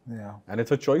stuff. Yeah. And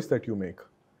it's a choice that you make.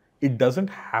 It doesn't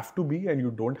have to be, and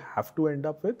you don't have to end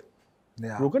up with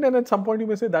broken. And at some point you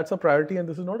may say that's a priority and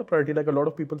this is not a priority. Like a lot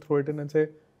of people throw it in and say,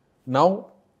 now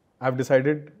I've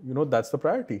decided, that's the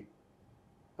priority.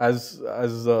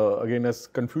 Again, as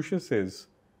Confucius says,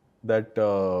 that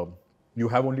you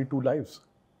have only 2 lives,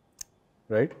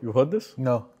 right? You heard this?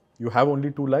 No. You have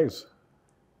only 2 lives.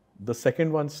 The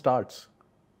second one starts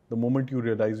the moment you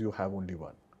realize you have only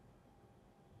one.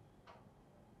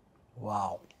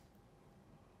 Wow.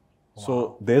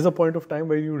 So there's a point of time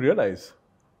where you realize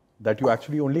that you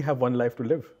actually only have one life to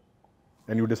live.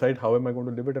 And you decide, how am I going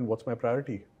to live it and what's my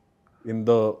priority? There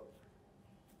are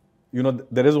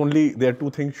 2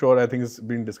 things, sure, I think it's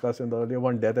been discussed in the earlier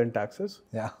one, death and taxes.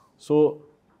 Yeah. So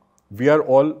we are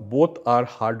both our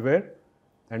hardware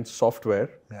and software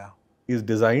is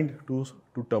designed to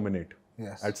terminate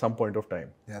at some point of time.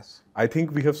 Yes. I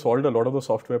think we have solved a lot of the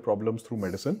software problems through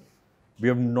medicine. We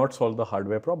have not solved the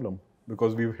hardware problem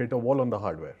because we've hit a wall on the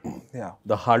hardware. Yeah.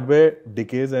 The hardware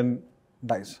decays and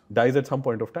dies at some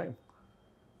point of time.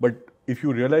 But if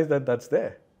you realize that that's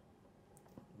there,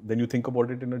 then you think about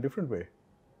it in a different way.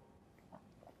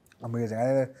 Amazing.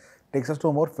 It takes us to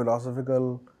a more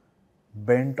philosophical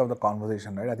bent of the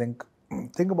conversation, right? I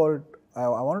think about it. I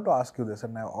wanted to ask you this,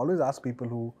 and I always ask people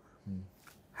who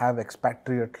have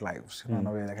expatriate lives, in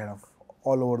a way, like kind of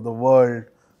all over the world,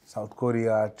 South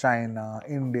Korea, China,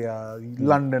 India,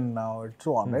 London now, and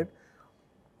so on, right?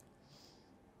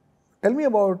 Tell me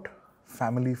about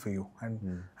family for you.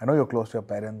 And I know you're close to your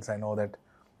parents. I know that,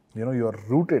 you're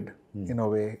rooted in a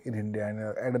way in India, and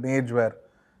you're at an age where,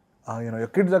 your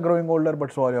kids are growing older,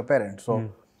 but so are your parents. So,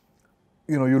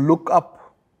 you look up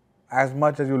as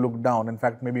much as you look down. In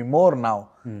fact, maybe more now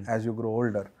as you grow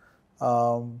older.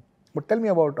 But tell me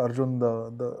about Arjun,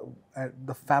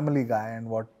 the family guy, and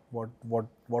what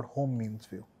home means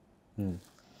for you.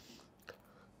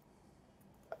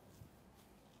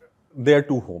 There are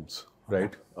 2 homes,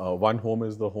 right? One home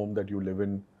is the home that you live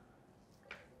in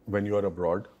when you are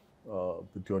abroad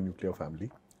with your nuclear family.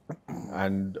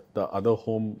 And the other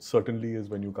home certainly is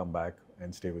when you come back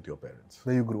and stay with your parents.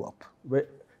 Where you grew up. Where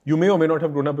you may or may not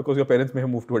have grown up because your parents may have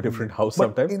moved to a different house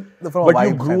sometime. But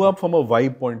you grew up from a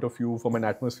vibe point of view, from an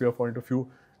atmosphere point of view,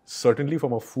 certainly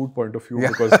from a food point of view,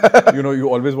 because you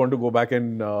always want to go back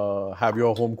and have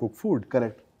your home cooked food.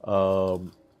 Correct.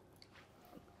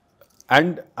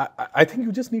 And I think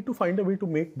you just need to find a way to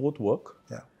make both work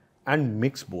and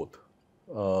mix both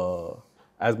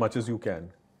as much as you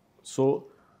can. So,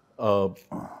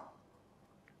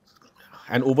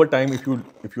 and over time, if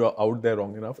you are out there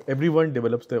long enough, everyone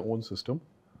develops their own system.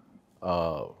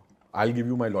 I'll give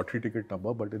you my lottery ticket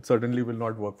number, but it certainly will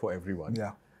not work for everyone.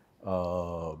 Yeah.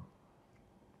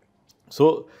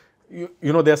 So,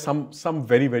 there are some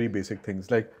very, very basic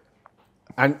things like,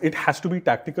 and it has to be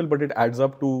tactical, but it adds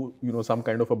up to, some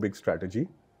kind of a big strategy,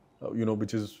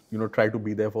 which is, try to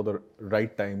be there for the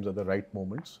right times at the right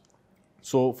moments.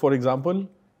 So, for example,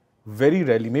 very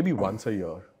rarely, maybe once a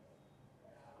year,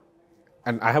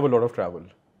 and I have a lot of travel.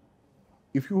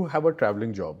 If you have a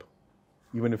traveling job,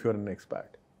 even if you're an expat,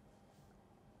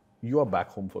 you are back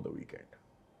home for the weekend.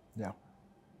 Yeah.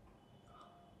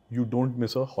 You don't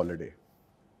miss a holiday,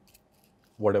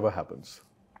 whatever happens.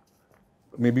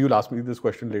 Maybe you'll ask me this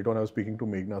question later on. I was speaking to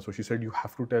Meghna, so she said, you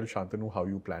have to tell Shantanu how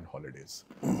you plan holidays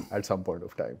at some point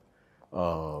of time.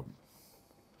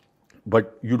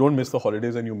 But you don't miss the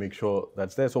holidays and you make sure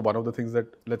that's there. So one of the things that,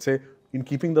 let's say, in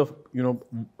keeping the,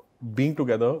 being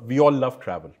together, we all love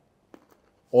travel.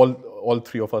 All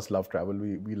 3 of us love travel.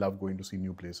 We love going to see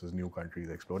new places, new countries,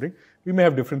 exploring. We may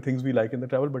have different things we like in the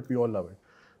travel, but we all love it.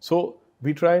 So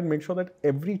we try and make sure that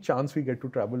every chance we get to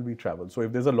travel, we travel. So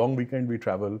if there's a long weekend, we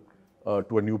travel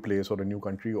to a new place or a new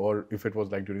country, or if it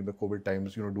was like during the COVID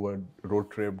times, do a road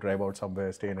trip, drive out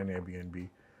somewhere, stay in an Airbnb.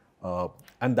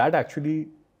 And that actually,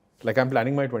 like I'm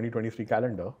planning my 2023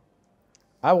 calendar,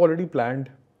 I've already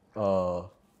planned,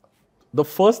 the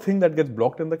first thing that gets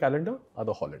blocked in the calendar are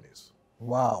the holidays.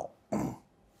 Wow.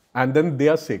 And then they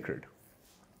are sacred.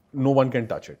 No one can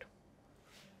touch it.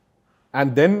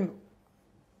 And then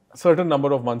a certain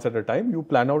number of months at a time, you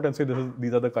plan out and say,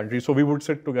 these are the countries. So we would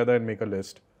sit together and make a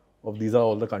list of these are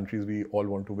all the countries we all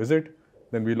want to visit.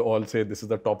 Then we'll all say, this is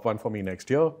the top one for me next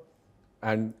year.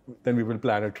 And then we will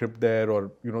plan a trip there,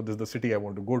 or, this is the city I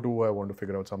want to go to, I want to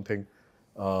figure out something.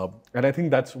 And I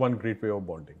think that's one great way of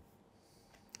bonding.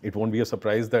 It won't be a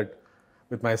surprise that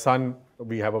with my son,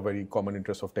 we have a very common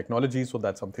interest of technology. So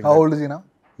that's something. How old is he now?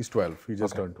 He's 12. He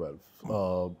just turned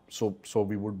 12. So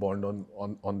we would bond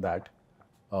on that.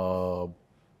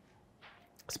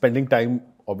 Spending time,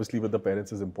 obviously, with the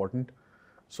parents is important.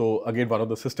 So again, one of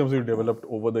the systems we've developed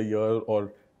over the year,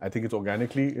 or I think it's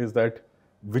organically, is that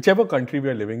whichever country we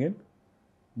are living in,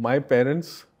 my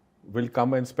parents will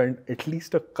come and spend at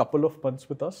least a couple of months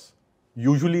with us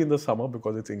usually in the summer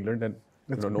because it's England and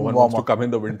no one warmer. wants to come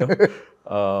in the winter.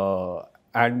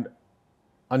 And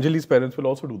Anjali's parents will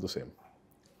also do the same.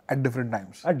 At different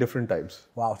times. At different times.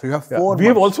 Wow. So you have 4 We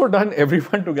have months. also done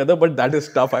everyone together, but that is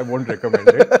tough. I won't recommend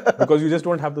it because you just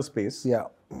don't have the space. Yeah.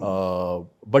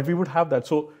 But we would have that.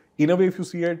 So in a way, if you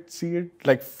see it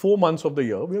like 4 months of the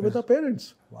year, we are with our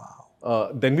parents.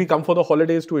 Wow. Then we come for the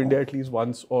holidays to India at least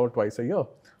once or twice a year.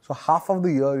 So half of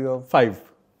the year you have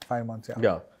 5 months.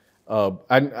 Yeah. Yeah.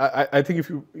 And I think if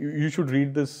you should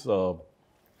read this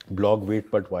blog, Wait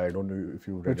But Why. I don't know if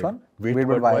you read Which it. one? Wait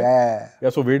But Why. Yeah.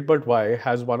 So Wait But Why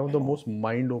has one of the most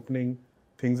mind-opening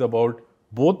things about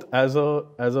both as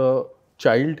a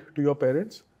child to your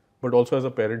parents, but also as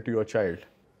a parent to your child,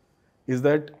 is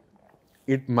that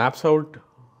it maps out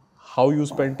how you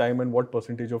spend time and what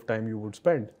percentage of time you would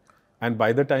spend. And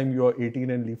by the time you are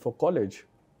 18 and leave for college,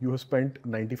 you have spent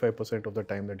 95% of the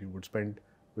time that you would spend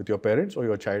with your parents or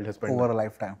your child has spent Over a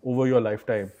lifetime. Over your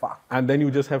lifetime. Fuck. And then you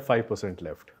just have 5%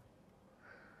 left.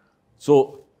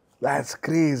 So That's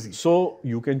crazy. so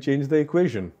you can change the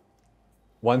equation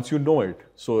once you know it.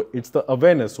 So it's the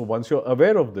awareness. So once you're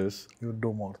aware of this, You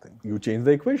do more things. you change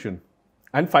the equation.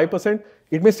 And 5%,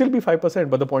 it may still be 5%,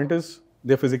 but the point is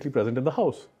they're physically present in the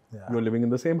house. Yeah. You're living in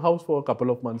the same house for a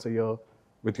couple of months a year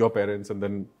with your parents, and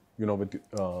then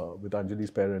with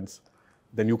Anjali's parents.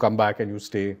 Then you come back and you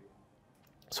stay.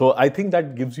 So I think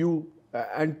that gives you,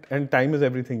 and time is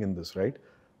everything in this, right?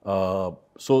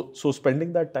 So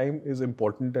spending that time is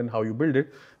important and how you build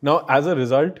it. Now, as a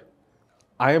result,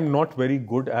 I am not very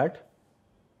good at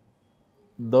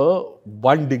the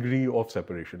 1 degree of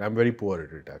separation. I'm very poor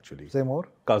at it, actually. Say more.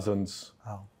 Cousins,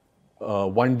 How?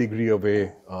 1 degree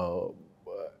away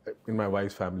in my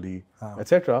wife's family,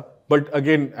 etc. But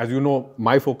again, as you know,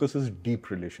 my focus is deep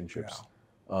relationships.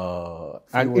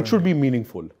 And it should be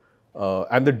meaningful.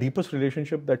 And the deepest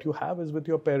relationship that you have is with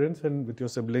your parents and with your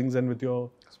siblings and with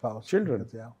your Spouse. children.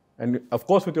 Yeah. And of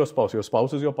course with your spouse. Your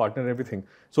spouse is your partner and everything.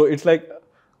 So it's like,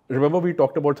 remember we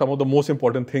talked about some of the most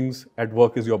important things at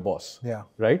work is your boss. Yeah.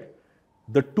 Right?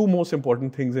 The 2 most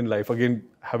important things in life, again,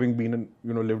 having been in,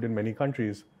 lived in many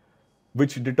countries,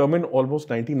 which determine almost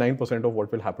 99% of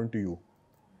what will happen to you,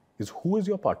 is who is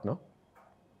your partner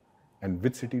and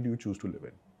which city do you choose to live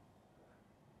in.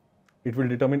 It will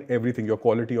determine everything, your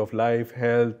quality of life,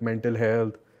 health, mental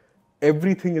health,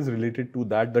 everything is related to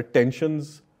that. The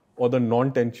tensions or the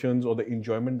non-tensions or the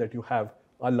enjoyment that you have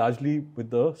are largely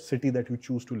with the city that you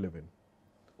choose to live in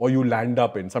or you land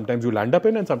up in. Sometimes you land up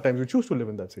in and sometimes you choose to live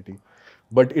in that city.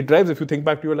 But it drives, if you think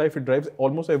back to your life, it drives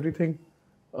almost everything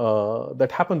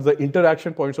that happens. The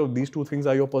interaction points of these 2 things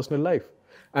are your personal life.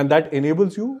 And that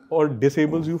enables you or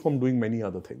disables you from doing many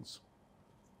other things.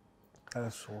 That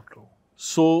is so true.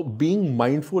 So being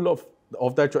mindful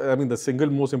of that, I mean, the single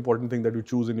most important thing that you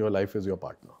choose in your life is your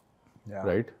partner, Yeah.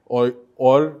 right?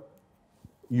 Or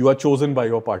you are chosen by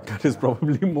your partner is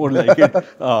probably more like it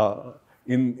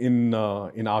in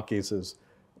our cases.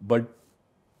 But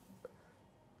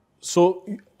so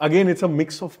again, it's a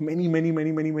mix of many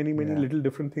little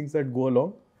different things that go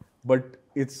along, but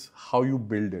it's how you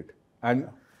build it and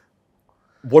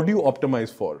what do you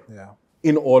optimize for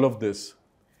in all of this.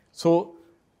 So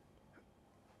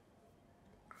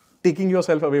taking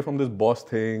yourself away from this boss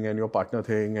thing and your partner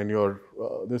thing and your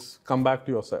come back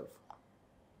to yourself.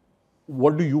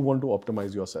 What do you want to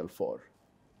optimize yourself for?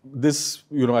 This,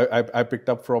 I picked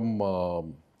up from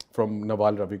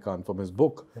Naval Ravikant from his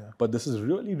book, but this is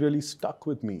really stuck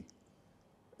with me.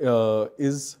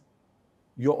 Is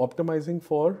you're optimizing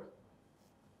for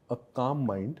a calm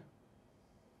mind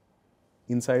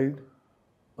inside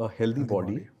a healthy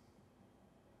body,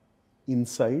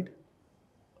 inside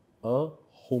a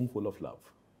home full of love.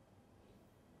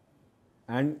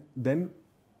 And then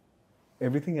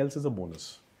everything else is a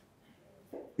bonus.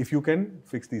 If you can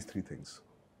fix these 3 things.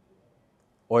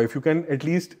 Or if you can at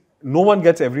least, no one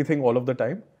gets everything all of the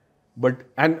time,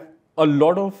 and a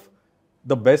lot of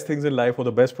the best things in life or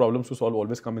the best problems to solve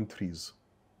always come in threes.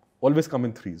 Always come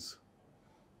in threes.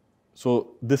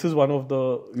 So this is one of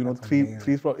the,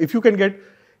 threes.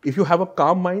 If you have a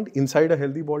calm mind inside a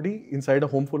healthy body, inside a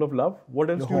home full of love, what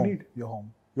else do you need? Your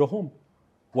home. Your home.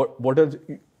 What else?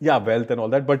 Yeah, wealth and all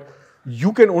that. But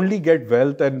you can only get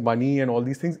wealth and money and all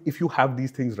these things if you have these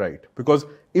things right. Because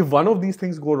if one of these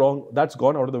things go wrong, that's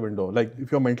gone out of the window. Like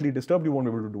if you're mentally disturbed, you won't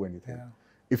be able to do anything. Yeah.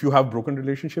 If you have broken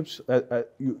relationships,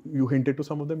 you hinted to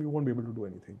some of them, you won't be able to do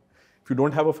anything. If you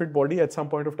don't have a fit body, at some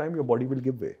point of time, your body will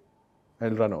give way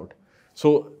and run out.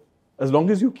 So as long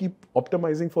as you keep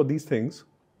optimizing for these things,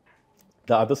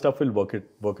 the other stuff will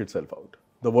work itself out.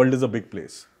 The world is a big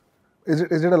place.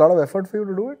 Is it a lot of effort for you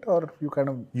to do it, or you kind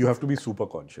of You have to be super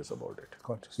conscious about it.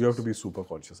 conscious? You have to be super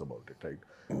conscious about it, right?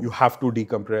 You have to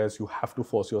decompress. You have to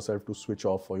force yourself to switch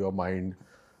off for your mind.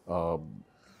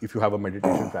 If you have a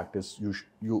meditation practice, you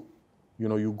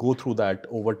go through that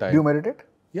over time. Do you meditate?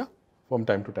 Yeah, from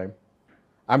time to time.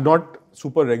 I'm not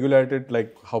super regular at it,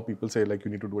 like how people say, like you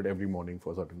need to do it every morning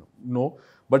for certain. No,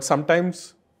 but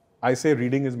sometimes I say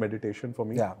reading is meditation for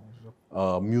me. Yeah.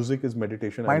 Music is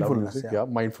meditation. Mindfulness, I love music. yeah.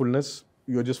 Mindfulness.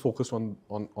 You're just focused on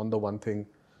the one thing,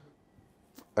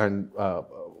 and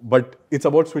but it's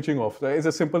about switching off. It's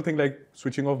a simple thing like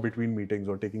switching off between meetings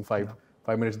or taking five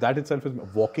minutes. That itself is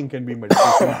walking can be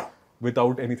meditation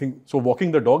without anything. So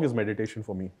walking the dog is meditation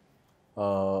for me.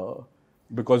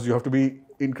 Because you have to be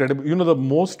incredible. You know, the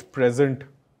most present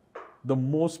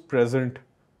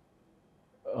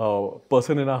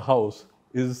person in our house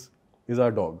is our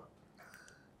dog.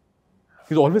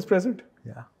 He's always present.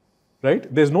 Yeah. Right?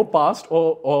 There's no past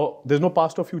or there's no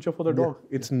past or future for the dog.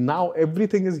 It's now.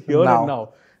 Everything is here and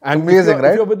now. And amazing, if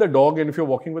right? you're with the dog and if you're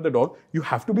walking with the dog, you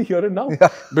have to be here and now. Yeah.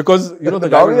 Because the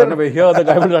guy will run away here, the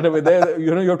guy will run away there.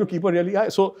 You have to keep a really high.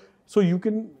 So you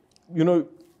can,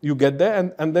 you get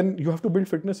there and then you have to build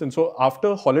fitness. And so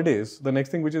after holidays, the next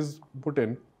thing which is put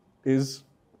in is,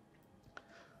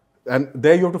 and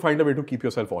there you have to find a way to keep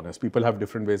yourself honest. People have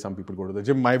different ways. Some people go to the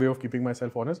gym. My way of keeping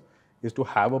myself honest is to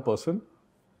have a personal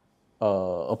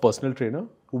trainer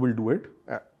who will do it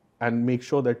and make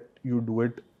sure that you do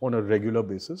it on a regular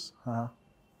basis.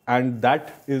 And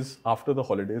that is after the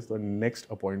holidays, the next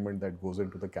appointment that goes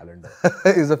into the calendar.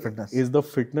 Is the fitness. Is the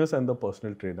fitness and the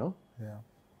personal trainer. Yeah.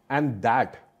 And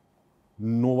that,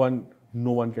 no one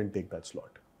can take that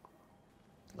slot.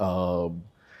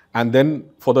 And then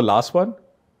for the last one,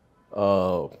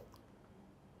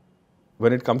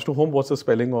 when it comes to home, what's the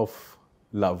spelling of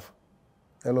love?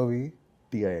 LOVE.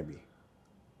 TIME.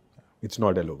 It's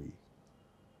not LOVE.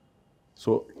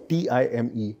 So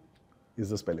TIME is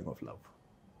the spelling of love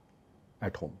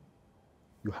at home.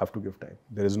 You have to give time.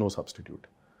 There is no substitute.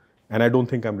 And I don't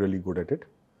think I'm really good at it.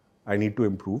 I need to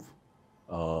improve.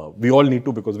 We all need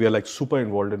to because we are like super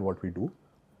involved in what we do.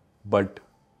 But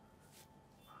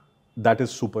that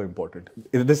is super important.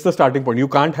 This is the starting point. You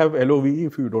can't have LOVE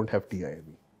if you don't have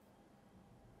TIME.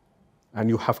 And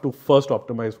you have to first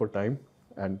optimize for time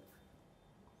and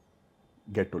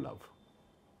get to love.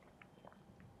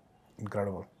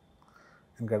 Incredible.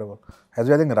 As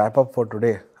we, I think, wrap up for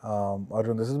today,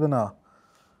 Arjun, this has been a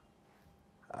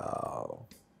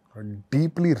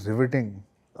deeply riveting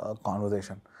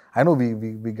conversation. I know we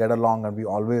get along and we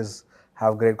always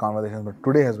have great conversations, but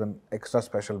today has been extra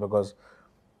special because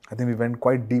I think we went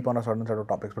quite deep on a certain set of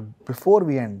topics. But before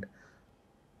we end,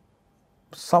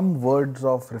 some words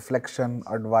of reflection,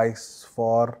 advice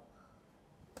for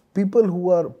people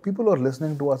who are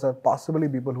listening to us, are possibly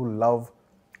people who love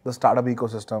the startup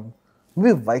ecosystem.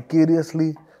 We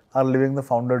vicariously are living the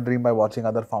founder dream by watching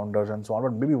other founders and so on,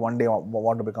 but maybe one day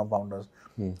want to become founders,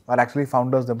 are actually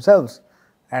founders themselves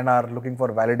and are looking for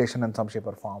validation in some shape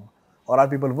or form, or are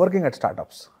people working at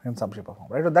startups in some shape or form,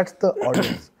 right? So that's the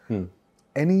audience.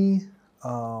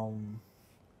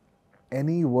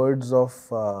 Any words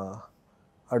of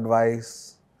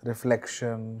advice,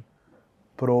 reflection,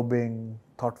 probing,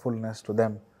 thoughtfulness to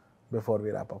them before we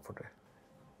wrap up for today?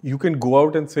 You can go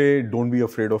out and say, don't be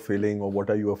afraid of failing, or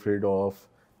what are you afraid of?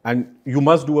 And you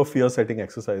must do a fear setting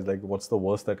exercise, like what's the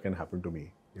worst that can happen to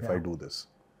me if I do this?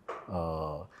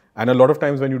 And a lot of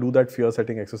times when you do that fear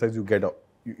setting exercise, you get,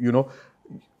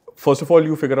 first of all,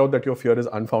 you figure out that your fear is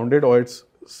unfounded or it's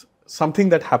something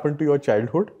that happened to your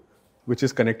childhood, which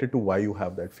is connected to why you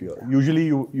have that fear. Usually,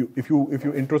 if you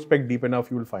introspect deep enough,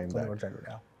 you will find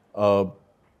that.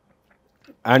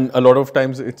 And a lot of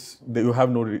times you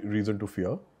have no reason to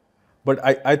fear. But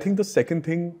I think the second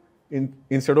thing,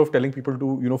 instead of telling people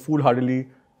to foolhardily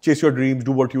chase your dreams,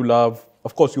 do what you love,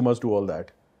 of course you must do all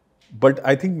that. But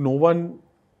I think no one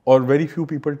or very few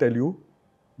people tell you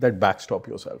that backstop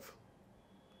yourself.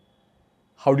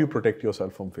 How do you protect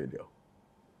yourself from failure?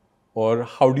 Or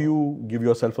how do you give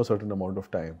yourself a certain amount of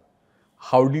time?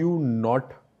 How do you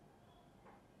not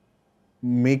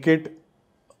make it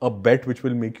a bet which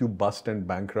will make you bust and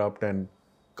bankrupt and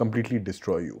completely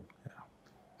destroy you? Yeah.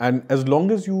 And as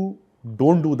long as you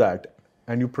don't do that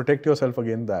and you protect yourself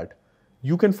against that,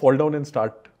 you can fall down and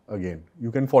start again.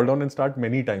 You can fall down and start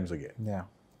many times again. Yeah.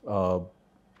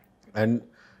 And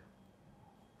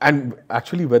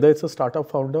actually, whether it's a startup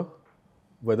founder,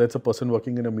 whether it's a person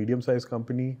working in a medium-sized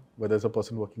company, whether it's a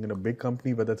person working in a big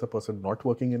company, whether it's a person not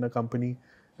working in a company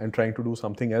and trying to do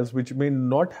something else which may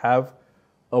not have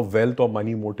a wealth or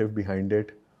money motive behind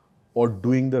it, or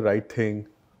doing the right thing,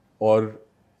 or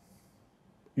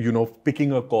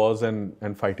picking a cause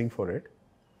and fighting for it.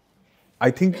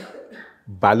 I think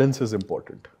balance is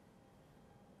important.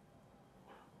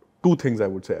 Two things I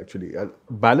would say actually.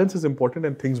 Balance is important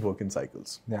and things work in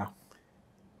cycles. Yeah.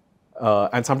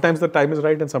 And sometimes the time is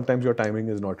right and sometimes your timing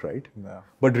is not right. Yeah.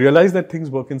 But realize that things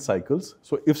work in cycles.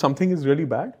 So if something is really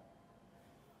bad,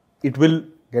 it will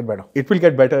Get better. It will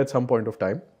get better at some point of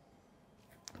time.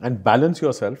 And balance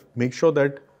yourself. Make sure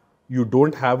that you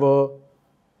don't have a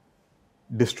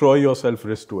destroy yourself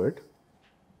risk to it.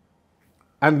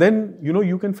 And then,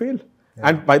 you can fail. Yeah.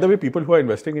 And by the way, people who are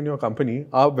investing in your company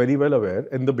are very well aware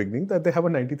in the beginning that they have a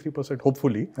 93%,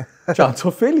 hopefully, chance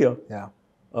of failure. Yeah.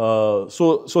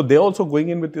 So they're also going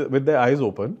in with their eyes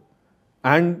open.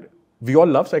 And we all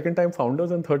love second-time founders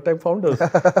and third-time founders.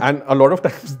 And a lot of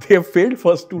times they have failed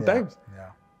first two times. Yeah.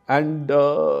 And,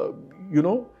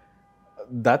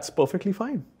 that's perfectly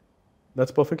fine.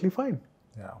 That's perfectly fine.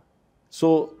 Yeah.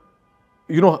 So,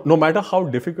 no matter how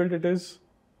difficult it is,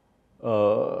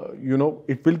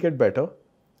 it will get better.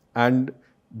 And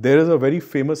there is a very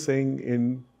famous saying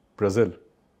in Brazil,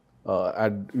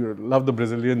 and love the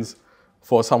Brazilians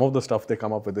for some of the stuff they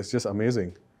come up with. It's just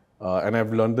amazing. And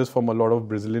I've learned this from a lot of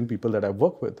Brazilian people that I've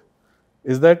worked with,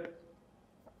 is that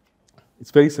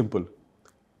it's very simple.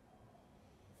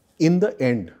 In the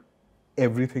end,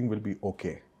 everything will be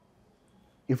okay.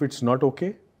 If it's not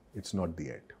okay, it's not the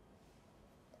end.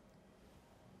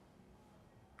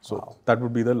 So that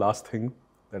would be the last thing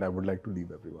that I would like to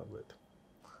leave everyone with.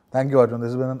 Thank you, Arjun. This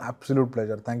has been an absolute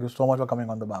pleasure. Thank you so much for coming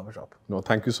on the BarberShop. No,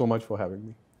 thank you so much for having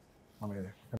me.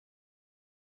 Amazing.